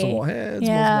arms, multiple heads,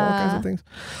 multiple all kinds of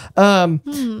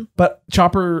things. But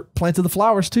Chopper planted the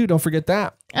flowers too. Don't forget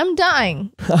that. I'm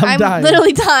dying. I'm dying.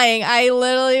 Literally dying. I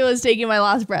literally was taking my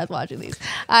last breath watching these.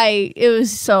 It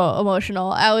was so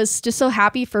emotional. I was just so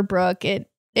happy for Brooke. It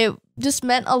just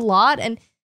meant a lot, and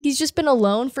he's just been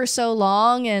alone for so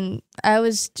long, and I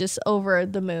was just over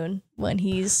the moon when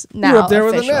he's now You were up there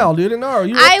official. with the nail, dude. No,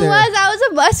 you were I up there. was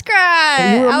a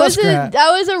muskrat. You were a muskrat.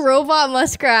 I was a robot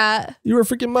muskrat. You were a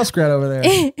freaking muskrat over there.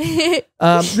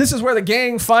 This is where the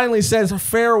gang finally says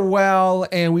farewell,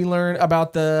 and we learn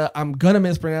about the, I'm gonna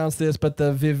mispronounce this, but the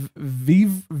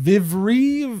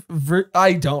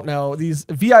I don't know, these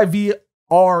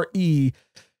VIVRE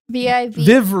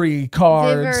Vivre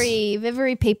cards.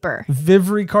 Vivre paper.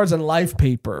 Vivre cards and life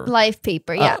paper. Life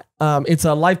paper, yeah. It's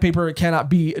a life paper. It cannot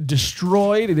be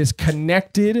destroyed. It is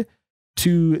connected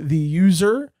to the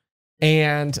user.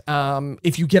 And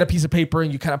if you get a piece of paper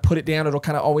and you kind of put it down, it'll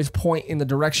kind of always point in the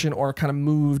direction or kind of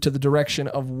move to the direction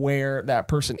of where that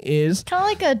person is. Kind of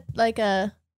like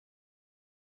a.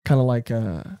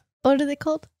 What are they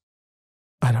called?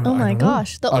 I don't know. Oh my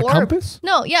gosh, the orb. Compass?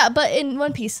 No, yeah, but in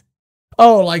One Piece.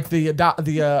 Oh, like the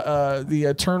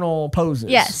eternal poses.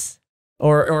 Yes.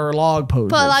 Or log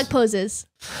poses. Log poses.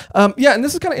 Yeah, and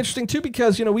this is kind of interesting too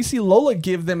because we see Lola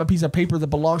give them a piece of paper that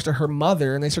belongs to her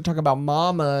mother, and they start talking about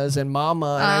mamas and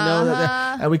mama, and I know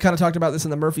that, and we kind of talked about this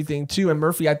in the Merphy thing too. And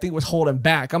Merphy, I think, was holding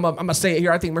back. I'm gonna say it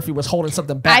here. I think Merphy was holding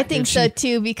something back. I think so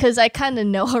too because I kind of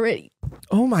know already.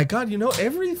 Oh my God, you know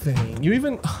everything. You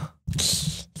even.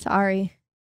 Sorry.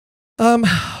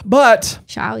 But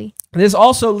shall we? This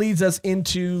also leads us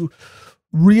into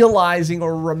realizing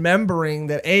or remembering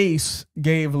that Ace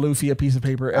gave Luffy a piece of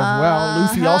paper as well.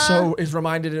 Luffy also is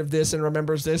reminded of this and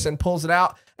remembers this and pulls it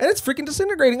out, and it's freaking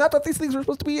disintegrating. I thought these things were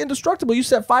supposed to be indestructible. You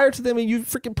set fire to them and you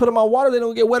freaking put them on water. They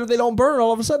don't get wet or they don't burn.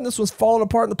 All of a sudden, this was falling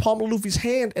apart in the palm of Luffy's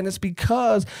hand, and it's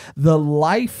because the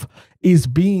life is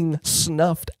being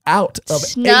snuffed out of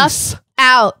Ace.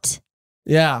 Out.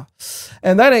 Yeah,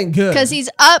 and that ain't good. Because he's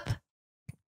up.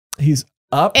 He's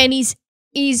up, and he's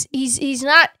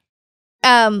not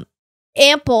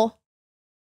ample.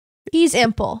 He's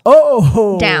ample.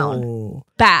 Oh, down.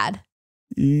 Bad.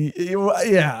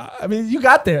 Yeah, I mean, you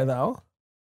got there though.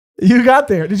 You got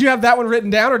there. Did you have that one written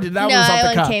down, or did that one was off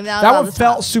the cuff? That one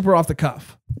felt super off the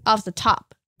cuff. Off the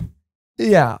top.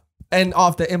 Yeah, and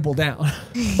off the imple down.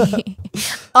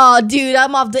 Oh, dude,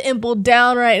 I'm off the imple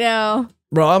down right now.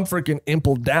 Bro, I'm freaking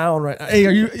impled down right now. Hey,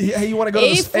 you want to go to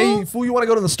the Hey, fool, you want to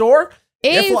go to the store?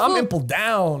 Hey, fool, I'm impled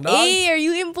down, dog. Hey, are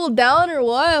you impled down or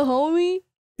what, homie?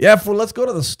 Yeah, fool, let's go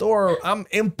to the store. I'm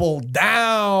impled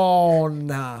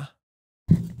down.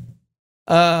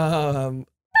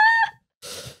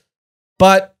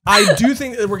 But I do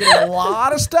think that we're getting a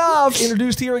lot of stuff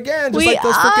introduced here again, just like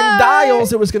those freaking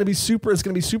dials. It's going to be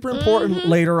super important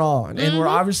later on. And we're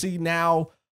obviously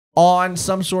now on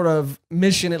some sort of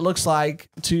mission, it looks like,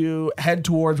 to head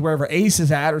towards wherever Ace is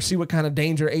at or see what kind of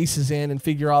danger Ace is in and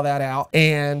figure all that out.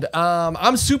 And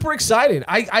I'm super excited.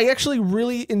 I actually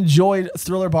really enjoyed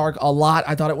Thriller Bark a lot.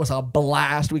 I thought it was a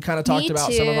blast. We kind of talked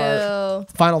about some of our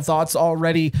final thoughts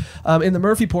already in the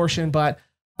Merphy portion, but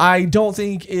I don't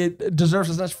think it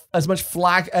deserves as much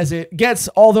flack as it gets,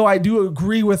 although I do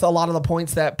agree with a lot of the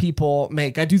points that people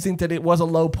make. I do think that it was a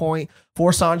low point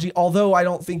for Sanji, although I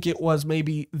don't think it was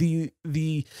maybe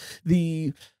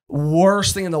the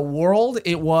worst thing in the world.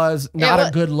 It was not a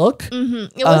good look.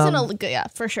 It wasn't a good, yeah,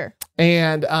 for sure.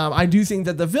 And I do think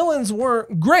that the villains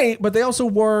weren't great, but they also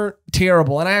weren't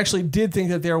terrible. And I actually did think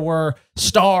that there were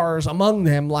stars among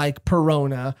them, like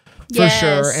Perona, for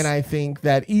sure. And I think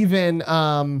that even,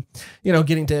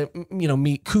 getting to,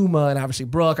 meet Kuma and obviously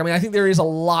Brooke, I mean, I think there is a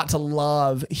lot to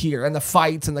love here, and the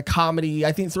fights and the comedy.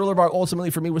 I think Thriller Bark ultimately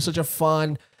for me was such a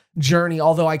fun journey,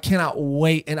 although I cannot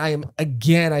wait. And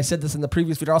I said this in the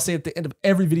previous video, I'll say at the end of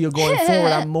every video going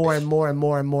forward, I'm more and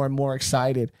more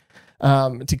excited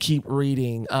to keep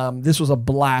reading. This was a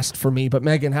blast for me, but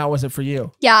Mehgan, how was it for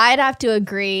you? Yeah, I'd have to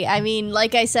agree. I mean,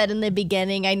 like I said in the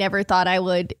beginning, I never thought I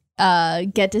would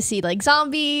get to see like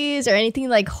zombies or anything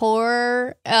like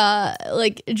horror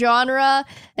like genre,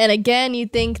 and again, you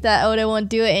think that Oda won't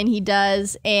do it, and he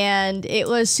does, and it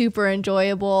was super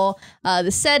enjoyable.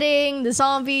 The setting, the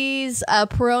zombies,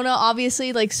 Perona,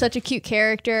 obviously like such a cute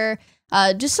character.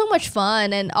 just so much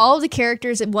fun. And all of the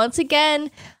characters, once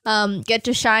again, get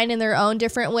to shine in their own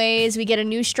different ways. We get a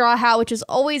new Straw Hat, which is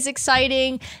always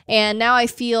exciting. And now I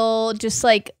feel just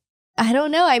like, I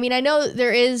don't know. I mean, I know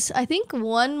there is, I think,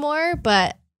 one more,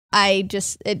 but it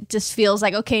just feels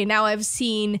like, okay, now I've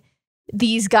seen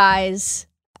these guys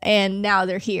and now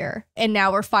they're here. And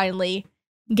now we're finally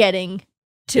getting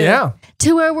to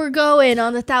where we're going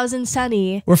on the Thousand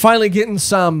Sunny. We're finally getting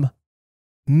some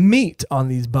meat on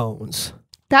these bones.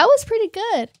 That was pretty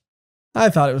good. I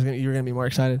thought you were gonna be more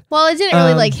excited. Well, it didn't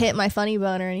really like hit my funny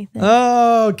bone or anything.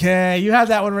 Okay, you had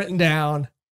that one written down.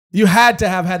 You had to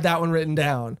have had that one written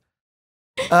down.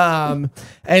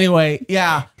 Anyway,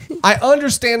 yeah, I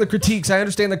understand the critiques. I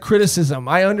understand the criticism.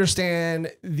 I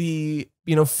understand the,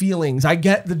 feelings. I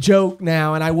get the joke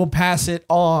now, and I will pass it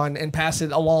on and pass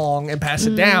it along and pass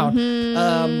it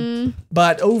down.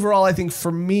 But overall, I think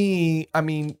for me, I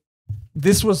mean,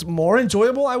 this was more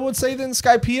enjoyable, I would say, than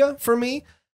Skypiea for me.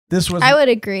 I would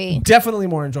agree. Definitely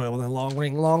more enjoyable than Long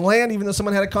Ring, Long Land, even though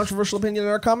someone had a controversial opinion in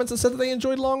our comments and said that they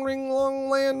enjoyed Long Ring, Long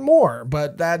Land more.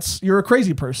 But you're a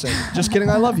crazy person. Just kidding.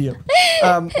 I love you.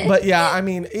 But yeah, I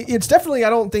mean, it's definitely, I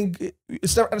don't think,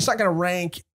 it's not going to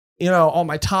rank, on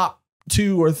my top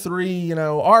 2 or 3,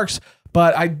 arcs.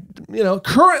 But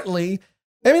currently,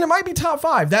 I mean, it might be top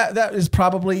 5. That is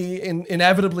probably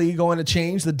inevitably going to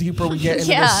change the deeper we get into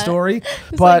this story.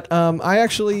 But I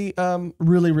actually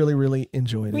really, really, really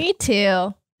enjoyed it. Me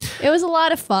too. It was a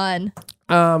lot of fun.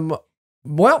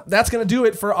 Well, that's going to do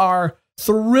it for our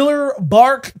Thriller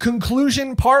Bark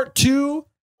Conclusion Part 2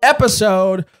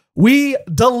 episode. We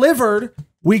delivered.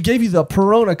 We gave you the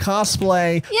Perona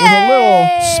cosplay with a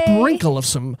little sprinkle of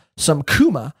some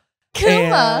Kuma.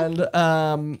 And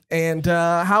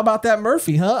how about that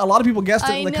Merphy, huh? A lot of people guessed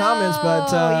it in the comments,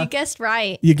 but you guessed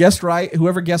right. You guessed right.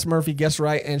 Whoever guessed Merphy guessed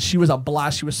right, and she was a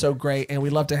blast. She was so great, and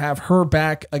we'd love to have her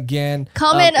back again.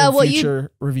 Comment in what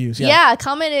future reviews. Yeah,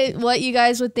 comment what you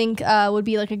guys would think would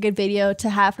be like a good video to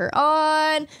have her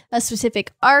on, a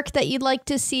specific arc that you'd like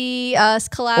to see us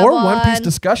collab or on. One Piece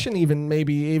discussion, even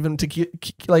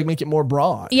to make it more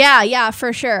broad. Yeah,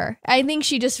 for sure. I think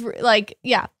she just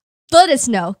let us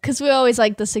know, because we always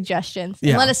like the suggestions. Yeah.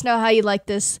 And let us know how you like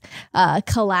this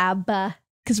collab,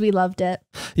 because we loved it.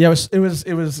 Yeah, it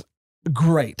was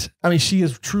great. I mean, she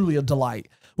is truly a delight.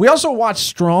 We also watched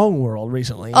Strong World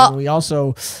recently, and we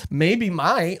also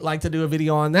might like to do a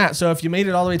video on that. So if you made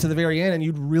it all the way to the very end and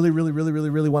you'd really, really, really, really,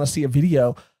 really want to see a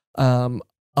video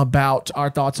about our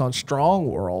thoughts on Strong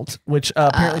World, which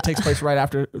apparently takes place right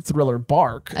after Thriller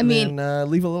Bark. I mean,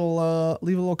 leave a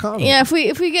little comment. Yeah, if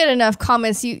we get enough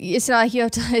comments, it's not like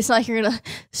it's not like you're gonna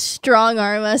strong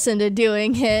arm us into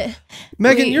doing it.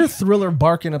 Mehgan, you're Thriller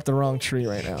barking up the wrong tree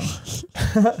right now.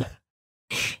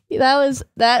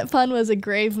 That pun was a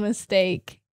grave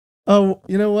mistake. Oh,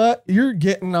 you know what? You're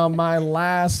getting on my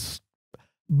last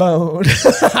bone.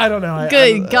 I don't know.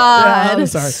 Good God. I'm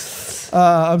sorry.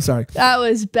 I'm sorry. That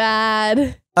was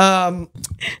bad.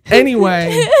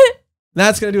 Anyway,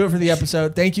 that's going to do it for the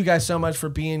episode. Thank you guys so much for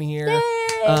being here.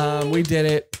 We did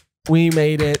it. We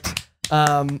made it.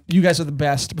 You guys are the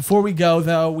best. Before we go,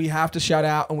 though, we have to shout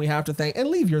out and we have to thank and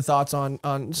leave your thoughts on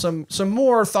some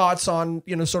more thoughts on,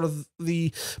 sort of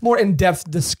the more in-depth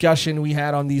discussion we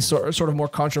had on these sort of more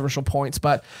controversial points.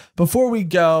 But before we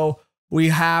go, we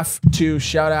have to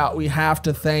shout out, we have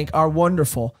to thank our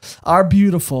wonderful, our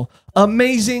beautiful,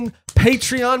 amazing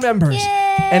Patreon members.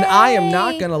 Yay! And I am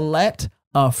not going to let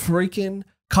a freaking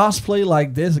cosplay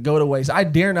like this go to waste. I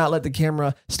dare not let the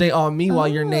camera stay on me while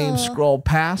your name scrolled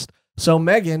past. So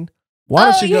Mehgan,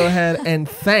 why don't you go ahead and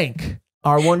thank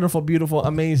our wonderful, beautiful,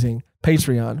 amazing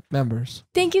Patreon members.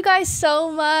 Thank you guys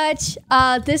so much.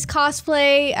 This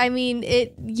cosplay, I mean,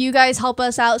 you guys help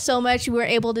us out so much. We were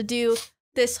able to do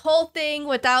this whole thing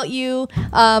without you.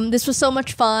 This was so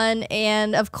much fun,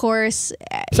 and of course,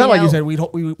 it's not like you said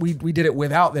we did it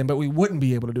without them, but we wouldn't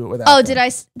be able to do it without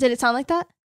them. Did it sound like that?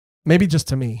 Maybe just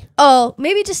to me. Oh,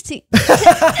 maybe just to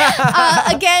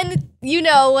again, you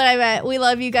know what I meant. We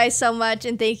love you guys so much,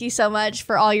 and thank you so much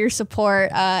for all your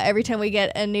support. Every time we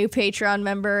get a new Patreon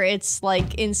member, it's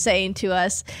like insane to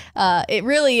us. It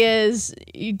really is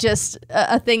just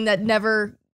a thing that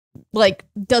never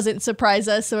doesn't surprise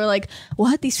us. So we're like,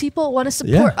 what? These people want to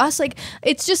support us? Like,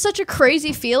 it's just such a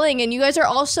crazy feeling, and you guys are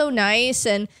all so nice,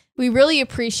 and we really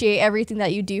appreciate everything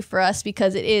that you do for us,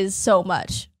 because it is so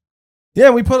much.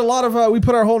 Yeah, we put a lot of we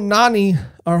put our whole punani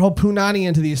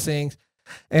into these things,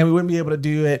 and we wouldn't be able to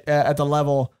do it at the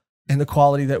level and the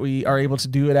quality that we are able to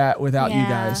do it at without you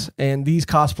guys. And these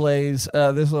cosplays,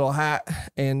 this little hat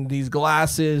and these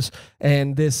glasses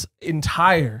and this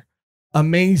entire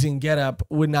amazing getup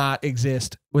would not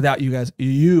exist without you guys.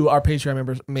 You, our Patreon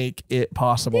members, make it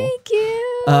possible. Thank you.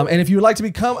 And if you would like to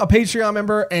become a Patreon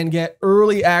member and get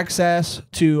early access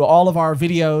to all of our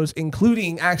videos,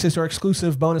 including access to our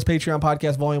exclusive bonus Patreon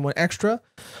podcast, Volume 1 Extra,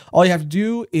 all you have to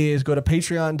do is go to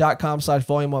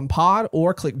patreon.com/volume1pod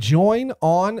or click join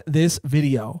on this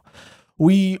video.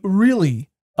 We really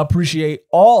appreciate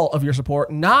all of your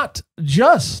support, not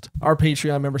just our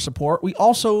Patreon member support. We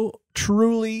also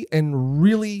truly and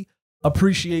really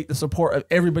appreciate the support of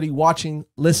everybody watching,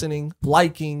 listening,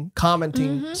 liking,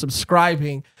 commenting,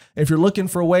 subscribing. If you're looking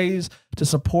for ways to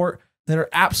support that are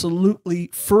absolutely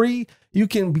free, you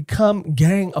can become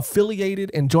gang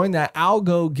affiliated and join that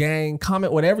Algo gang.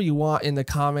 Comment whatever you want in the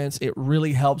comments. It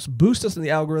really helps boost us in the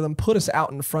algorithm, put us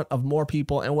out in front of more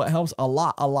people. And what helps a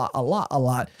lot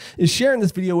is sharing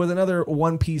this video with another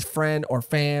One Piece friend or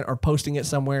fan, or posting it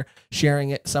somewhere,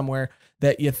 sharing it somewhere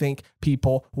that you think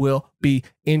people will be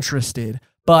interested.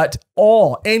 But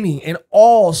any and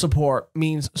all support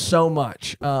means so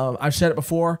much. I've said it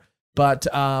before, but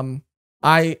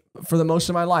I, for the most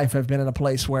of my life, have been in a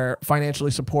place where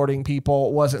financially supporting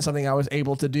people wasn't something I was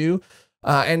able to do.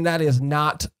 And that is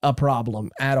not a problem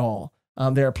at all.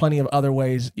 There are plenty of other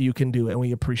ways you can do it, and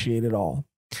we appreciate it all.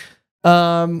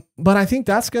 But I think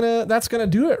that's gonna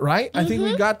do it, right? I think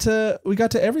we got to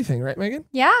everything, right, Megan?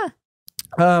 Yeah.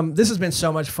 This has been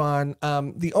so much fun.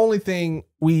 The only thing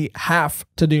we have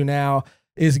to do now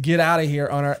is get out of here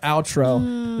on our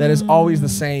outro that is always the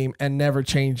same and never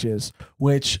changes,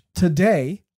 which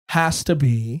today has to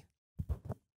be.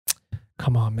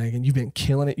 Come on, Megan, you've been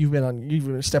killing it. You've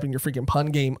been stepping your freaking pun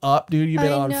game up, dude. You've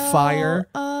been on fire.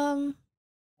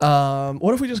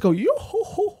 What if we just go yo ho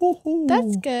ho ho ho?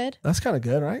 That's good. That's kind of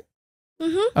good, right?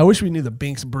 I wish we knew the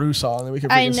Binks Brew song that we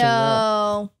could. Sing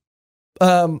that.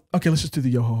 Okay, let's just do the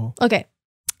yo ho ho. Okay.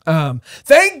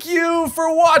 Thank you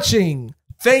for watching.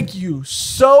 Thank you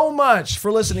so much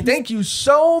for listening. Thank you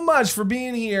so much for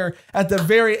being here at the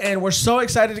very end. We're so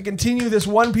excited to continue this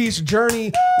One Piece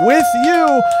journey with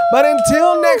you. But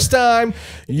until next time,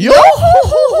 yo ho ho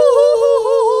ho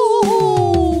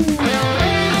ho.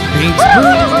 Binks Brew.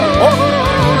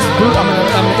 Binks Brew. I'm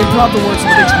gonna improv the words from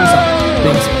the Binks Brew song.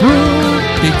 Binks Brew.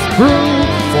 Binks Brew.